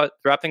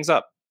wrap things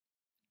up.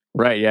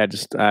 Right, yeah,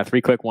 just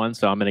 3 quick ones.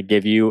 So I'm going to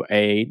give you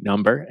a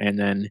number, and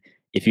then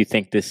if you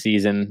think this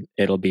season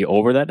it'll be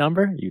over that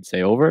number, you'd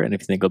say over. And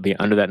if you think it'll be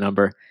under that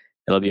number,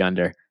 it'll be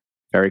under.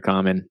 Very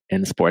common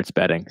in sports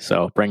betting.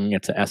 So bringing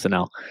it to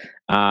SNL.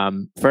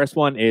 First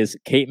one is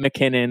Kate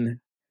McKinnon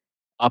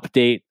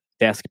update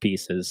desk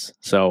pieces.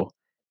 So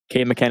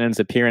Kate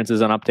McKinnon's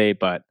appearances on update,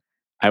 but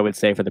I would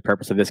say for the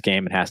purpose of this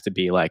game, it has to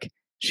be like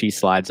she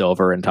slides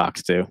over and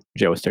talks to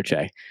Joe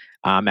Esterche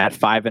at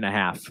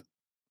 5.5.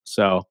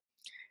 So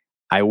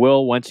I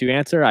will, once you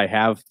answer, I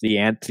have the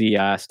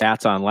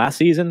stats on last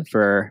season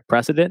for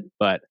precedent,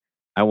 but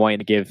I want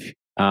you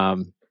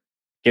to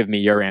give me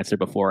your answer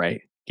before I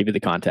give you the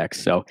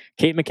context. So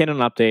Kate McKinnon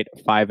update,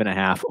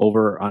 5.5,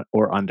 over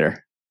or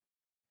under?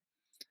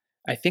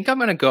 I think I'm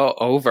going to go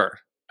over.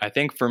 I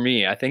think for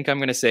me, I'm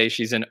going to say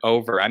she's an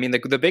over. I mean,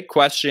 the big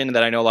question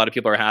that I know a lot of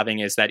people are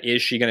having is that,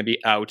 is she going to be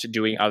out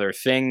doing other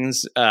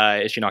things?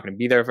 Is she not going to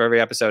be there for every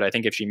episode? I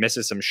think if she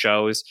misses some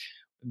shows,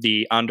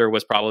 the under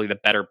was probably the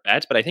better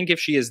bet. But I think if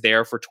she is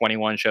there for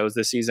 21 shows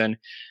this season,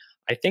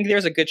 I think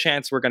there's a good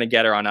chance we're going to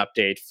get her on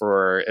update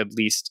for at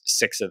least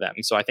 6 of them.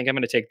 So I think I'm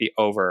going to take the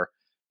over.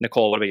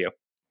 Nicole, what about you?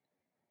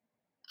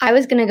 I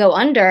was going to go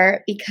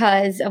under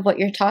because of what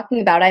you're talking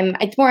about. I'm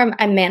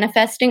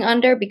manifesting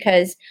under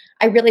because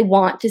I really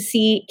want to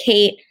see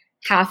Kate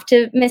have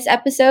to miss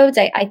episodes.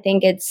 I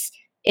think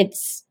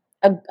it's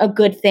a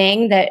good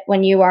thing that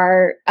when you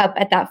are up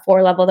at that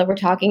 4 level that we're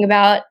talking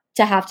about,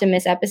 to have to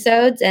miss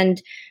episodes.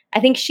 And I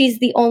think she's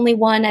the only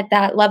one at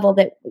that level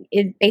that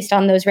is based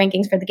on those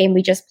rankings for the game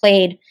we just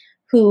played,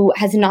 who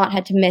has not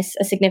had to miss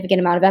a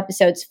significant amount of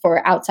episodes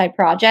for outside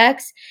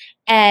projects.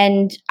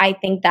 And I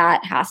think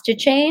that has to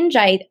change.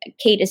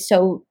 Kate is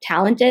so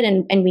talented,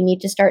 and we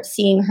need to start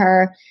seeing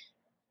her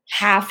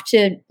have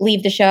to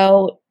leave the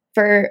show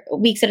for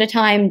weeks at a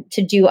time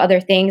to do other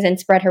things and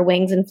spread her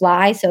wings and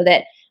fly, so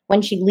that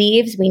when she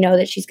leaves, we know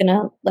that she's going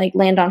to like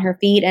land on her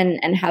feet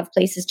and have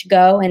places to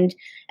go and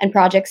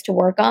projects to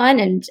work on.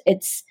 And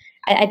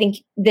I think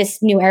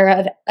this new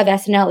era of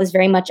SNL is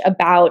very much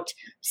about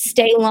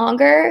stay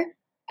longer,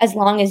 as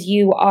long as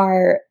you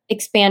are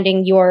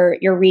expanding your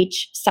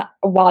reach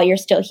while you're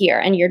still here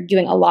and you're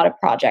doing a lot of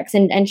projects.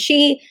 And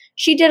she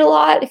did a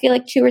lot. I feel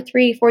like 2 or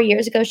 3, 4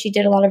 years ago, she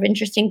did a lot of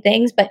interesting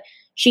things, but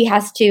she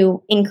has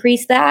to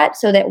increase that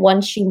so that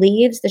once she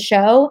leaves the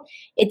show,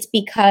 it's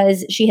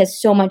because she has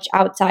so much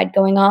outside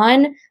going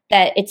on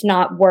that it's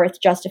not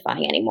worth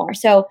justifying anymore.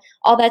 So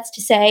all that's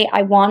to say,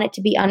 I want it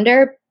to be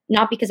under,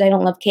 not because I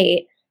don't love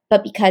Kate,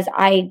 but because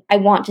I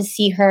want to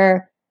see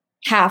her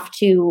have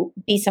to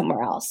be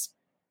somewhere else.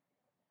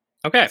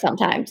 Okay.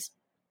 Sometimes.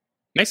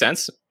 Makes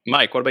sense.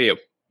 Mike, what about you?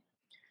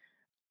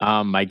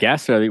 My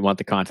guess, or you want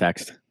the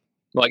context?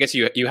 Well, I guess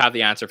you have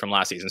the answer from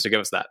last season, so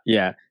give us that.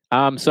 Yeah.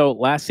 So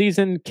last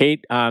season,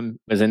 Kate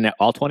was in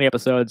all 20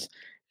 episodes.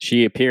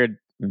 She appeared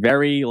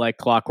very like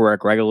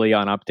clockwork regularly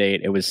on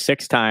Update. It was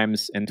 6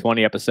 times in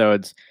 20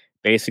 episodes,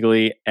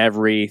 basically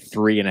every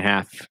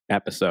 3.5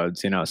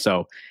 episodes.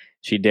 So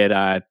she did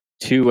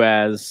 2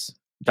 as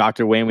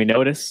Dr. Wayne We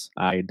Notice.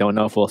 I don't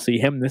know if we'll see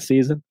him this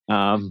season.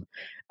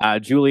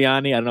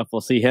 Giuliani, I don't know if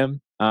we'll see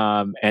him.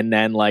 And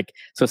then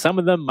so some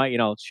of them might,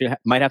 she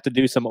might have to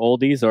do some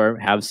oldies or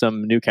have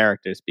some new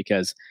characters,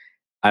 because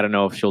I don't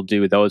know if she'll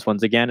do those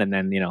ones again. And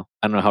then,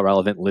 I don't know how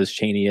relevant Liz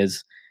Cheney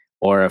is,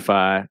 or if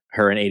her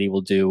and 80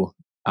 will do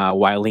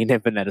Wileen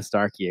and Vanetta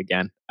Starkey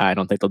again. I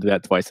don't think they'll do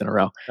that twice in a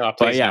row. Oh,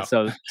 but yeah,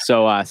 no.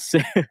 so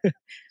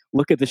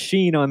look at the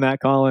sheen on that,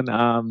 Colin.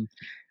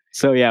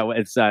 So yeah,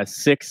 it's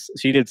 6.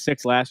 She did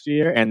 6 last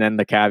year, and then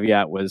the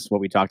caveat was what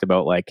we talked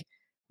about.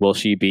 Will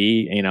she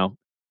be,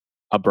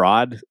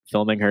 abroad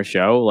filming her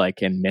show,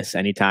 and miss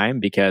any time?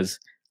 Because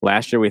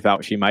last year we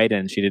thought she might,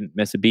 and she didn't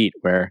miss a beat.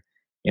 Where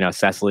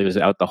Cecily was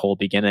out the whole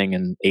beginning,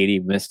 and 80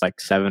 missed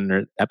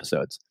 7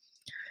 episodes.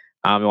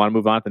 We want to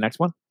move on to the next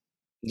one.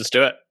 Let's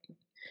do it.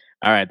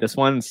 All right, this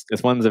one's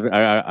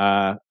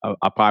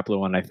a popular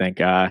one, I think.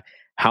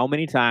 How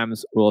many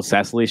times will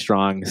Cecily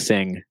Strong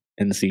sing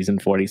in season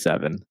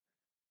 47?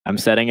 I'm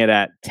setting it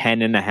at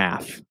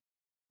 10.5.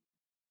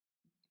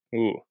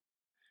 Ooh.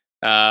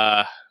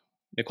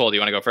 Nicole, do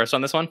you want to go first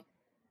on this one?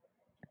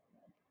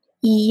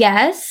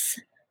 Yes.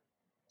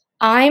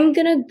 I'm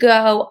going to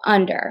go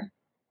under.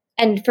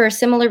 And for a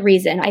similar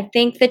reason. I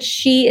think that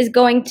she is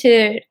going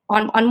to,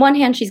 on one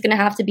hand, she's going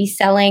to have to be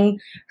selling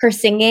her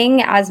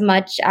singing as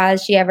much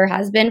as she ever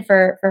has been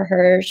for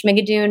her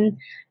Schmigadoon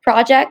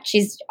project.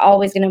 She's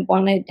always going to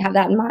want to have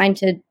that in mind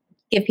to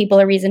give people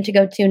a reason to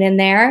go tune in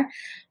there.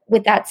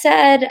 With that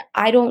said,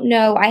 I don't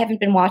know. I haven't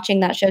been watching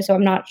that show, so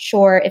I'm not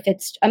sure if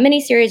it's a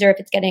miniseries or if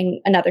it's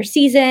getting another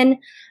season.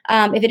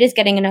 If it is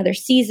getting another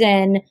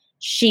season,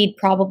 she'd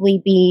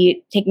probably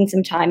be taking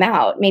some time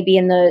out. Maybe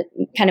in the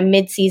kind of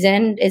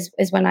mid-season is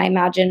when I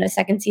imagine a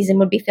second season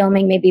would be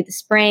filming, maybe the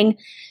spring.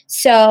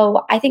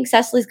 So I think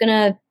Cecily's going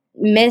to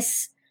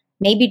miss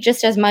maybe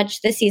just as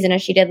much this season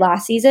as she did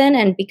last season.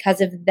 And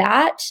because of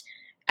that,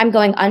 I'm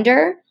going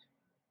under.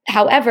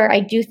 However,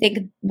 I do think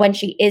when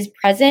she is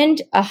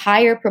present, a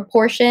higher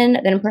proportion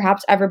than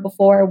perhaps ever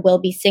before will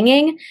be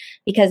singing,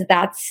 because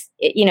that's,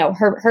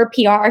 her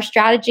PR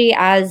strategy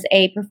as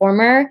a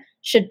performer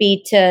should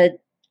be to,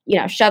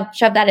 shove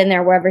that in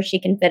there wherever she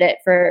can fit it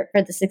for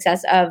the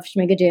success of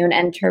Schmigadoon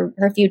and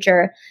her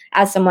future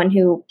as someone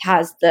who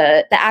has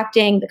the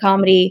acting, the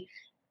comedy,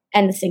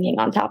 and the singing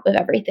on top of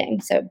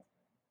everything. So.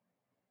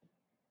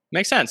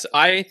 Makes sense.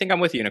 I think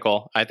I'm with you,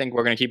 Nicole. I think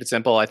we're going to keep it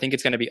simple. I think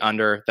it's going to be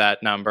under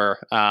that number.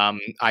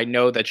 I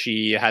know that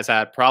she has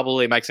had,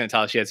 probably Mike's going to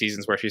tell us she had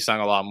seasons where she sung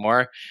a lot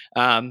more.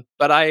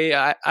 But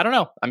I don't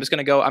know. I'm going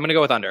to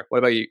go with under. What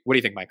about you? What do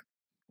you think, Mike?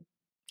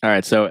 All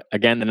right. So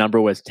again, the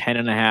number was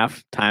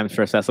 10.5 times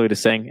for Cecily to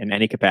sing in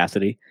any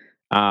capacity.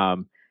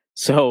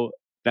 So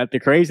that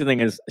the crazy thing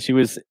is she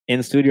was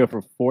in studio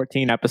for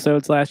 14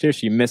 episodes last year.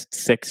 She missed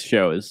 6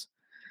 shows.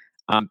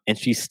 And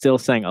she still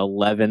sang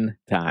 11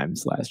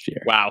 times last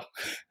year. Wow.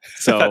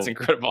 So that's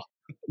incredible.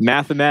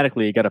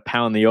 Mathematically, you got to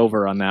pound the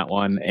over on that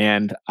one.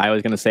 And I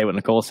was going to say what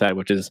Nicole said,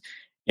 which is,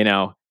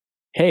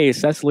 hey,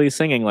 Cecily's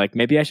singing.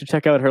 Maybe I should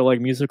check out her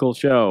musical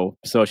show.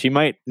 So she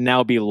might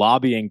now be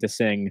lobbying to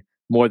sing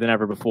more than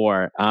ever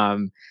before.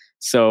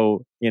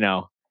 So,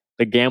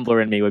 the gambler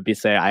in me would be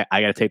say, I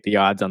got to take the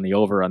odds on the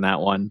over on that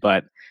one.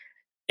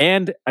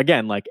 And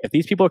again, if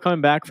these people are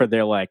coming back for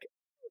their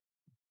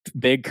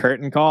big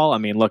curtain call. I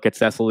mean, look at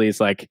Cecily's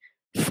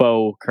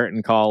faux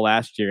curtain call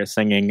last year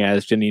singing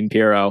as Janine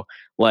Pirro.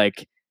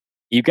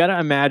 you got to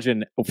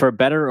imagine, for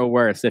better or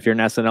worse, if you're an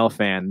SNL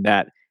fan,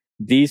 that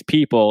these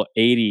people,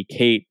 80,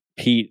 Kate,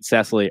 Pete,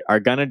 Cecily, are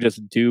going to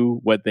just do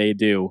what they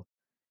do.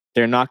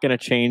 They're not going to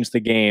change the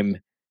game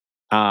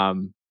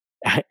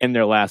in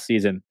their last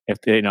season.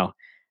 If they,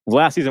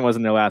 last season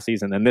wasn't their last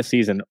season, and this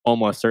season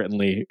almost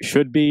certainly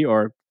should be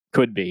or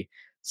could be.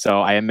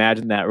 So I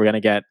imagine that we're going to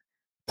get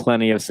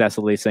plenty of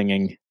Cecily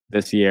singing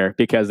this year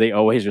because they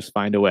always just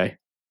find a way.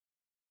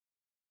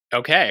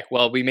 Okay,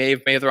 well, we may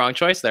have made the wrong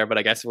choice there, but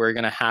I guess we're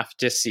going to have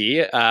to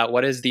see.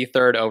 What is the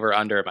third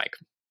over-under, Mike?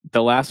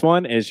 The last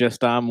one is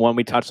just one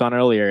we touched on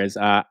earlier is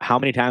how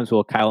many times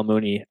will Kyle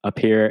Mooney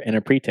appear in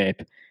a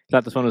pre-tape? I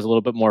thought this one was a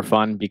little bit more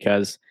fun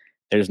because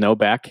there's no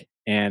Beck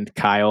and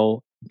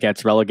Kyle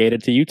gets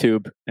relegated to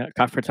YouTube,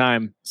 cut for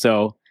time.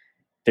 So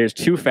there's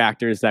two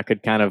factors that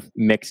could kind of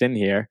mix in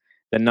here.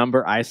 The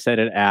number I set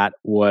it at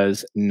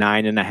was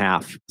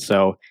 9.5.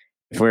 So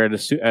if we were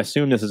to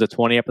assume this is a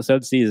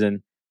 20-episode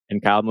season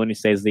and Kyle Mooney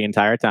stays the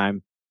entire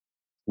time,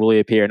 will he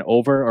appear in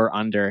over or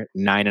under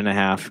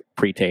 9.5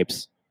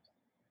 pre-tapes?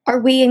 Are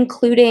we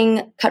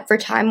including cut for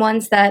time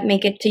ones that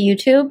make it to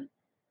YouTube?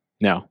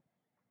 No.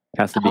 It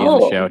has to be on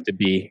the show to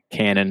be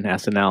canon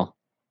SNL.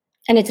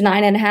 And it's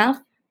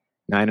 9.5?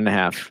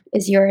 9.5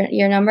 is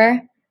your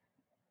number?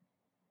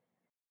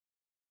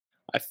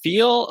 I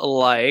feel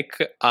like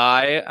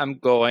I am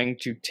going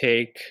to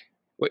take.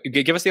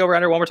 Give us the over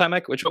under one more time,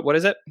 Mike. What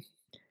is it?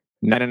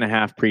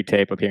 9.5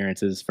 pre-tape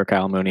appearances for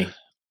Kyle Mooney.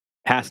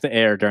 Has to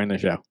air during the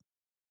show.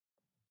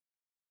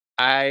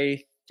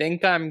 I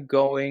think I'm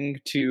going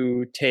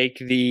to take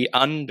the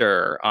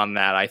under on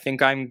that. I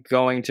think I'm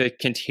going to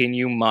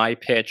continue my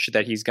pitch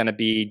that he's going to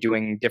be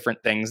doing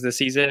different things this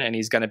season and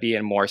he's going to be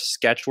in more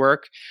sketch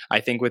work. I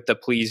think with the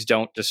Please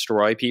Don't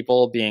Destroy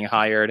people being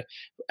hired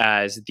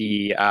as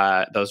the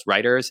those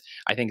writers,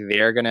 I think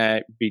they're going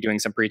to be doing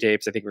some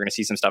pre-tapes. I think we're going to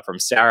see some stuff from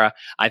Sarah.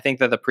 I think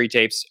that the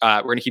pre-tapes,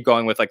 we're going to keep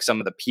going with like some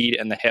of the Pete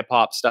and the hip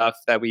hop stuff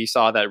that we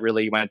saw that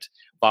really went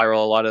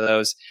viral, a lot of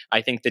those.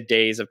 I think the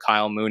days of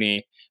Kyle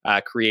Mooney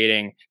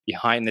creating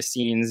behind the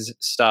scenes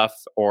stuff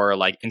or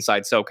like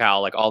inside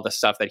SoCal, like all the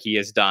stuff that he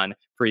has done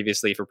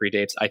previously for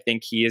pre-tapes, I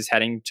think he is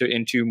heading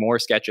into more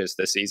sketches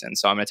this season.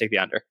 So I'm going to take the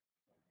under.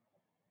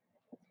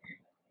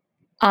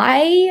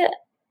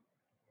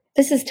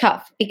 This is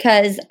tough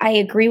because I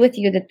agree with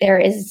you that there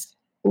is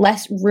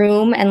less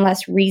room and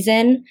less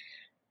reason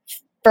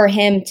for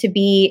him to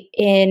be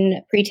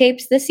in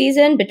pre-tapes this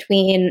season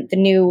between the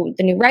new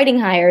writing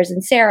hires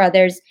and Sarah.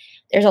 There's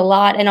a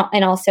lot,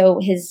 and also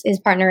his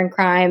partner in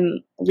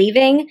crime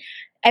leaving.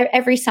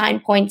 Every sign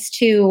points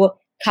to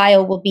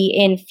Kyle will be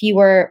in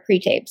fewer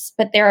pre-tapes,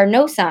 but there are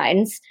no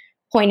signs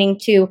pointing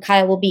to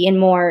Kyle will be in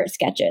more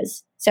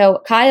sketches.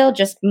 So Kyle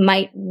just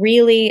might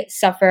really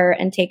suffer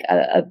and take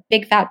a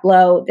big fat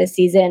blow this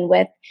season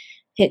with,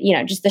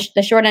 just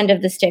the short end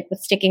of the stick with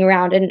sticking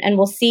around. And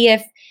we'll see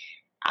if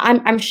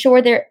I'm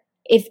sure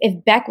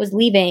if Beck was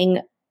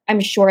leaving, I'm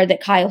sure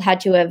that Kyle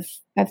had to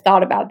have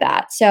thought about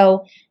that.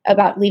 So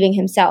about leaving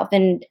himself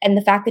and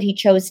the fact that he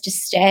chose to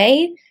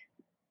stay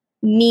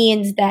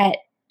means that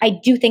I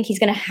do think he's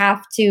going to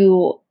have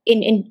to,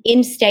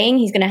 in staying,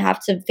 he's going to have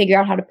to figure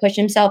out how to push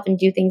himself and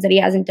do things that he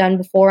hasn't done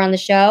before on the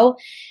show.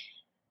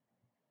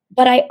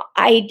 But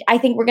I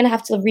think we're going to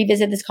have to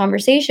revisit this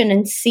conversation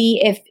and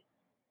see if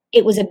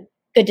it was a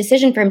good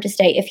decision for him to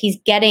stay, if he's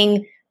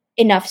getting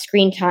enough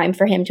screen time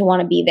for him to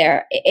want to be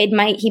there.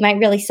 He might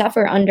really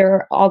suffer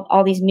under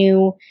all these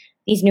new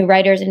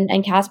writers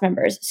and cast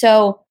members.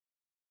 So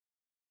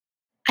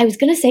I was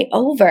going to say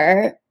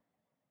over,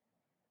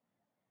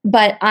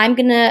 but I'm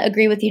going to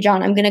agree with you,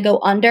 John. I'm going to go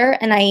under,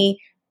 and I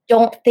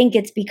don't think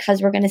it's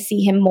because we're going to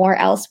see him more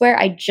elsewhere.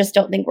 I just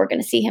don't think we're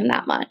going to see him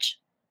that much.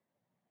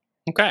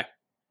 Okay.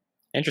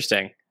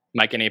 Interesting.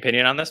 Mike, any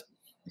opinion on this?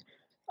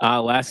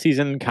 Last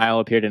season, Kyle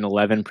appeared in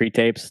 11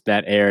 pre-tapes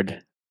that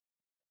aired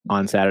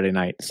on Saturday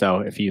night. So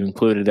if you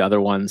included the other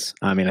ones,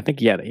 I mean, I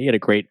think he had a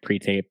great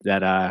pre-tape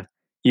that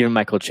even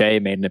Michael Che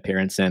made an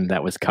appearance in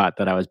that was cut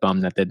that I was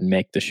bummed that didn't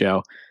make the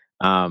show.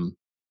 But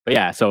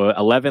yeah, so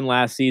 11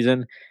 last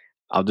season.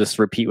 I'll just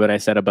repeat what I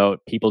said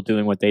about people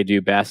doing what they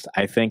do best.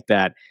 I think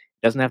that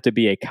it doesn't have to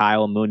be a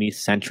Kyle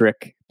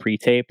Mooney-centric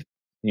pre-tape.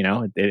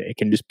 It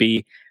can just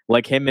be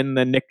like him in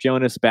the Nick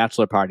Jonas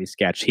Bachelor Party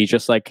sketch. He's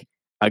just like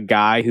a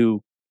guy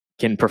who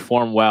can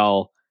perform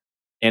well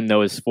in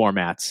those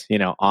formats,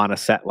 on a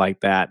set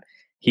like that.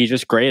 He's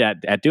just great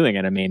at doing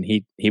it. I mean,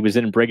 he was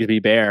in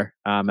Brigsby Bear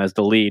as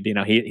the lead.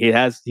 He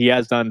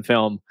has done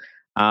film.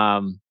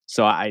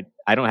 So I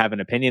don't have an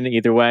opinion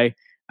either way.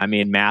 I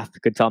mean, math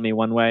could tell me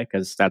one way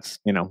because that's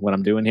what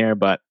I'm doing here.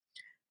 But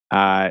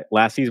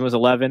last season was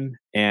 11,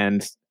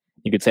 and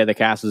you could say the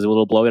cast is a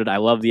little bloated. I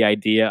love the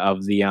idea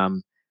of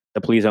the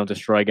Please Don't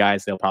Destroy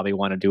guys. They'll probably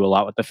want to do a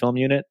lot with the film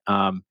unit.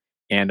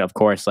 And of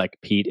course, like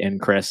Pete and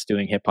Chris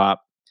doing hip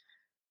hop.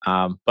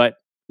 But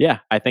yeah,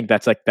 I think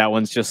that's like, that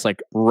one's just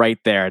like right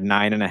there,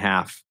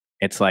 9.5.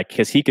 It's like,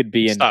 cause he could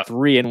be in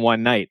 3 in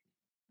one night.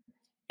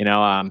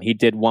 He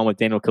did one with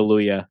Daniel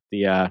Kaluuya,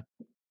 the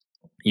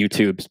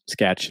YouTube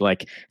sketch,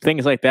 like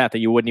things like that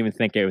you wouldn't even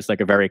think it was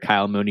like a very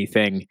Kyle Mooney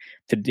thing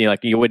to do.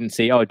 Like you wouldn't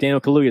see, oh,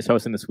 Daniel Kaluuya is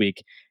hosting this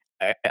week.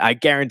 I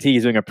guarantee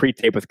he's doing a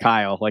pre-tape with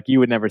Kyle. Like you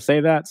would never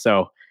say that.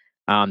 So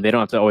they don't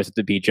have to always have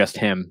to be just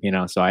him,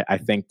 So I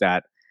think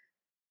that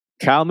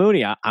Kyle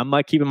Mooney, I'm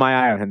like keeping my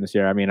eye on him this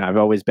year. I mean, I've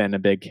always been a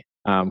big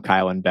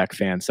Kyle and Beck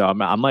fan. So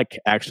I'm like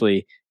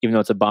actually, even though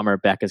it's a bummer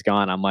Beck is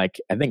gone, I'm like,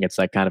 I think it's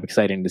like kind of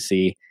exciting to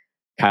see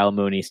Kyle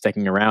Mooney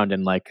sticking around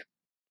and like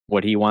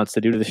what he wants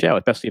to do to the show,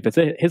 especially if it's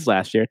his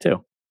last year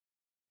too.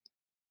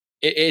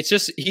 It's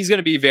just, he's going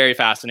to be very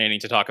fascinating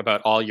to talk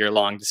about all year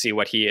long to see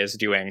what he is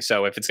doing.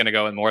 So if it's going to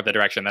go in more of the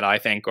direction that I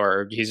think,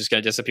 or he's just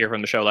going to disappear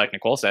from the show like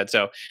Nicole said.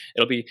 So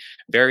it'll be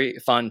very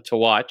fun to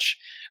watch.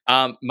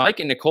 Mike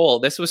and Nicole,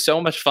 this was so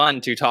much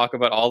fun to talk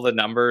about all the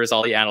numbers,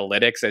 all the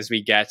analytics as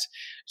we get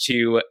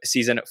to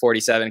season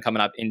 47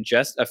 coming up in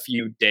just a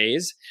few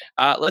days.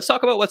 Let's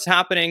talk about what's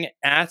happening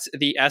at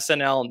the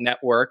SNL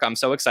network. I'm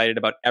so excited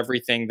about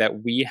everything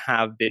that we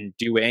have been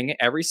doing.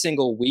 Every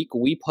single week,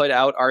 we put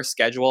out our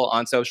schedule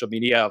on social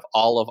media of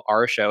all of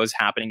our shows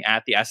happening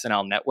at the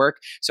SNL network.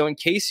 So in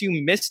case you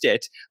missed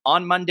it,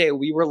 on Monday,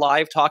 we were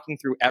live talking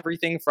through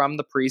everything from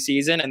the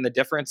preseason, and the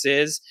difference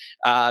is,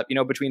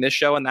 between this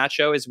show and that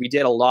show is we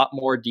did a lot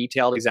more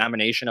detailed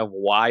examination of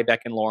why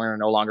Beck and Lauren are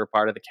no longer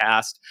part of the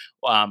cast,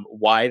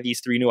 why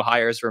these 3 new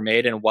hires were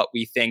made, and what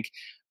we think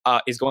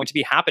is going to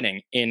be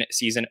happening in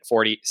season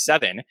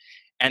 47.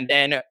 And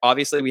then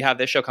obviously we have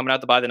this show coming out,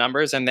 the By the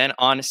Numbers. And then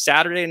on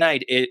Saturday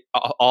night, it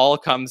all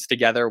comes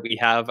together. We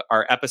have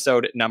our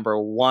episode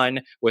number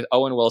 1 with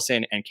Owen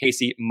Wilson and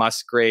Casey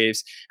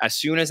Musgraves. As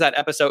soon as that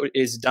episode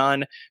is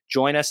done,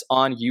 join us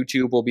on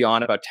YouTube. We'll be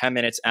on about 10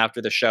 minutes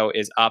after the show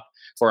is up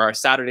for our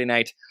Saturday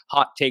night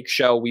hot take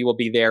show. We will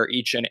be there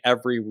each and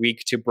every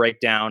week to break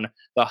down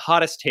the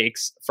hottest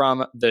takes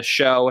from the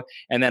show.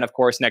 And then, of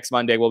course, next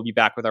Monday, we'll be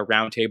back with our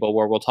roundtable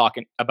where we'll talk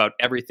about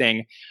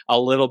everything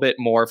a little bit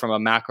more from a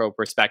macro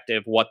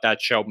perspective, what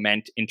that show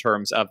meant in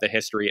terms of the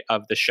history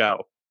of the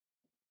show.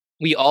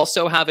 We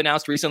also have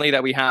announced recently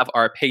that we have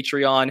our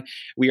Patreon.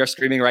 We are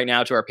streaming right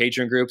now to our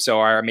Patreon group, so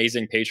our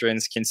amazing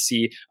patrons can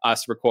see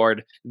us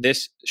record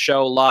this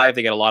show live.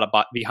 They get a lot of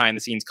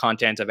behind-the-scenes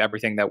content of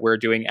everything that we're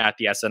doing at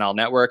the SNL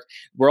Network.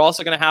 We're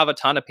also going to have a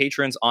ton of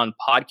patrons on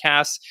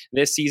podcasts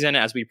this season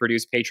as we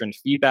produce patron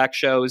feedback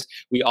shows.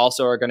 We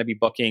also are going to be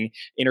booking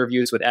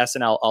interviews with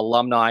SNL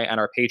alumni, and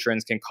our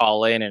patrons can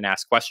call in and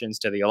ask questions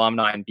to the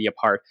alumni and be a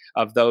part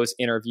of those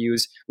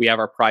interviews. We have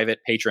our private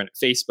patron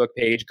Facebook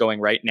page going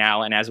right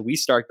now, and as we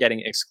start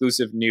getting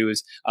exclusive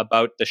news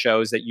about the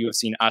shows that you have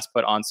seen us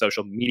put on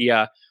social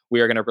media,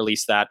 we are going to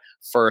release that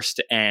first,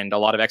 and a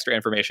lot of extra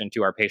information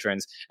to our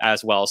patrons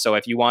as well. So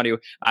if you want to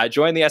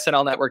join the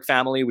SNL Network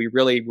family, we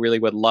really, really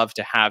would love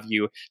to have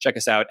you. Check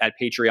us out at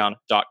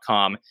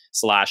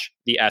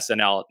patreon.com/the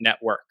SNL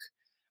Network.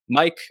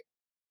 Mike,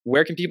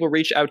 where can people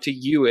reach out to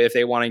you if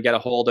they want to get a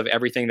hold of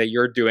everything that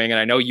you're doing? And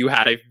I know you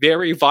had a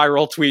very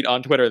viral tweet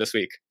on Twitter this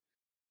week.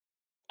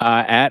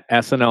 At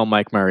SNL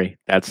Mike Murray.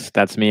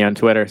 That's me on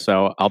Twitter.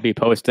 So I'll be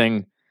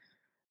posting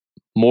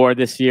more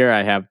this year.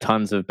 I have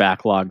tons of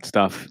backlogged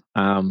stuff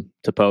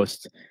to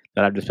post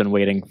that I've just been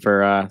waiting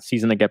for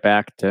season to get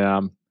back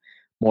to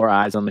more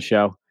eyes on the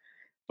show.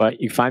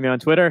 But you can find me on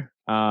Twitter.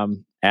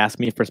 Ask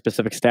me for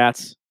specific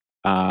stats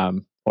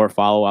or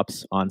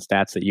follow-ups on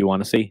stats that you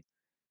want to see.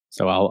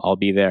 So I'll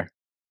be there.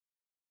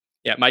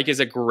 Yeah, Mike is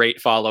a great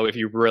follow if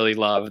you really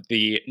love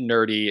the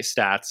nerdy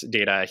stats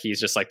data. He's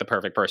just like the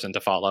perfect person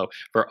to follow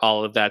for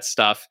all of that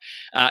stuff.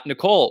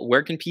 Nicole,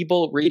 where can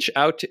people reach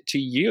out to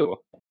you?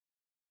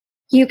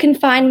 You can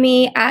find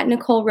me at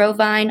Nicole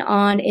Rovine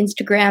on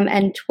Instagram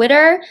and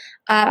Twitter.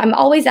 I'm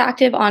always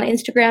active on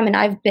Instagram, and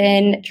I've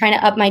been trying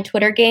to up my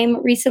Twitter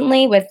game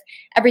recently with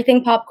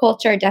everything pop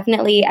culture.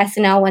 Definitely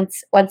SNL.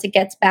 Once it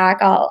gets back,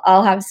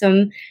 I'll have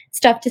some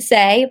stuff to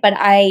say. But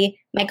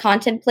my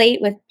content plate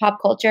with pop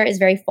culture is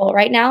very full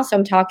right now, so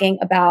I'm talking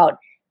about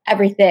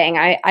everything.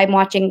 I'm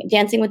watching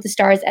Dancing with the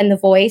Stars and The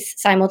Voice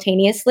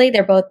simultaneously. They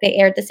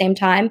air at the same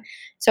time,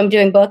 so I'm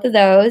doing both of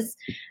those.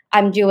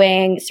 I'm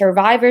doing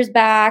Survivor's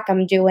back.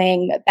 I'm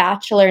doing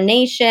Bachelor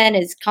Nation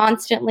is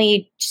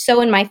constantly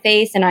so in my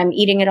face, and I'm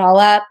eating it all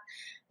up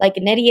like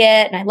an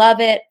idiot, and I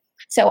love it.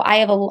 So I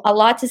have a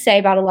lot to say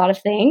about a lot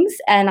of things,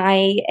 and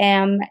I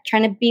am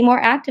trying to be more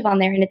active on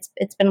there, and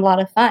it's been a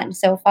lot of fun.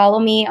 So follow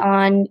me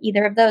on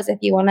either of those if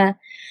you want to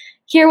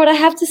hear what I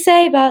have to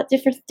say about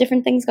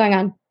different things going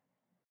on.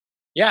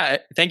 Yeah,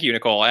 thank you,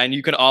 Nicole. And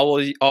you can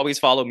always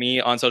follow me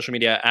on social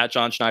media at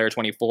John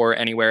Schneider24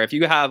 anywhere. If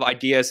you have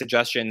ideas,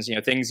 suggestions,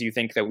 things you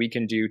think that we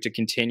can do to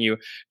continue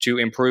to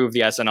improve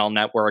the SNL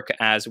network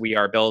as we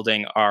are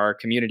building our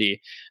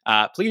community,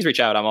 please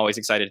reach out. I'm always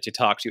excited to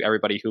talk to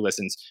everybody who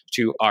listens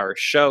to our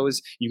shows.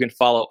 You can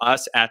follow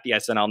us at the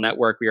SNL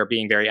network. We are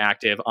being very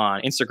active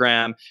on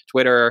Instagram,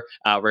 Twitter.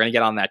 We're going to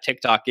get on that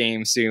TikTok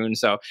game soon.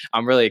 So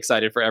I'm really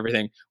excited for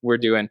everything we're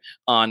doing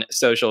on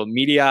social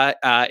media.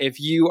 If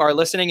you are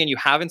listening and you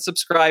haven't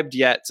subscribed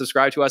yet,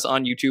 subscribe to us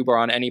on YouTube or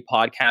on any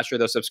podcaster.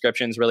 Those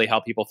subscriptions really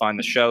help people find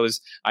the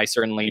shows. I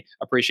certainly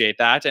appreciate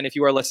that. And if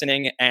you are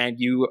listening and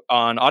you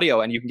on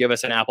audio and you can give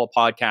us an Apple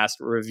Podcast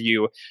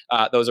review,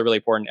 those are really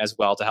important as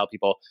well to help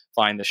people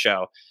find the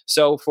show.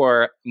 So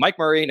for Mike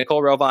Murray,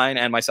 Nicole Rovine,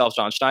 and myself,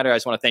 John Schneider, I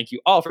just want to thank you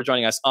all for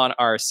joining us on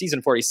our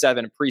Season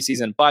 47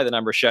 Preseason By the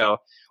Number show.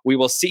 We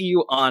will see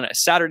you on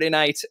Saturday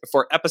night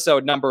for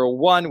episode number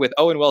 1 with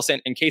Owen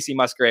Wilson and Casey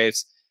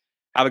Musgraves.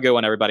 Have a good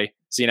one, everybody.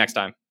 See you next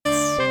time.